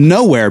 they're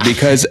nowhere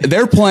because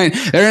they're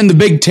in the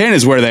Big Ten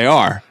is where they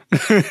are.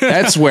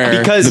 That's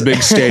where the big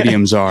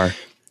stadiums are.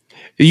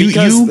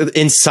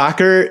 In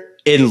soccer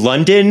in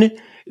London,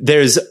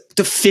 there's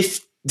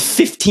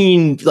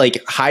 15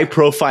 like high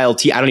profile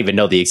I don't even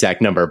know the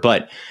exact number,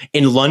 but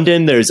in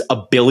London there's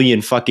a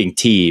billion fucking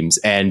teams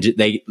and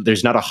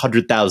there's not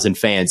 100,000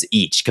 fans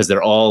each because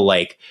they're all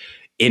like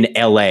in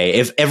LA.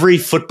 If every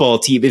football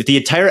team, if the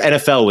entire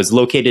NFL was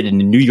located in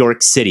New York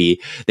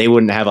City, they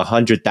wouldn't have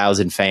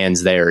 100,000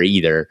 fans there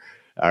either.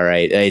 All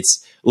right.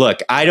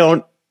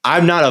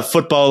 I'm not a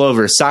football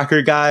over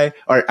soccer guy,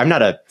 or I'm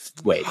not a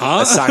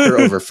soccer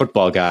over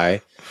football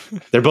guy.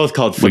 They're both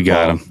called football. We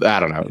got 'em. I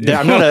don't know.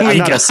 I'm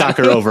not a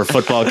soccer over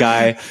football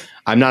guy.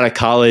 I'm not a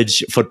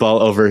college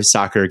football over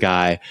soccer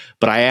guy,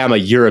 but I am a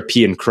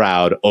European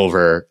crowd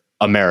over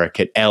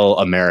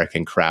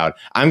American crowd.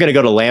 I'm going to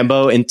go to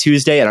Lambeau in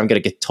Tuesday and I'm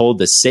going to get told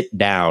to sit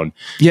down.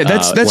 Yeah,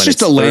 that's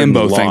just a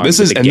Lambeau thing. This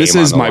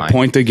is my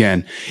point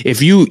again.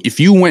 If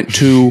you went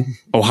to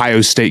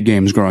Ohio State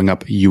games growing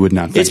up, you would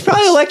not think it's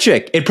probably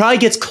electric. It probably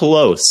gets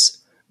close,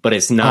 but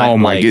it's not. Oh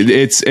my god,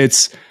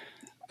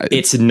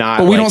 it's not.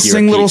 But we don't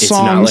sing little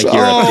songs.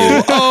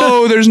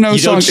 There's no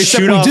songs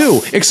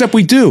except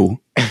we do.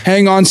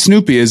 Hang On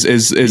Snoopy is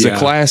a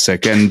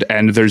classic,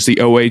 and there's the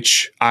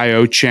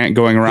OHIO chant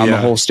going around the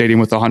whole stadium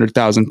with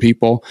 100,000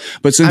 people.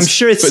 But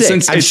since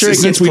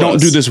we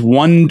don't do this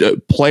one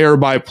player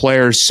by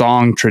player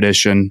song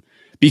tradition,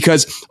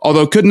 because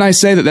although couldn't I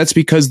say that's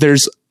because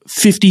there's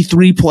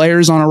 53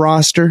 players on a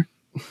roster?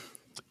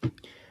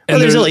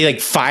 And there's only like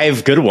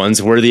 5 good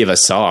ones worthy of a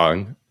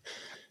song.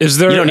 Is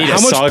there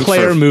how much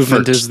player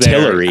movement is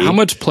there? How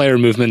much player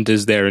movement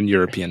is there in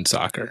European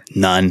soccer?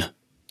 None.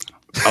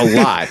 A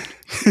lot.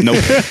 Nope.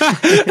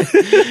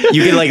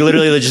 You can like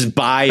literally just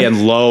buy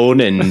and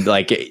loan and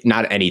like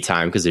not any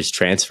time because there's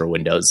transfer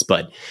windows.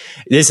 But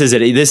this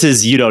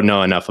is you don't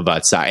know enough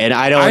about soccer, and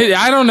I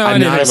don't know.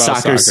 I'm not a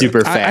soccer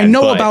super fan. I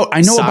know about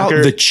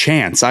the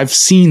chants. I've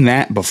seen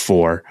that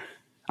before.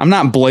 I'm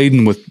not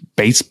blading with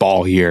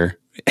baseball here.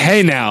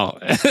 Hey now.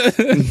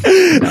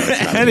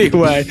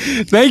 Anyway,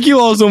 thank you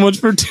all so much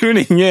for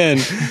tuning in.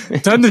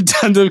 Tons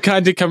of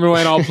content coming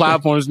away on all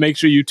platforms. Make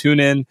sure you tune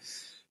in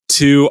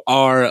to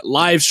our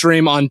live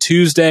stream on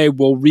Tuesday.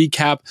 We'll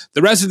recap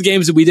the rest of the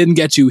games that we didn't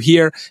get to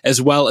here,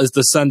 as well as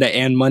the Sunday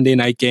and Monday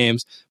night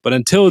games. But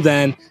until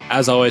then,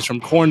 as always, from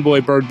Corn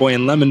Boy, Bird Boy,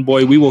 and Lemon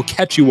Boy, we will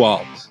catch you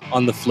all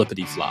on the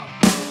flippity flop.